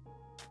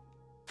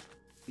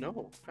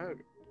 No. How?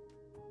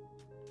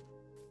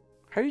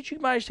 How did you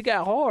manage to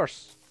get a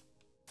horse?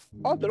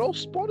 Oh, they're all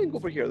spawning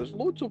over here. There's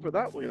loads over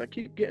that way, and I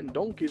keep getting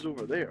donkeys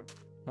over there.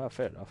 Oh,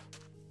 fair enough.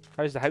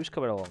 How's the house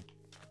coming along?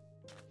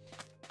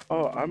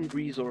 Oh, I'm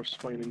resource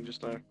mining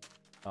just now.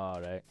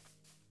 Alright.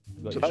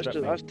 So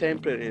that's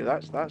temporary.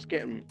 That's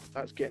getting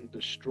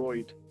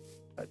destroyed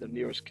at the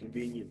nearest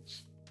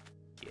convenience.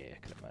 Yeah, I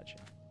can imagine.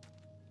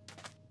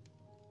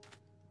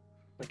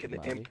 Like in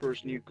the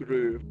Emperor's New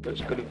Groove,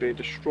 that's going to be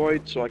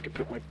destroyed so I can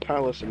put my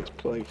palace in its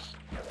place.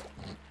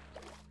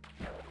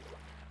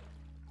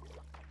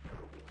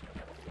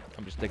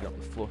 I'm just digging up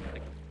the floor.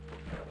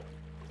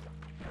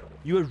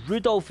 You were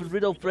Rudolph and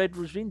Rudolph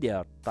Red-Nosed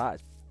Reindeer. That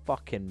is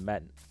fucking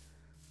mint.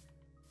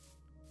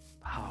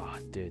 Ah,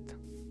 dude.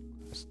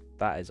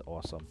 That is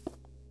awesome.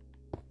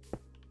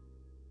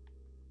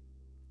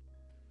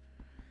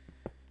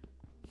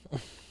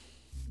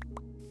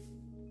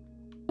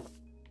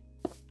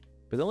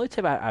 But the only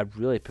time I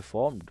really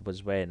performed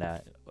was when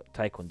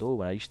Taekwondo,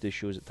 when I used to do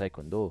shows at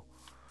Taekwondo.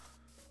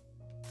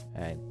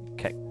 And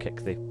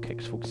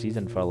kick folk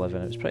season for a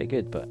living. It was pretty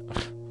good, but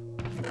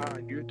I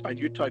knew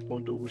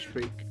Taekwondo was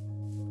fake.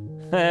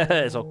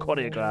 it's all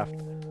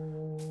choreographed.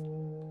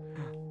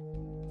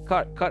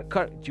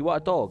 Kurt, do you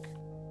want a dog?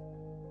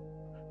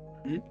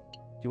 Hmm? Do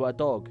you want a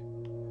dog?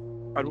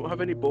 I don't have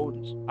any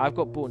bones. I've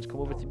got bones. Come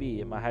over to me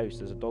at my house.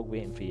 There's a dog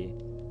waiting for you.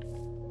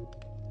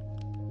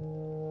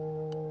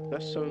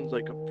 This sounds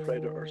like a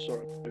Predator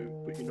sort of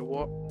move, but you know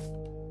what?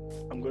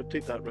 I'm going to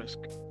take that risk.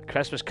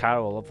 Christmas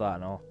Carol, love that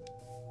and all.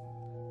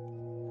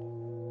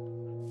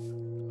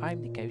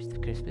 I'm the ghost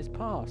of Christmas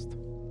past.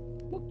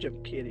 Look,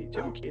 Jim Carrey.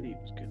 Jim Carrey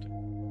was good.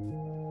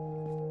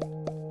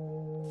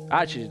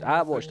 Actually,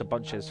 I watched a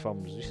bunch of his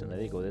films recently.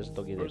 There you go, there's a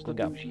doggy there. Where's Go the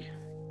get him. bougie?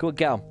 Go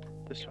get him.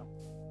 This one.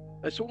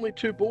 It's only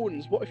 2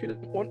 bones. What if you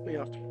didn't want me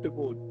after 2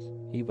 bones?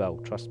 He will,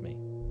 trust me.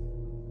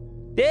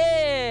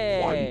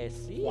 Yeah!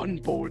 See? 1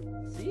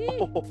 bone. See?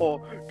 Oh,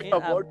 Ain't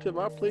come I- on to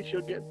my place,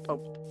 you're getting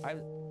pumped.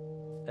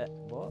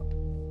 What?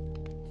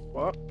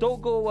 What?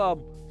 Don't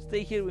go,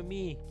 stay here with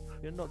me.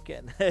 You're not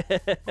getting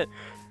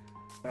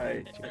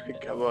Right,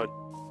 come on.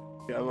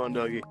 Come on,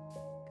 doggy.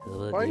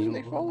 Why isn't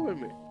he following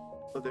me?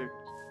 Oh, there.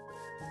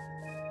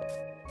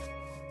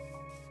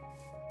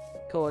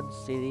 Go and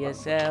see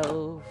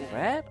yourself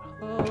at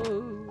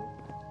home.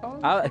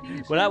 Oh,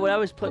 When I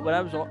was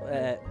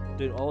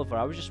doing Oliver,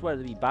 I was just one of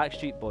the wee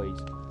Backstreet Boys,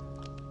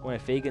 one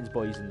of Fagan's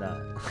boys and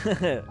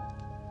that.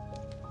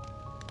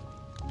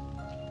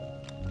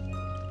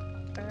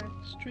 Back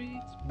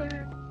streets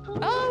back.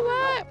 All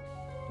right.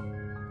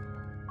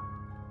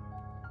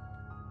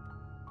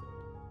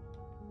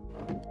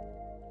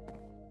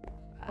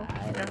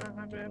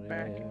 I'm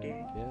back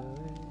again.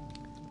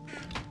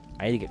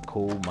 I need to get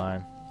cool,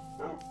 man.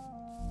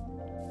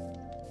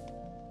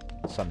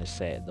 The sun is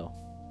set though.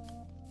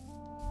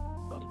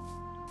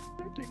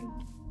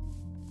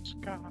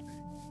 Sky.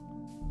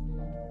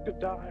 The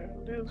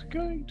dial is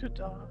going to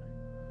die.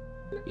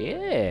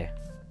 Yeah.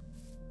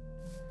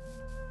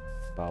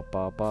 Ba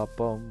ba ba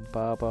bum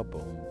ba ba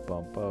boom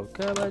bum ba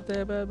come a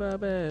da ba ba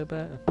ba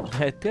ba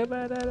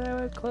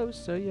da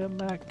closer, you're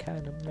my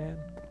kind of man.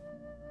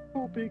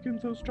 So big and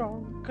so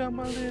strong, come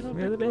a little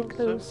bit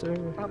closer.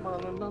 I'm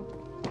all alone,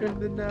 and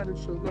the night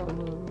is so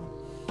long.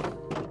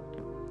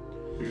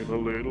 In a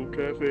little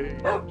cafe,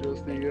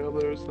 just the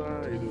other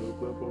side of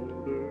the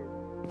border.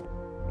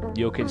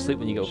 You okay to sleep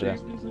when you get over there?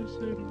 Giving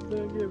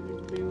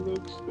me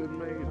looks that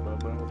made my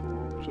mouth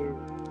water.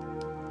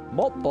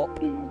 Mop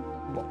bop.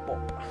 Mop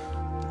bop.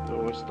 So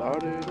I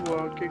started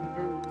walking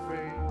her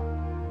way.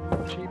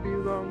 She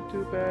belonged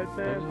to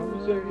Batman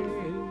Jose.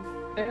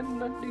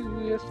 And I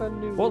knew, yes I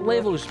knew. What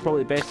level is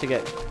probably best to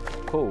get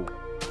coal?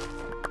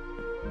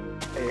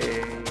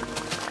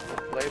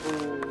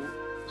 Level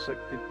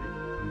 63.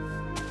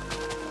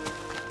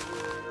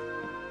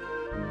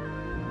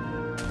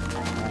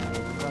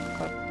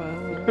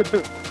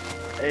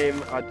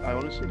 I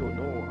honestly don't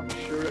know. I'm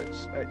sure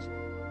it's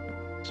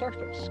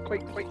surface. It's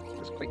quite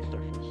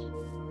surface.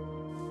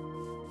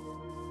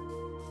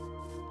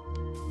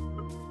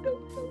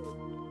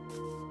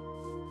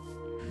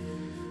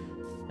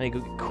 There you go,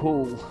 get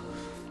coal.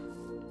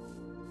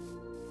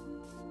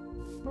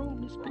 Oh,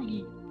 Miss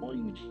Piggy, why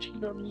would you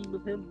cheat on me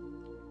with him?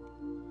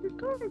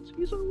 Because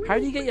he's a How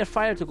do you get your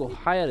fire to go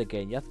higher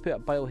again? You have to put a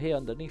pile of hay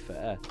underneath it,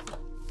 eh?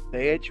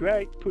 That's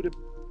right. Put a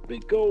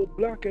big old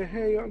block of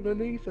hay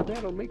underneath, and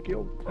that'll make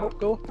your smoke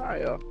go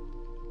higher.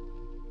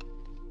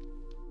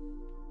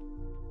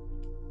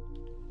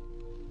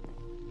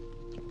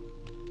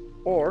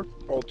 Or,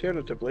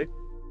 alternatively,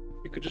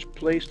 you could just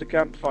place the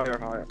campfire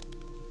higher.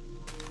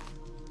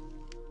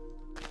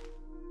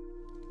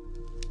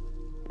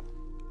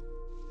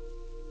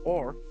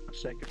 Or a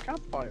second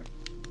campfire.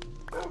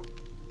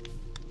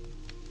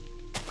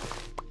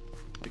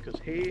 Because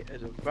hay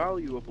is a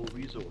valuable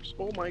resource.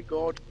 Oh my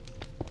god!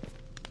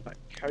 That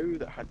cow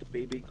that had the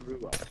baby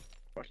grew up.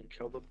 If I can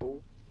kill the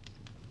bull,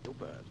 so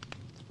bad.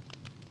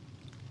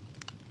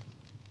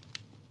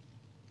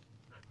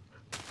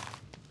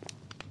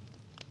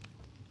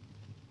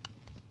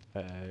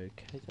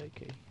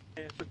 Okay.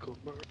 Ethical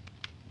murder.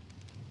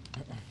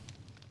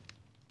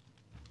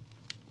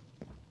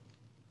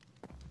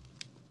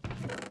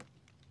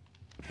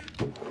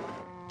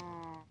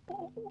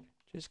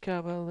 Just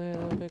come a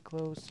little bit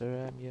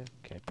closer, I'm your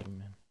Captain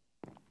Man.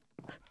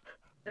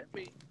 Let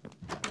me.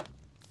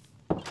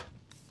 There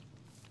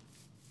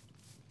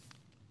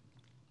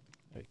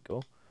we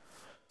go.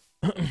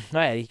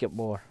 Right, you get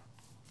more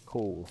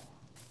coal.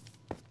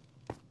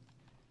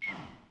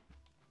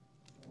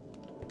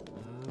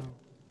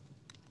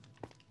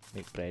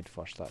 Make bread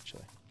first,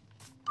 actually.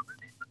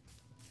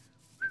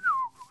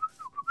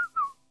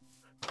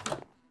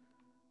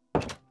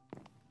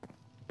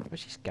 We're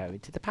just going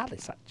to the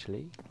palace,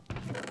 actually.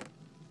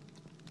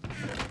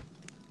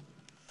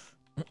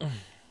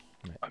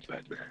 I'm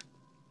Batman.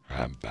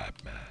 I'm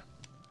Batman.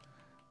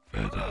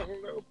 Fed up. Oh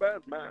no,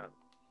 Batman.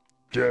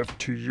 Death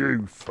to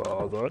you,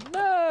 father.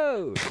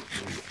 No!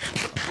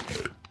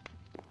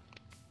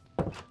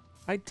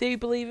 I do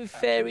believe in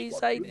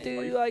fairies, I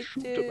do.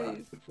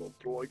 Before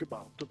throwing him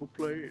out of a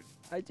plane.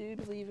 I do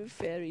believe in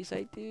fairies,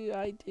 I do.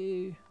 I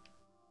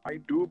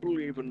do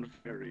believe in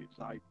fairies.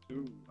 I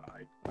do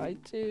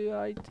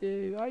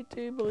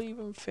believe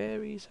in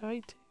fairies,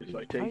 I do. If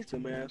I take the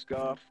mask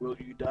off, will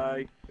you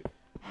die?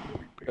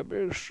 It'll be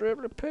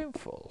extremely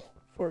painful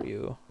for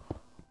you.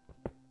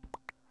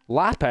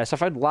 Lapis? I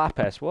found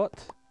lapis,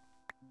 what?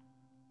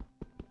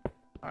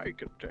 I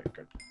can take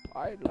it.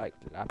 I like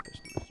lapis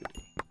lazuli.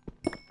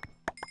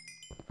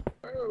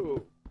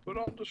 Oh, put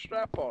on the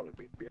strap on and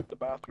meet me at the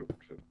bathroom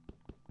too.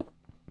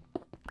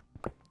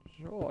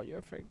 So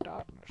you think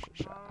darkness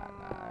is an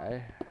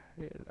ally?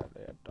 He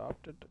only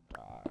adopted the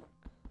dark.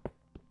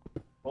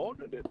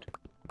 Ordered it.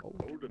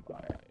 Molded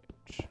by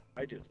it.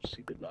 I didn't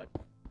see the light.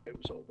 It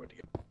was already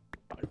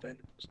by then.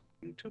 It was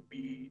going to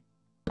be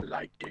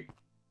lighting.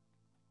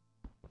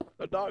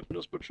 The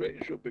darkness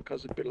betrays you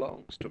because it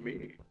belongs to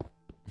me.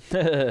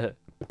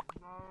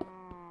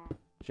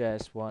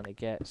 Just want to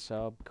get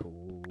some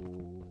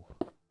cool.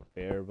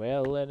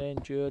 Farewell and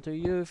endure to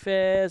you,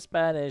 fair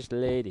Spanish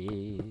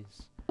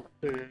ladies.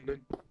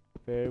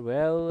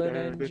 Farewell and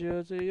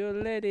endure to you,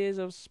 ladies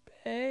of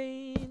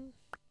Spain.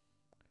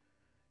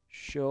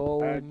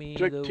 Show me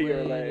drink the to your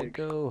way to leg.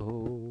 go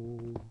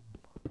home.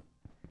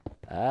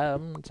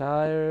 I'm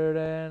tired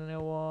and I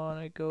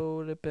wanna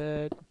go to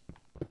bed.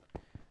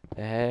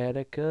 I had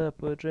a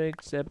couple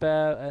drinks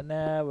about an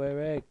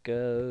hour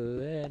ago,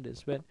 and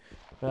it's went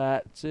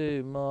right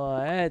to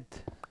my head.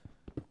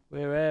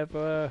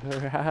 Wherever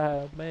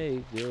I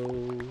may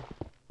go,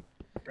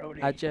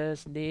 Brody. I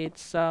just need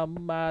some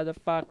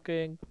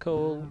motherfucking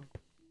coal.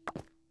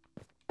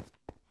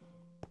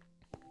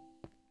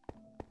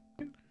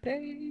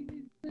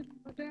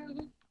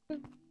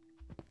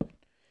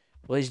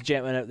 Ladies and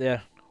gentlemen out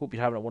there, hope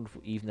you're having a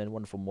wonderful evening,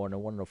 wonderful morning,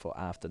 wonderful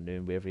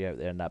afternoon, wherever you're out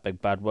there in that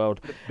big bad world.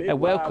 And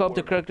welcome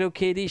to Crocodile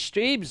KD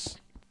Streams.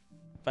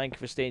 Thank you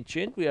for staying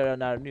tuned. We are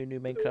on our new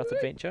Minecraft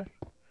adventure.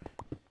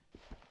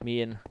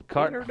 Me and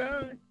Kurt.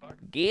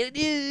 Get it,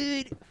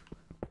 dude!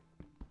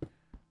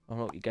 I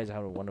hope you guys are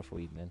having a wonderful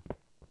evening.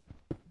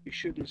 You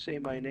shouldn't say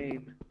my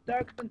name.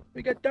 Dagson,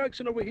 we got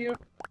Dagson over here.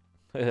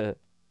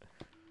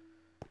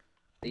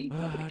 See?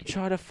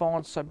 Try to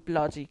find some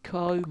bloody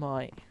coal,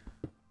 mate.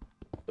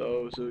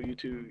 So you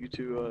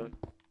two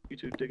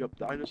dig up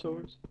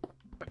dinosaurs?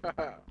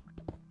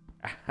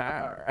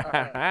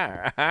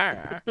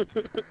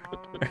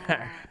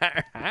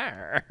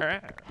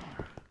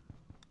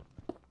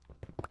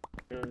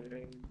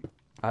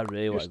 I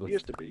really want to go.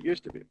 Used to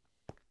be.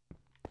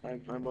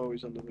 I'm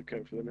always on the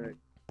lookout for the next.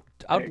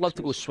 I'd love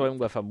to go swim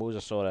with a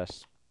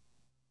mosasaurus.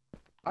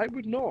 I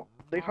would not.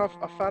 They have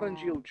a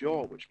pharyngeal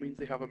jaw, which means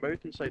they have a mouth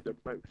inside their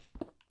mouth.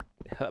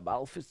 A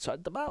mouth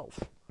inside the mouth.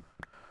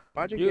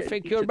 Imagine You getting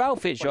think your eaten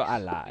mouth is your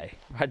twice. ally?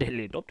 I didn't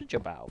adopted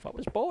your mouth. I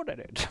was born in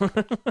it.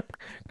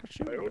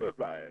 I ordered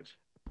by it.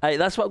 Hey,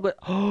 that's what I'm going.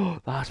 Oh,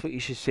 that's what you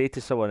should say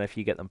to someone if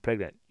you get them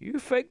pregnant. You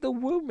think the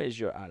womb is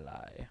your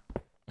ally?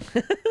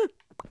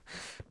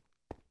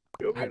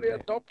 You really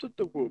Okay. adopted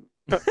the womb.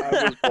 I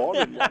was born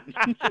in one.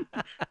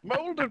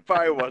 Molded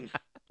by one.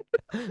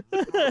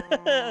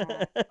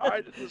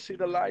 I didn't see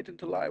the light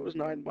until I was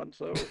 9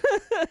 months old.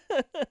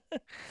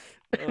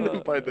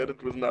 By then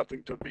it was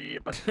nothing to me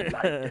but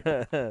light.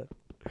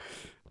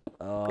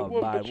 Oh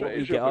womb man, what betrays we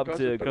you get up because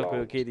to it Crocodile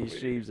belongs to KD me.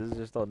 streams is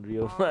just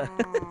unreal.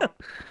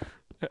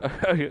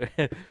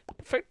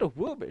 Think the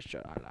womb is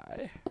your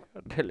ally?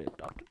 Until it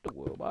adopted the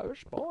womb, I was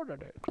born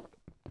in it,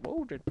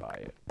 molded by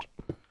it.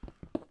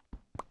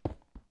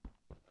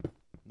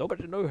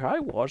 Nobody knew who I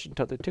was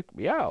until they took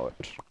me out.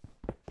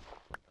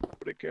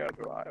 Nobody cared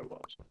who I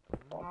was.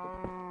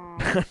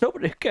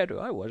 Nobody cared who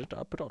I was until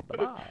I put on the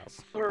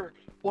mask. Sir,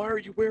 why are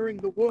you wearing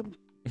the womb?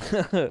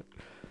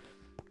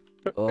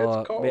 Oh,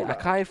 It's cold mate, I out.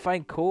 can't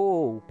find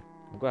coal.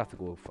 I'm gonna have to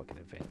go fucking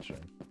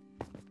adventuring.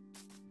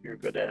 You're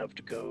gonna have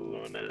to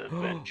go on an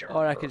adventure.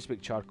 Or I can just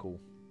make charcoal.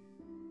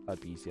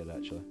 That'd be easier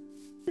actually.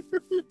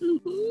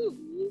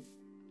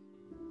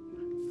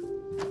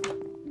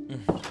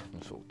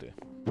 That's what we'll do.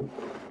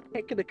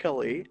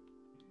 Technically,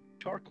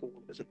 charcoal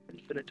is an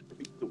infinite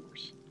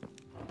resource.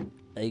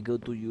 I go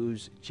to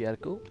use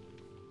charcoal.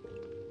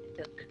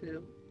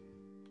 Charcoal.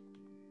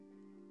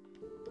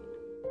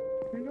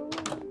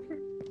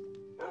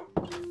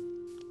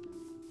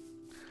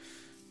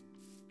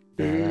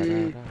 Da,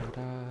 da,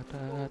 da,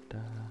 da,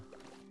 da.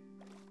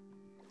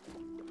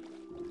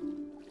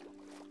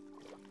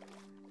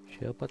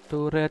 Siapa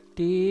tu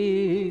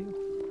ready?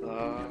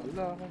 La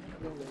la la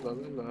la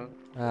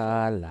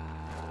la.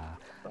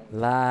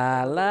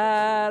 La la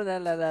la la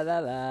la la la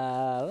la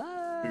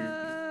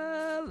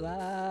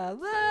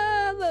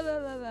la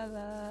la la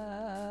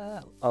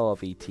la. I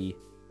love E.T.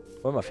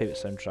 One of my favourite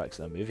soundtracks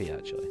in a movie,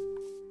 actually.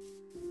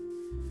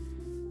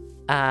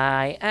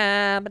 I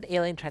am an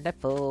alien trying to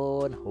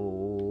phone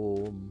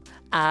home.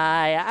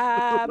 I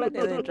am an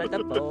alien trying to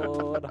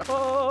phone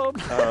home.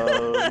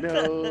 Oh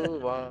no!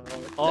 What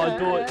Oh,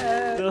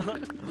 the-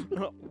 don't.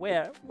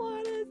 Where?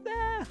 What is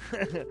that?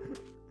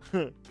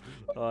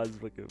 Oh, that's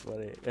fucking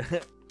funny.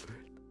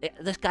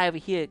 This guy over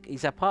here,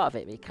 he's a part of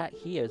it, but he can't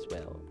hear as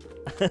well.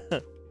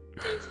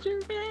 It's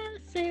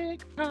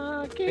Jurassic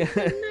Park. It's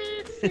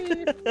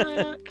Jurassic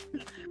Park.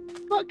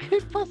 What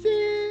could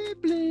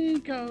possibly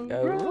go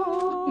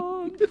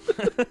wrong?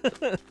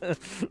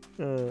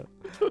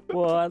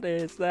 What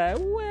is that?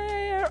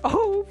 Where?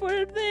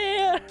 Over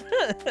there.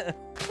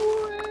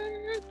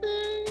 Where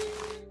they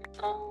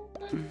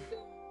over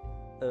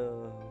there?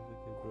 Oh,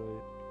 fucking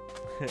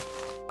brilliant.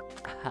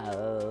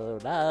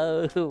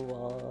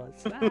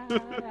 what's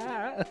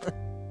that?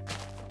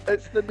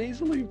 It's the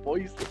nasally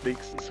voice that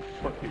makes it so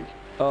funny.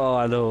 Oh,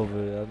 I know,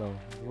 man. I know.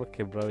 It's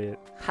fucking brilliant.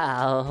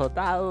 How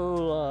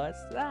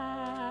what's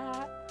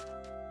that?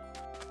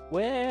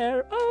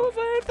 We're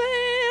over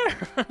there.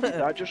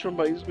 That just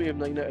reminds me of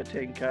 9 out of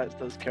 10 Cats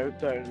Does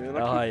Countdown, and then I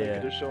Oh, keep yeah.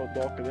 thinking of Sean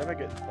Mock, and then I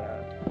get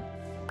sad.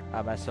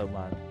 I miss him,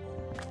 man.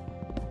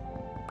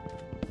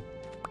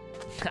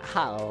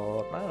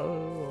 How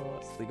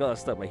you gotta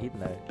stop my head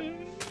now.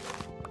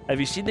 Have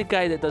you seen the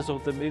guy that does all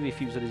the movie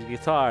themes on his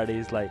guitar, and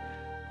he's like,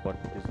 "What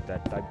is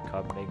that? I'm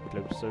coming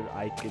closer.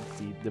 I can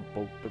see the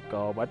boat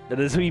become." And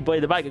there's a wee boy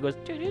in the back that goes,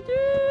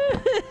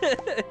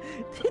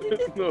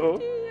 No.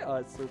 Oh,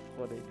 it's so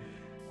funny.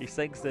 He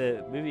sings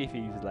the movie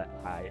themes like,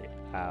 "I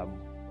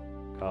am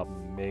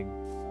coming.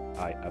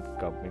 I am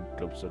coming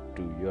closer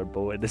to your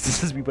boat." And this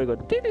is this wee boy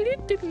going,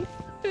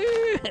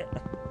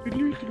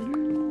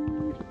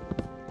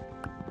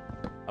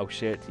 I'll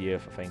share it to you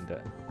if I find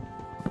it.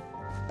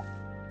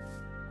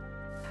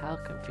 How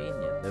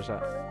convenient. There's a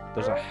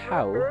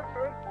how.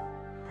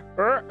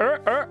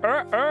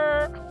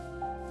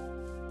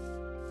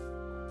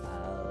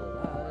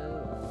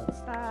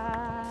 What's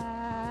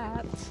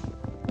that?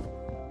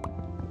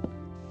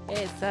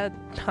 It's a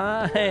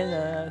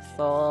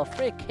dinosaur,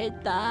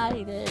 freaking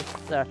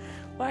dinosaur.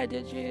 Why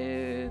did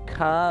you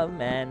come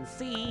and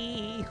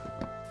see?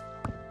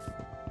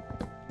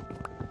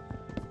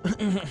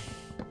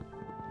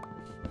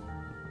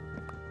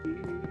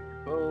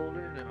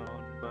 Rolling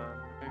on my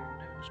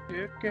windows,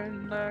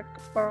 kicking like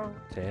a bomb.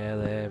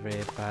 Tell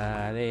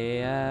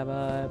everybody I'm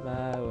on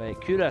my way.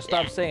 Kura,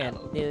 stop singing.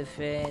 New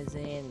friends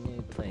and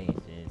new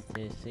places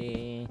to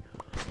see.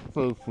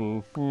 Dig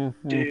through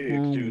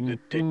the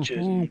ditches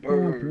and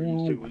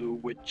burn through the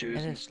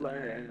witches and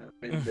slam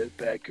in the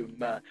back of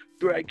my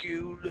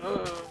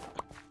Dracula.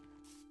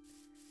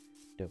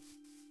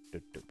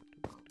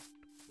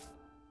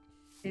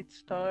 It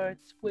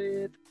starts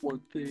with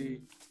one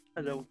thing.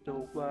 I don't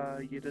know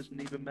why. It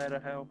doesn't even matter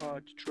how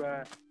hard you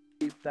try.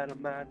 Keep that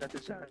in mind. I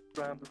designed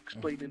rhyme to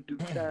explain in due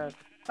time.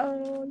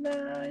 All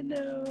I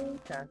know,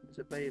 time is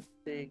a bad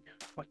thing.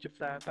 Watch it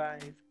fly by.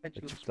 Let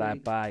you fly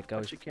by,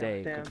 go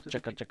stay.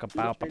 Chicka chicka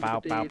bow bow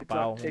bow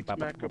bow bow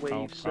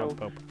microwave, so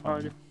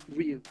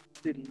unreal.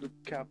 Didn't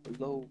look out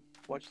below.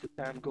 Watch the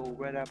time go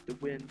right out the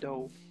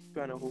window.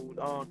 Trying to hold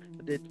on,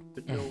 I didn't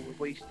even know I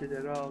wasted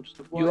it all. Just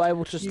to watch You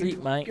able to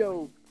sleep, mate?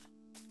 Go.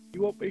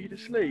 You want me to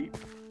sleep?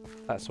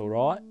 That's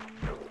alright.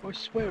 I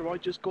swear I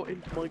just got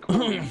into my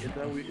coffee and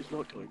now it is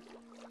not time.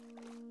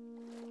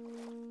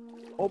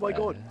 Oh my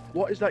god,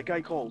 what is that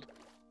guy called?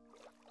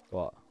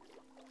 What?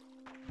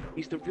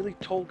 He's the really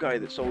tall guy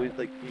that's always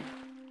like, he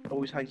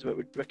always hangs about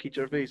with Ricky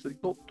Gervais. He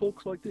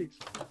talks like this.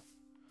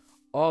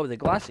 Oh, the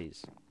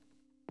glasses.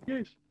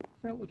 Yes,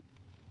 that one.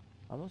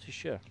 I'm not too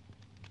sure.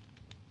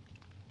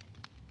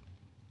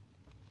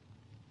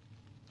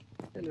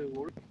 Hello,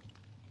 Warren.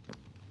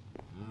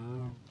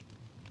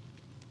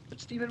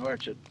 It's Stephen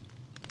Merchant.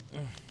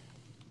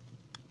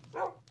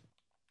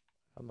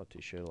 I'm not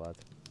too sure, lad.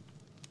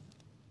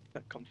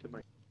 That comes to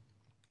my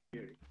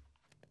hearing.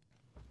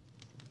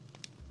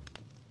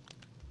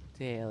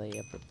 Daily,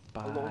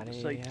 everybody.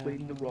 Alongside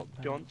Dwayne The Rock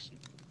Johnson.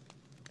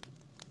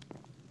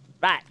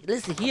 Right,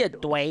 listen here,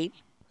 Dwayne.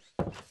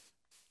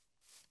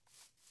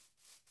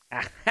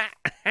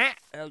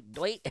 Oh,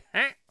 Dwayne.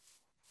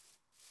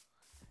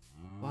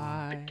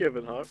 Why?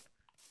 Kevin Hart.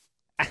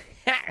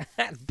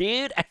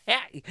 Dude,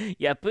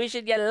 you're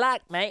pushing your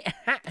luck, mate.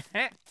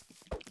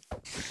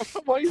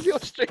 Why is he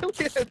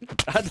Australian?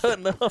 I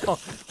don't know.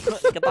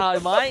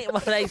 G'day, mate.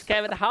 My name's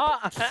Kevin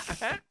Hart.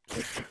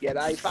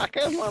 G'day,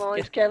 fucker. My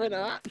name's Kevin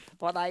Hart.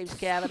 My name's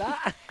Kevin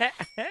Hart.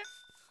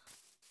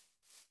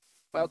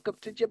 Welcome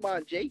to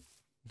Jumanji.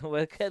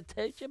 Welcome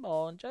to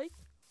Jumanji.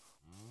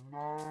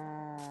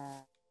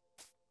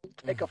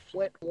 Take a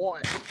flat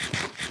white.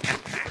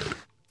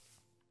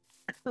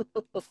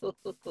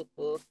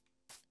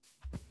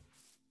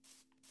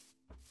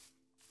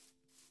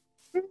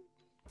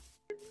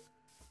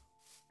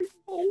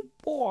 Oh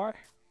boy.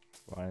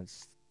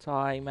 Once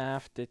time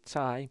after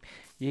time,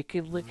 you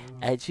can look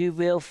and you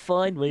will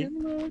find me.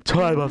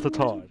 Time after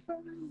time.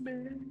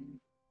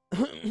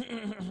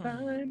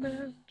 Time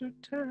after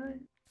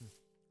time.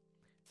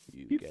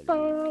 You get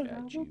Before it, I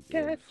you will will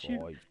catch you,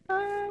 find me.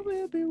 I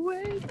will be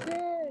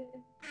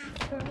waiting.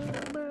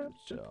 Time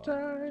after So,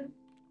 time.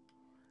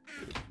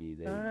 if you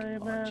think Time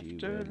much, you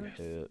after will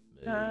hurt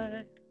me.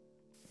 time.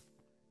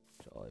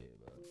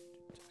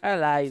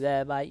 Hello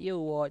there, mate. You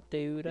what,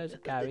 dude? How's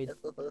it going?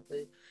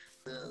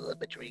 Let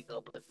me drink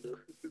up the blue.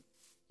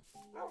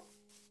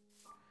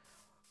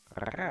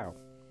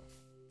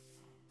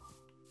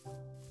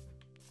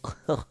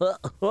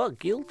 Oh,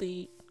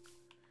 guilty.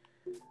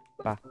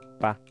 Ba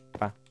ba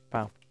ba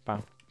ba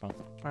ba ba.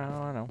 I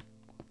don't know.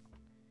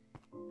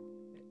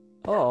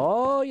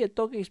 Oh, your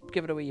doggy's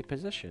giving away your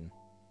position.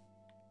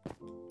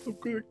 I'm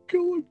gonna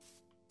kill him.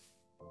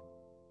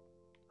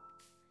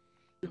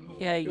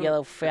 Yeah,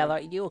 yellow fella.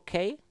 You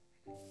okay?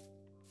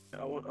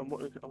 I want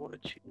to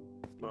cheat.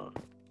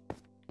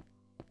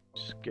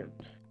 Skin.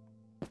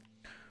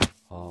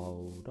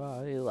 Hold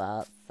on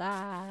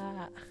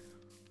outside.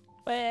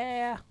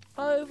 Where?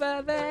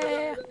 Over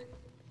there.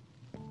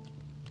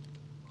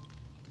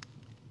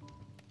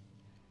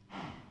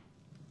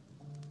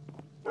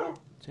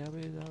 Tell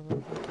me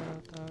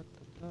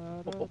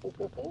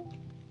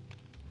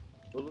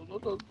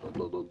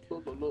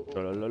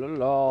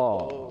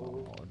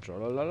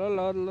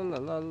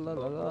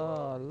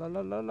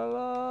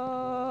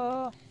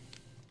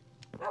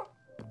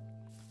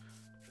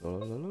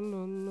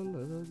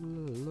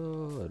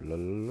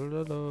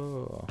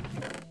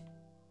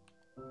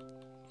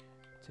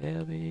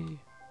tell me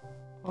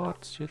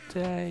what's your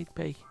date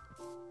be?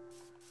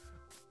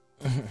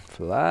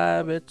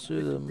 Fly me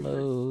to the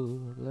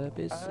moon, let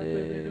me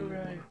see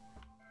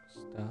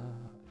stars.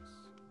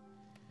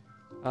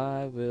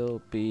 I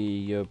will be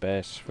your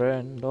best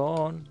friend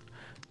on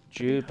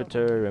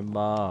Jupiter and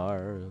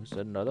Mars.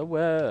 In other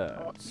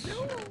words,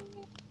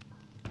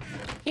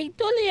 King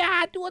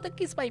Julia, do you want to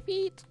kiss my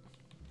feet?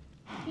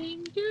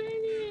 King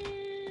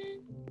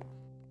Julian.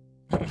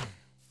 I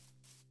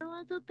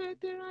want to pet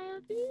your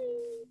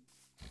feet.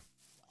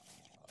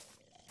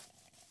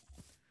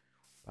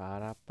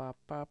 Para pa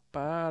pa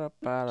para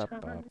para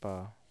pa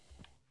pa.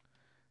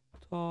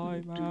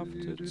 Time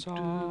after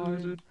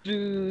time.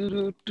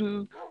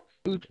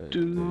 Please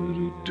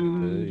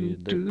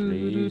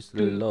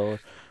the Lord,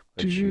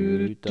 but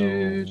you don't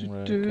care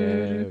about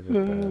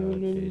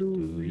it,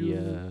 do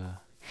ya?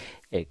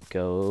 It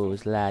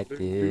goes like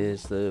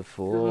this: the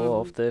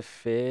fourth, the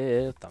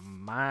fifth, the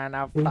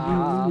minor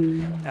fall,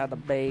 and the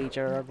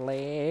major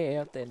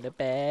left, and the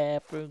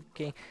bathroom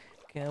king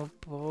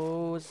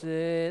compose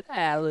it.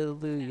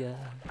 Hallelujah.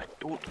 I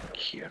don't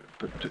care,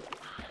 but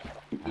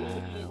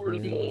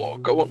where's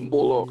Moloch? I want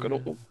Moloch. I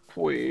don't want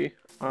Pui.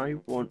 I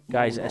want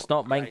Guys, Moloch. it's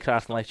not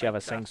Minecraft unless you have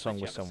a sing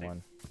song with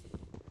someone.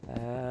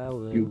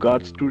 You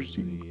got to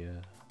see.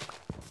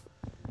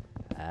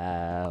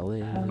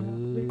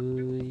 Hallelujah.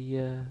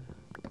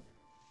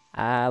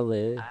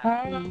 Hallelujah.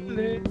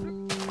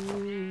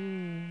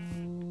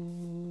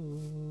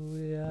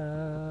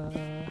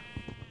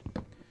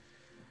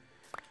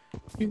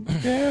 You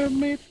dared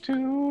me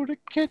to the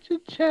kitchen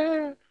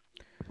chair.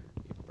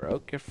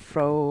 Broke your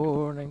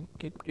throne and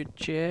kicked your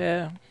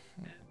chair.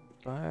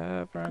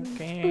 Everyone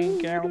can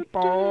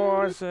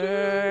compose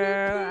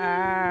it.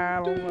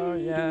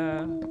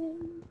 Hallelujah.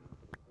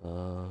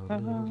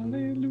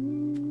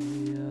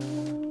 Hallelujah.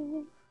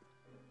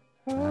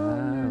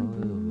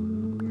 Hallelujah.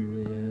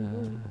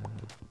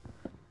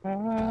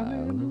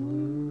 Hallelujah.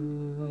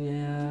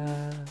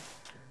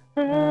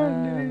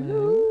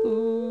 Hallelujah.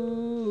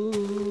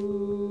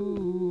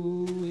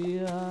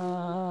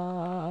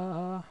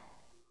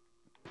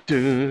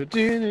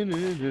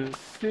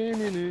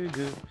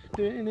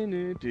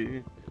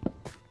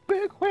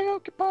 Big wheel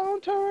keep on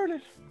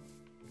turning,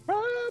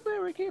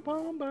 strawberry keep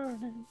on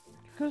burning,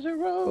 'cause they're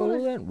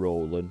rolling,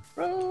 Rolling,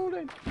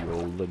 rolling,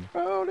 rolling.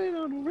 rolling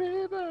on the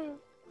river.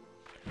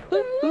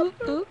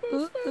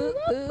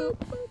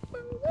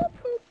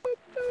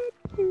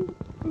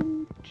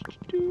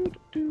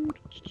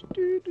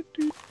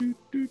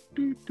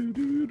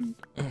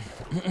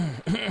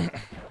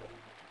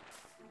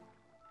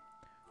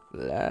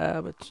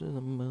 Fly me to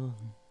the moon.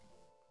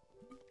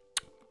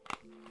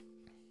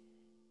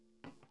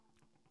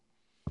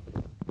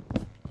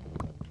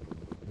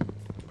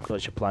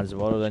 What's your plans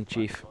tomorrow then,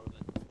 Chief?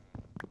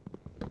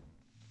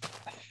 I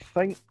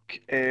think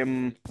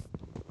I'm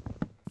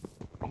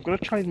gonna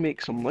try and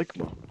make some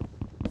ligma.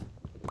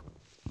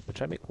 We'll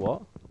try to make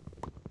what?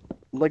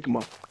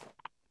 Ligma.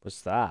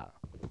 What's that?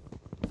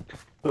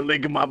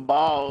 Ligma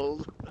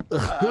balls.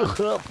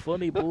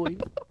 Funny boy.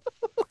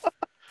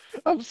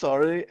 I'm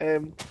sorry. I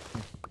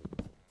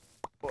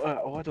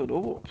don't know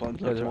what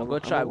plans. Listen, we'll go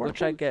try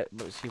and get.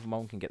 Let's see if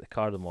Mum can get the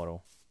car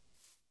tomorrow.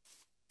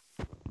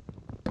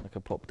 I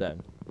can pop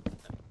down.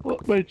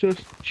 Let me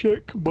just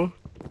check my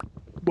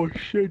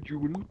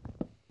schedule.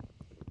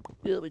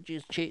 Let me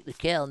just check the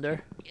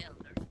calendar.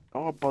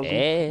 Oh, buzzing.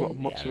 Hey, Got a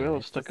mozzarella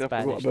it's stick the I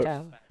forgot Spanish about.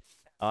 Town.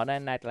 On a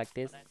night like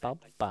this, bum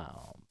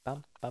bum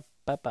bum bum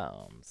bum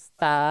bum.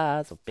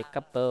 Stars will pick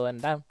up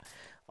and down.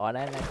 On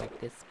a night like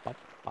this, bum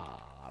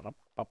ba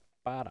ba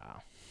ba da.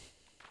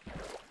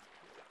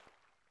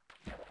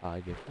 I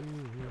give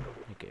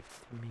you give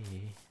to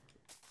me.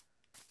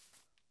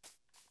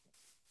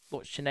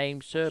 What's your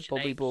name, sir?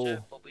 Bobby Ball.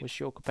 What's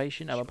your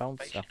occupation? I'm a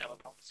bouncer.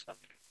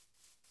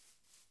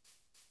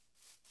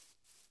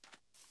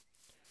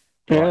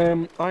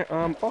 I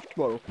am off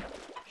tomorrow.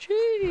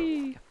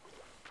 Gee.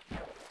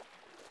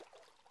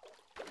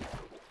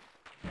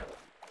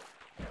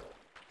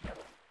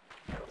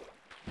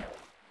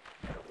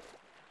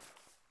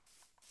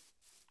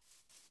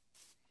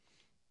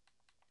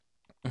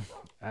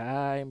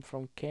 I'm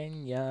from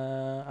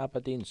Kenya,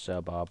 Aberdeen,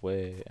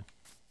 Zimbabwe.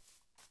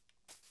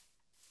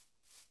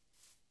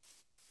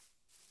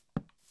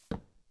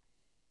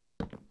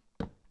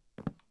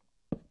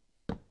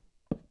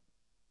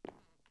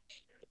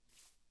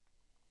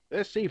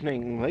 This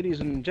evening,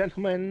 ladies and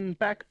gentlemen,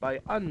 back by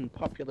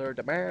unpopular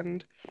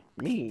demand,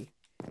 me,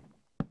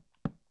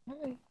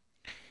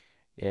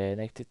 Yeah,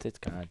 next to this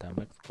Canada,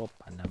 Mexico,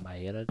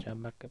 Panama,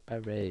 Jamaica,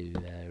 Peru,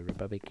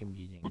 Republican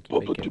Union,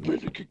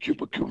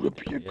 Cuba,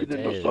 Caribbean,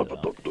 El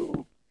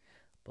Salvador.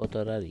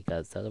 Puerto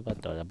Rico,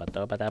 Salvador,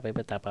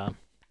 Bataba.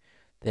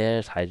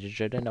 There's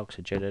hydrogen and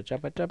oxygen.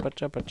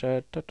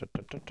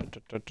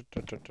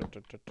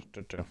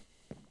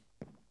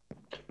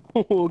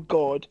 Oh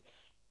God.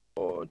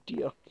 Oh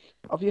dear.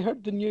 Have you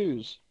heard the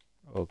news?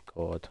 Oh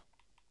God.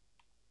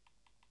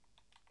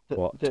 The,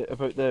 What?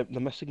 about the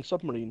missing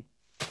submarine?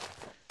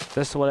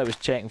 This is what I was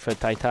checking for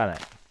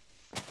Titanic.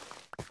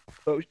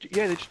 Oh,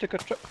 yeah, they just took a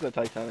trip to the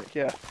Titanic,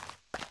 yeah.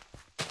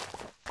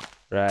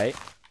 Right.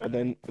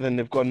 And then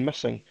they've gone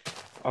missing.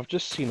 I've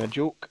just seen a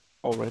joke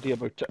already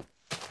about it.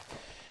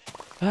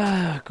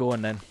 Go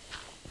on then.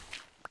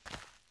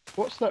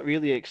 What's that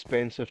really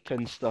expensive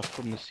tin stuff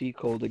from the sea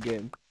called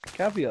again?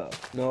 Caviar?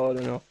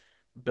 No.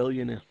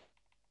 Billionaire.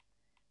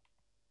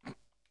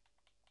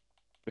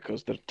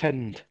 Because they're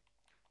tinned.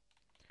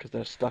 Because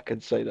they're stuck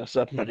inside a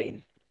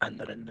submarine and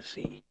they're in the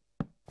sea.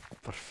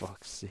 For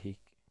fuck's sake.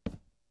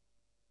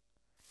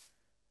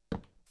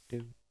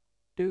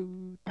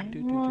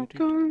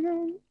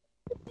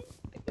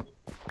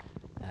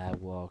 I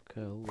walk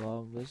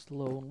along this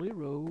lonely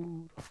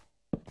road.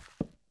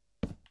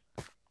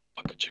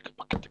 Bucket chicka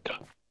bucket ticka.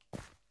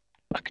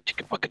 Bucket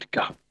chicka bucket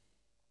ticka.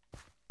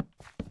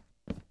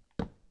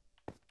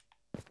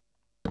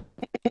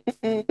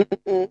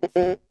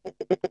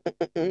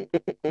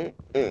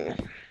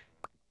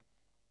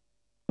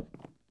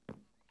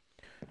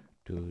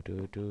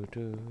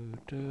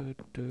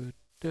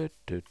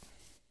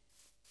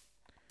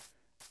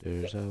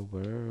 There's a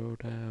world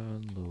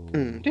down low.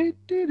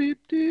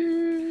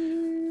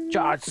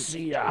 John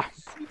Cena.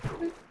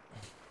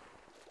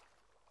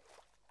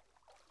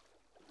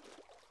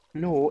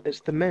 No,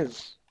 it's the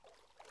Miz.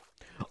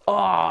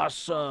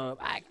 Awesome!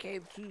 I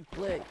came to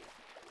play.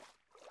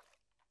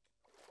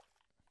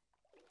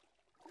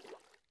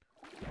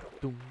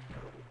 Doom.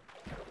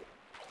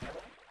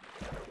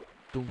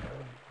 Doom.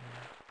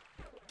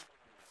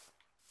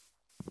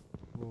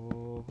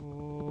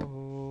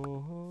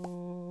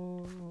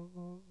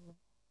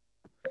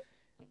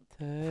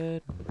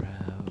 Turn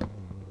round,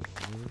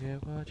 look at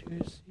what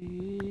you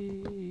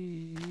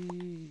see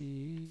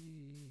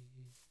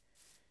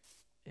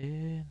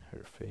in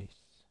her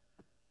face.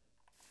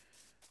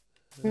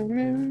 The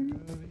mirror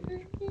of your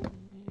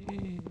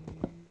dreams.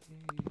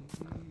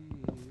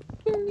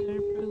 I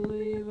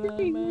believe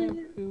I'm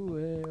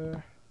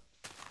everywhere.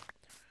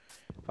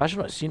 I've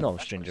actually not seen all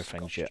of Stranger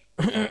Things yet.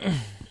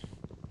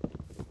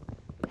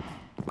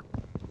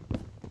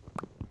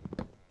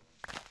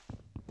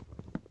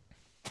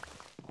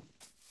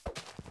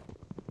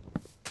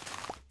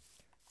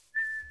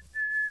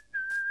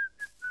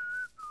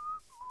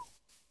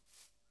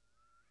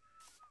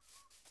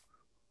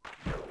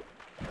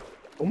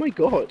 Oh my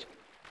God.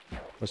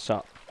 What's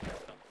up?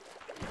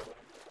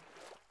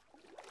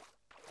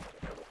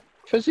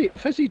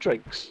 Fizzy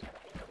drinks.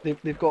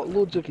 They've got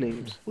loads of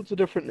names, loads of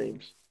different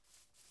names.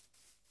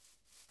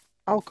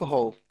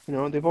 Alcohol, you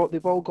know, they've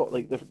all got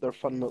like their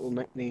fun little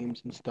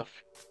nicknames and stuff.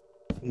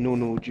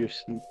 No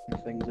juice and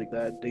things like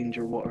that.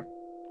 Danger water.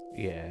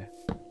 Yeah.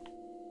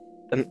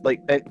 And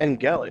like in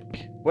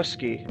Gaelic,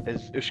 whiskey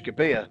is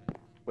Ushkabea,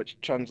 which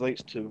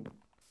translates to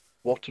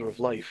water of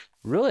life.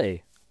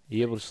 Really? Are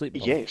you able to sleep?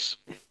 Yes.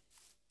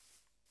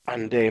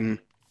 And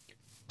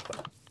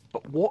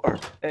but water,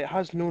 it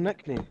has no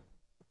nickname.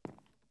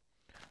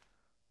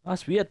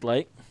 That's weird,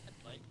 like.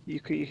 You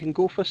can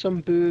go for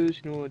some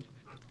booze, you know,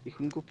 you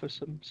can go for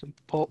some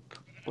pop,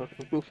 or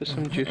go for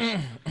some juice.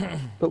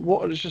 But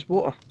water is just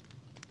water.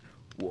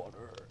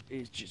 Water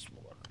is just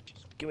water.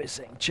 Give me a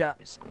second,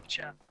 chap.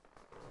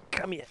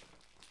 Come here.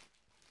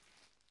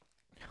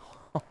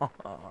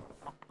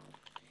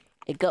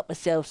 I got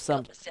myself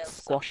some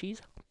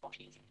squashies.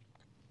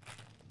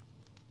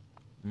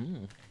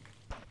 Mmm.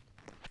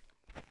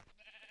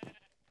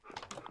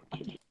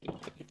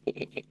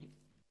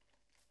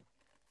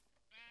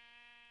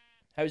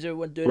 How's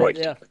everyone doing out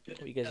there?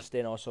 Hope you guys are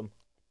staying awesome.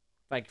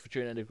 Thank you for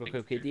tuning in to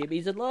Crooked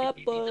KDBs and love,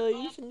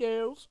 boys and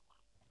girls.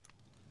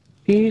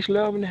 Peace,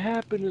 love, and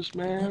happiness,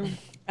 man.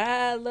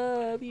 I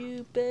love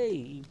you,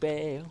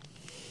 baby.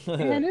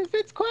 And if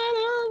it's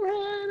quite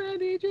alright, I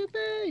need you,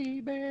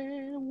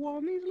 baby.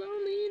 Warm these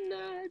lonely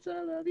nights,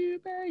 I love you,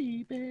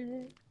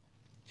 baby.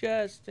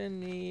 Just in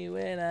me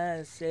when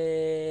I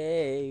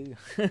say.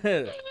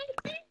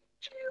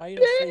 Are you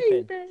not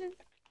sleeping?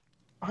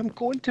 I'm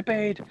going to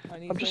bed.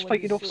 I'm just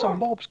fighting off some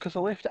mobs because I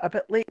left it a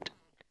bit late.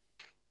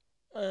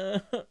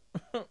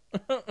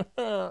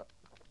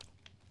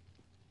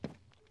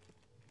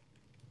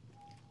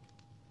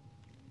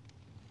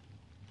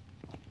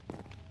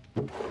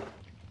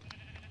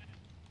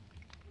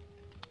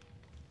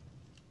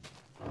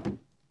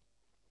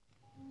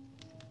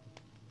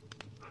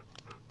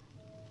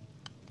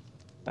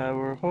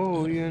 Our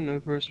whole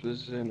universe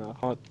was in a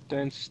hot,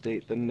 dense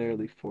state that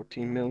nearly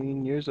 14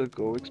 million years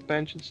ago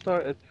expansion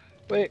started.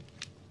 Wait.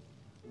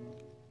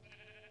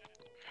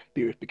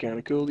 The earth began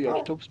to cool, the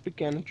octopus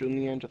began to drool, the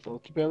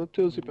Neanderthals developed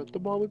tools, we built the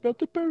wall, we built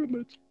the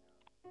pyramids.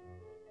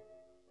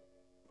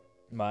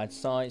 Mad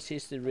science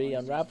history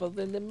unraveled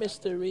in the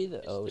mystery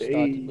that all Hey.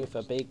 started with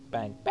a big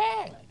bang.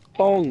 Bang!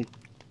 Bong!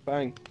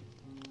 Bang.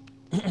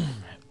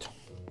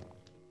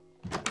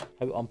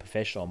 How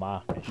unprofessional am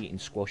I eating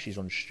squashes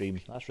on stream?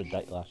 That's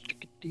ridiculous.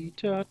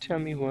 Chiquitita, tell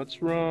me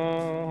what's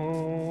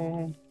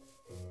wrong.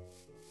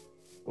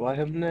 Oh, I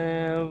have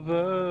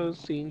never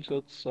seen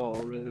such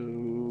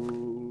sorrow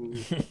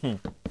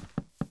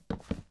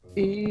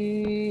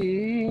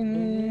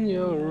in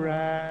your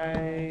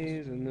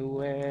eyes, and the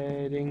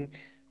wedding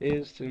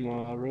is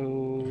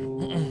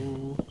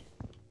tomorrow.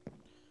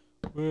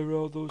 Where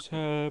are those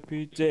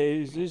happy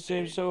days? They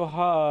seem so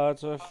hard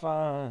to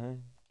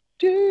find.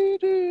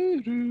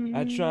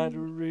 I try to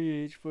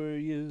reach for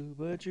you,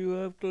 but you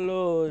have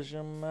closed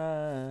your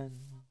mind.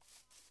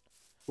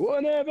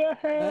 Whatever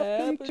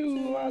happened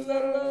to our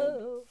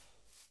love?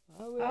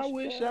 I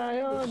wish I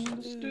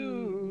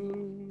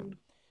understood.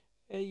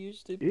 It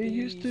used to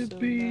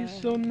be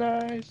so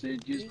nice.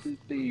 It used to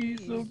be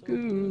so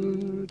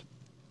good.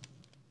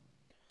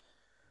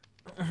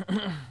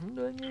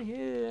 When you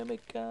hear me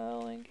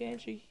calling,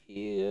 can't you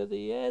hear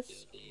the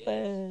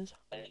SOS?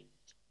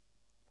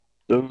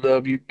 The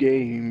love you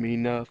gave me,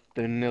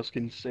 nothing else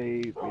can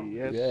save me.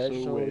 Yes,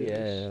 oh SOS.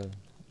 yeah.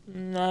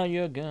 Now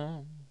you're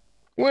gone.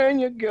 When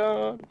you're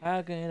gone,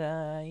 How could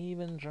I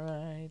even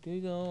try to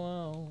go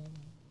on?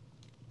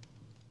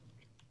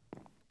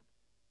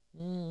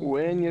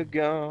 when you're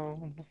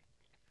gone,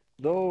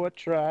 though I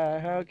try,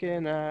 how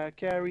can I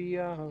carry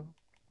on?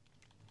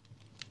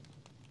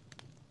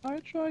 I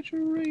try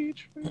to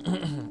reach for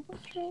you, I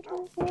try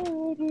to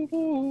hold it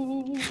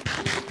all.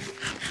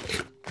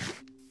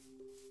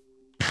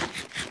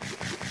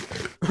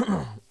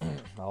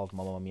 I love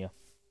Mamma Mia.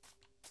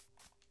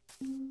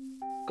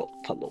 Got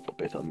to love a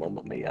bit of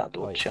Mamma Mia,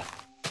 don't ya?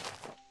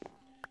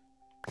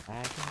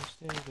 I can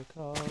still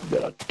recall.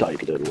 You're a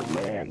tight little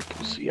man,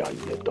 pussy on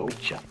you,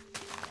 don't ya?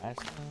 I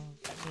still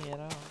see it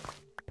all.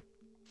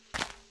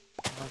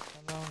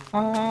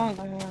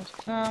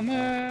 Last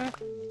summer.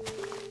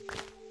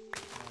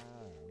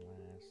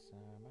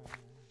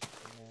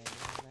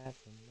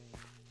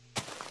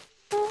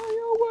 Oh,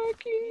 you're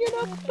working in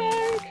a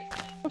bank,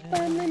 a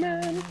family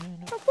man, a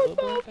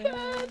football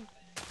fan.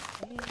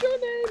 Your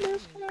name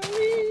is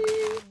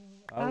Harry.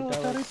 How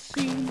that it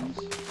seems.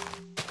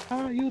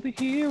 Are you the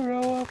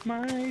hero of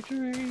my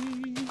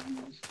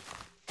dreams?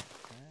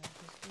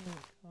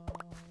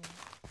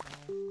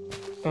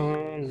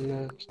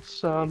 Last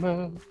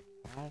summer.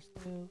 I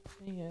still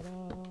see it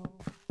all.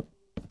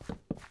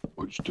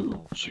 I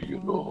still see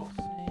it all.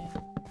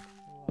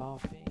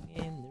 Laughing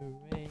in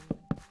the rain.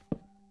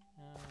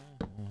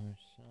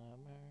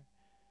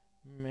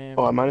 Summer.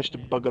 Oh, I managed to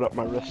bugger up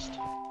my wrist.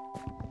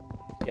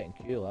 Getting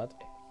Q, lad.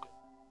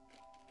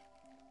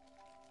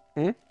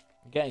 Hmm?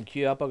 Getting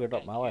Q, I buggered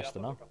up my list,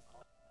 you know.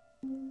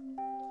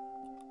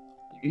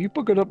 You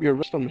buggered up your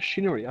wrist on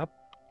machinery. I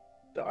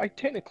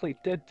technically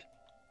did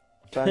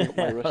bang up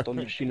my wrist on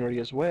machinery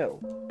as well.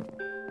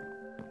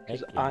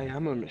 Because I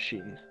am a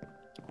machine.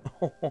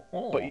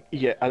 But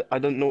yeah, I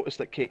didn't notice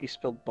that Katie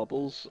spilled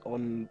bubbles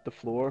on the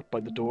floor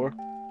by the door.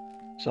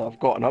 So I've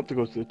gotten up to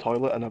go to the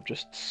toilet and I've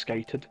just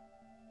skited.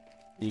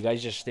 You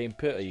guys just staying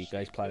put, or you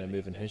guys planning on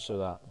moving house or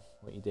that?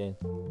 What are you doing?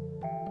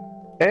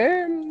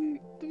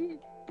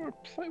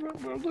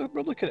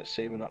 We're looking at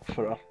saving up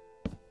for a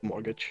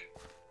mortgage.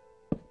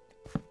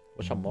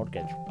 What's a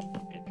mortgage?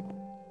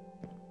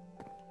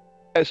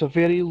 It's a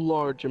very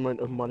large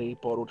amount of money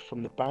borrowed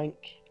from the bank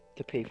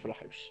to pay for a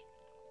house.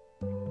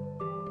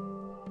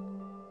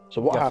 So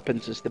what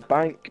happens is the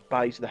bank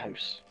buys the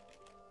house,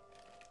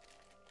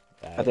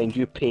 and then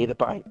you pay the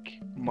bank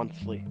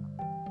monthly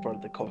for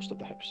the cost of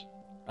the house.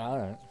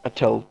 Alright.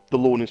 Until the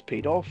loan is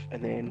paid off,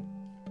 and then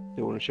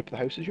the ownership of the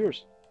house is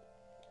yours.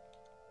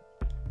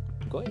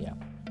 Got ya.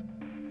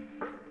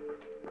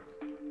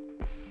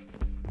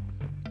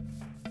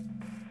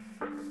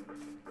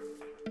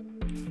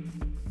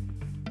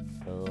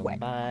 Oh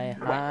my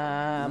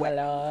heart, my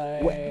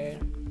lord.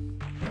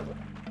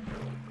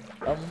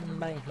 Oh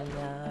my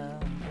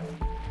heart.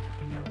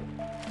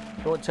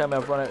 Don't tell me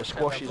I've run out of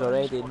squashes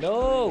already.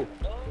 No!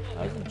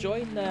 I was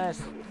enjoying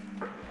this.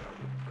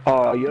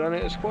 Oh, you're running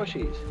out of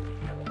squashies?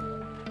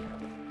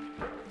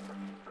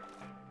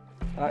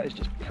 That is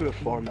just poor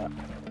format.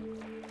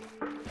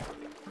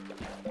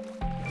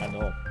 I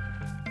know.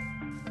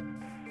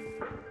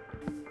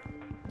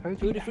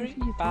 Tutti frutti,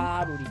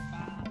 Rudy.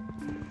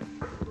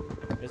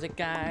 There's a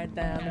guy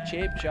down the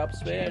chip shop,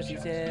 swears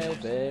he's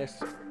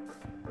Elvis.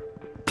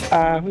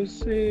 I was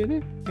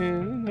sitting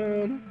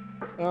in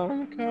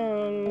on the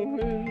corner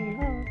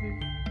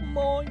with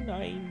My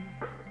name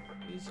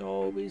is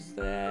always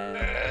there.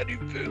 And he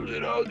filled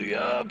it on the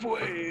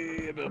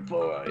halfway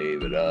before I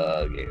even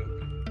hug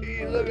him.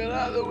 He's looking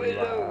out the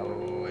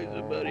window. Is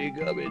somebody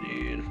coming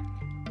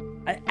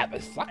in? I have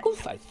a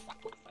sacrifice.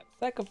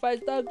 Sacrifice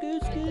the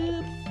goose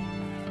scoop.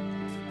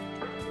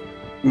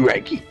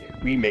 Ricky,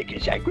 we make a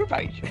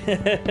sacrifice.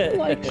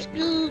 Like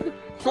Scoob,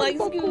 Like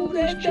school,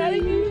 and daddy,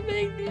 you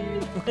make me.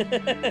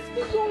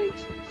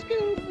 Zoinks!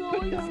 School,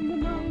 put down the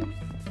knife.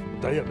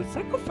 Damn, the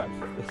sacrifice.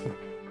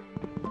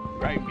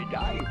 Right, me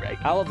die, right?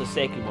 I love the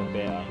second one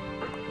better.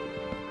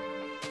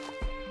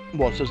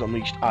 Monsters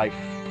Unleashed, I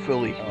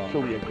fully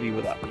agree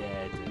with that.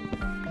 Yeah,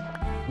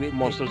 dude.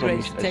 Monsters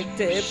Unleashed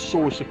is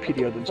so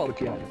superior than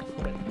Spooky Island.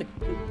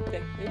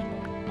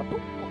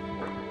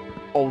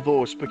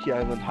 Although Spooky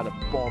Island had a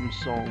bomb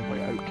song by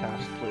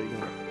Outkast playing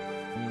on it.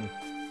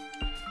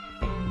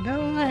 In the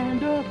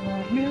land of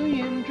a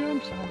million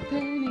drums,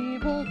 something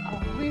evil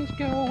always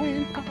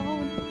going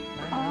on.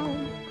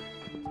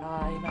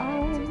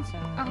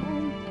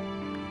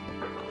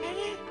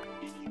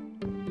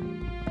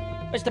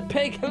 Mr.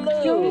 Pig,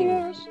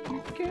 hello!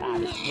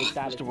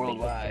 Mr.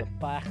 Worldwide.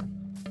 Back.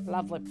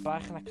 Lovely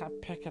back, and I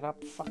can't pick it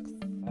up. Fuck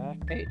that.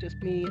 Hey, just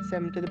me, it's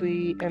M to the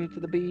B, M to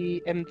the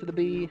B, M to the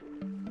B.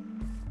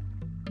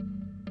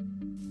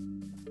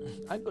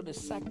 I'm gonna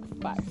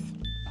sacrifice.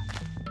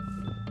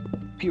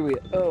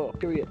 Period,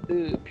 period,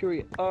 period,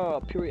 period,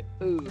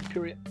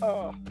 period,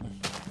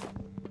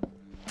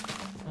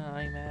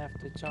 Time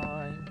after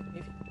time.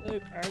 If you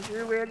look as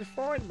you will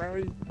find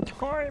me.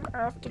 Time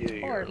after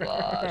You're time.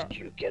 lost,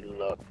 you can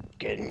look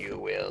and you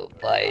will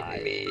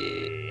find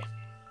me.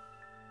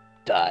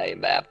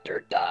 Time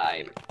after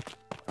time.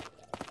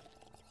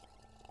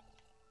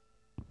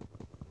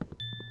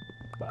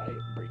 Buy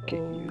it, break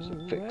it, use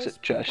it, fix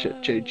it, trash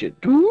it, change it.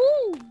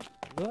 Woo!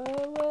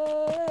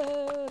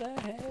 What I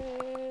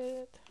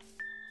had.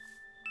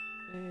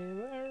 There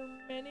were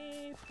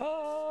many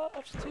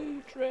paths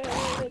to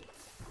tread.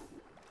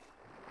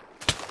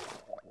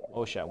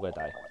 Oh shit, I'm gonna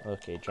die.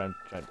 Okay, try.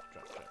 Come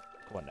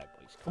on now,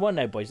 boys. Come on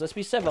now, boys. Let's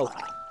be civil.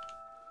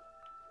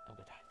 I'm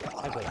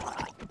gonna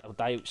die. I'll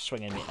die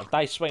swinging, mate. I'll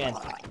die swinging.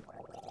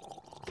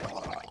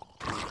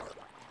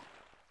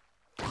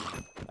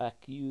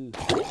 Fuck you.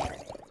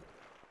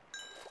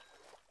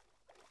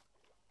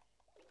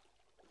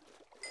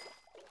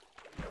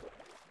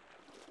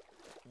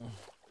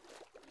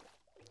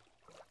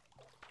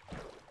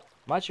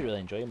 I'm actually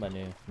really enjoying my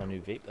new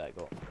vape that I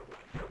got.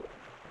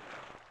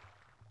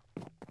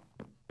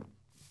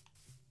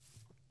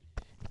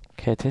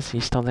 Curtis, you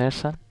still there,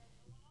 son?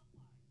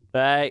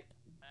 Right.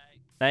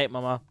 Night,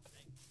 Mama.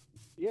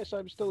 Yes,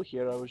 I'm still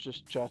here. I was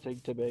just chatting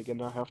to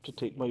Megan. I have to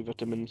take my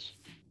vitamins.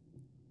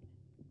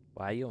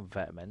 Why are you on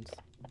vitamins?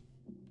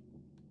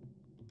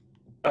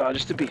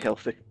 Just to be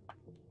healthy.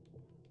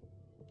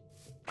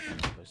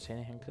 Don't say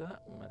anything to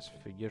that. That's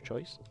for your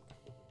choice.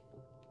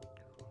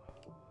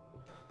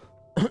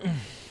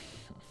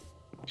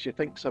 She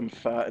thinks I'm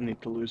fat and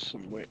need to lose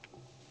some weight.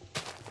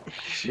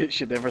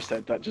 She never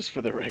said that, just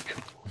for the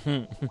record.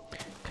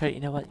 Kurt, you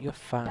know what? You're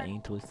fat. You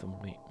need to lose some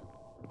weight.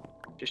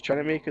 Just trying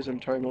to make us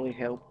internally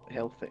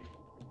healthy.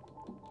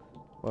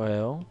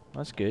 Well,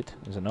 that's good,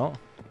 is it not?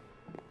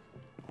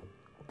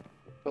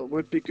 Well, it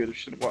would be good if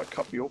she didn't want to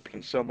cut me open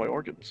and sell my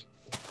organs.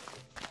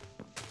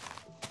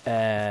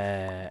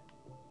 Uh.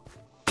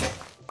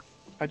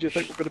 How do you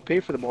think we're going to pay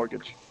for the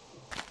mortgage?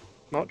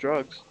 Not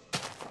drugs.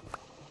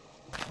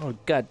 Oh,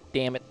 god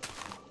damn it.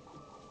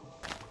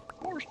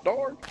 Horse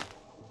dog.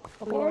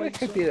 Oh, I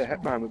could be a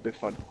hitman would be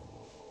fun.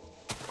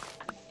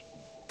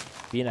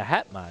 Being a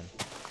hitman?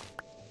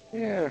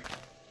 Yeah.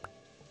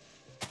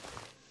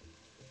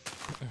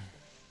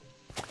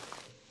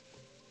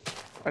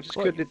 I just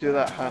couldn't do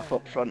that half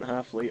up front,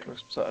 half later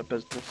sort of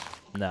business.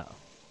 No.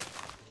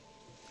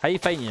 How you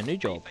finding your new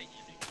job?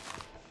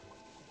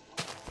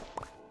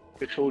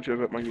 I told you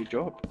about my new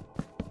job.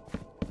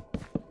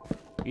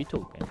 You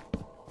told me.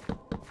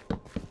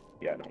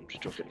 Yeah, no, I'm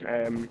just joking.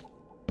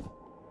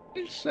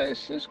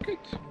 It's good.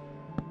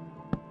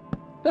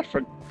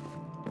 Different.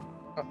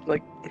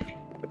 Like,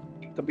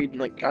 I mean,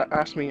 like,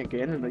 ask me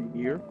again in a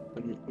year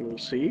and we'll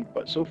see.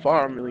 But so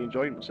far, I'm really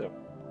enjoying myself.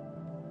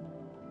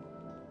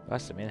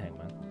 That's the main thing,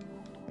 man.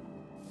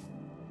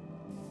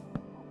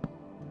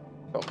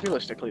 Well,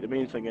 realistically, the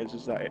main thing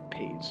is that it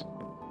pays.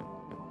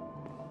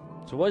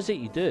 So what is it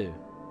you do?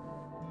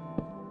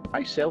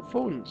 I sell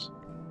phones.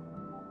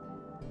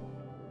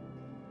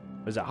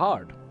 Is it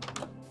hard?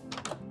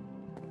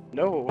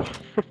 No.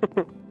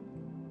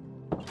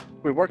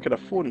 We work at a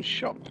phone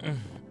shop.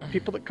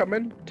 People that come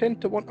in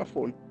tend to want a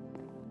phone.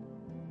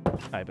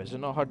 Aye, but is it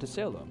not hard to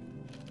sell them?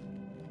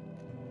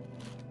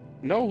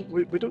 No,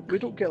 we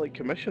don't get like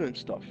commission and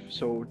stuff.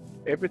 So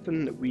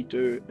everything that we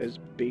do is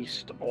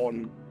based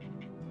on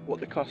what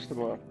the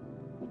customer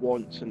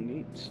wants and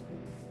needs.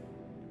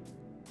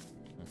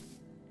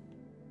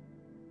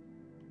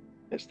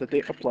 It's the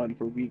data plan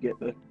where we get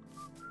the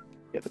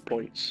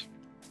points.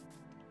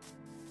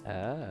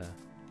 Ah.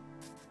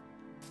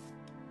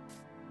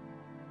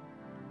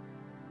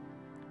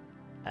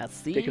 I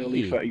see. Taking a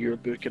leaf out of your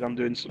book and I'm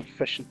doing some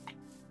fishing.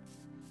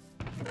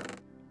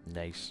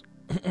 Nice.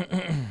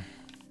 The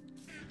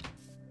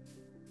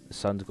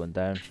sun's going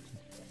down.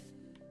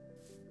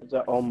 Is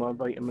that all my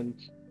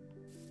vitamins?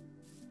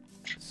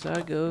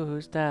 Sun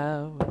goes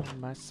down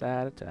my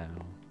side of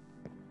town.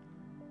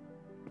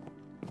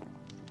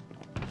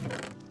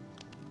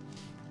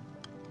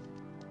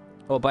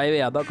 Oh, by the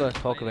way, I'm not going to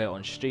talk about it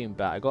on stream,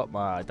 but I got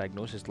my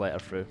diagnosis letter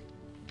through.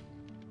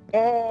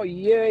 Oh,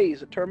 yay!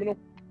 Is it terminal?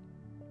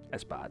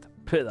 It's bad.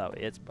 Put it that way,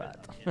 it's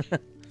bad.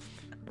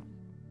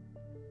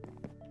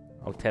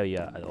 I'll tell you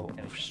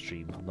off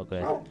stream. I'm not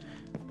going to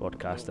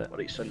broadcast it.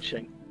 Bloody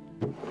sunshine.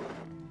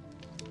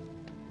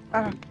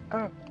 Ah!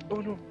 Oh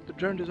no! The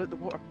drowned is out the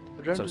water.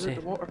 The drowned is out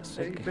the water. That's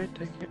Hey, okay. bed,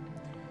 take it.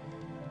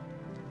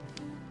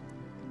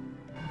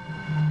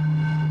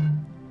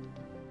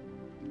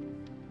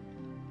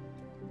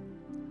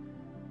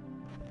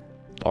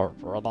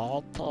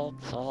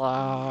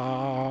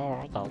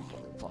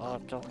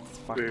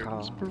 Where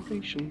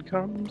inspiration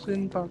comes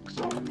in boxes.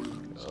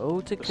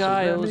 Oh, to The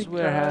Kyle's ceramic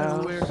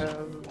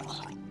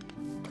warehouse.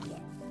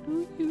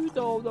 Do you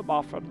know the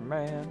Muffin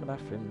Man, the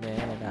Muffin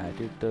Man? I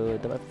do know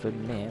the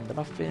Muffin Man, the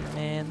Muffin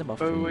Man, the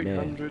Muffin Man.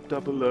 0800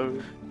 00.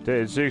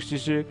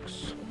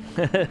 1066.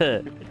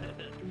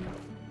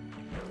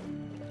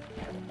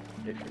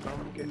 If your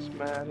mum gets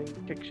mad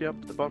and kicks you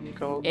up the bum,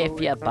 call If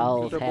your 0800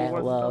 balls have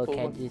 11 low, 11.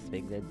 can you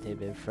swing them to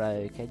and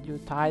fro? Can you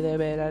tie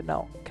them in a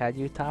knot? Can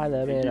you tie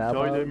them Can in you a tie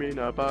bow? them in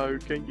a bow?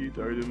 Can you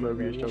throw them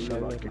over your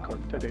shoulder like a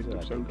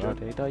continental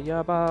soldier? Do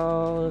your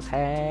balls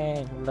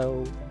hang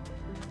low?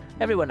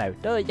 Everyone now,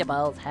 do your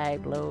balls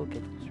hang low?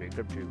 Can you swing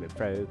them to and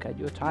fro? Can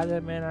you tie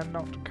them in a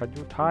knot? Can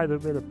you tie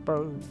them in a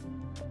bow?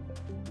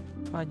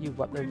 Can you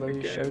wrap them over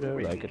your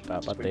shoulder like a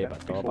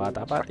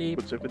ba-ba-dee-ba-da-ba-da-ba-dee?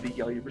 Puts over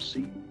the Irish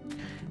Sea.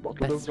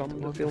 Bottle That's of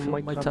rum the to fill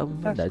fill my tum,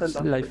 that's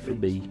the life for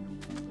me.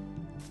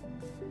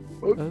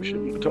 Oh,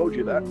 shouldn't have told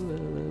you that.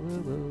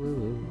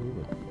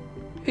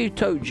 Who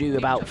told you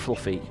about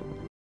Fluffy?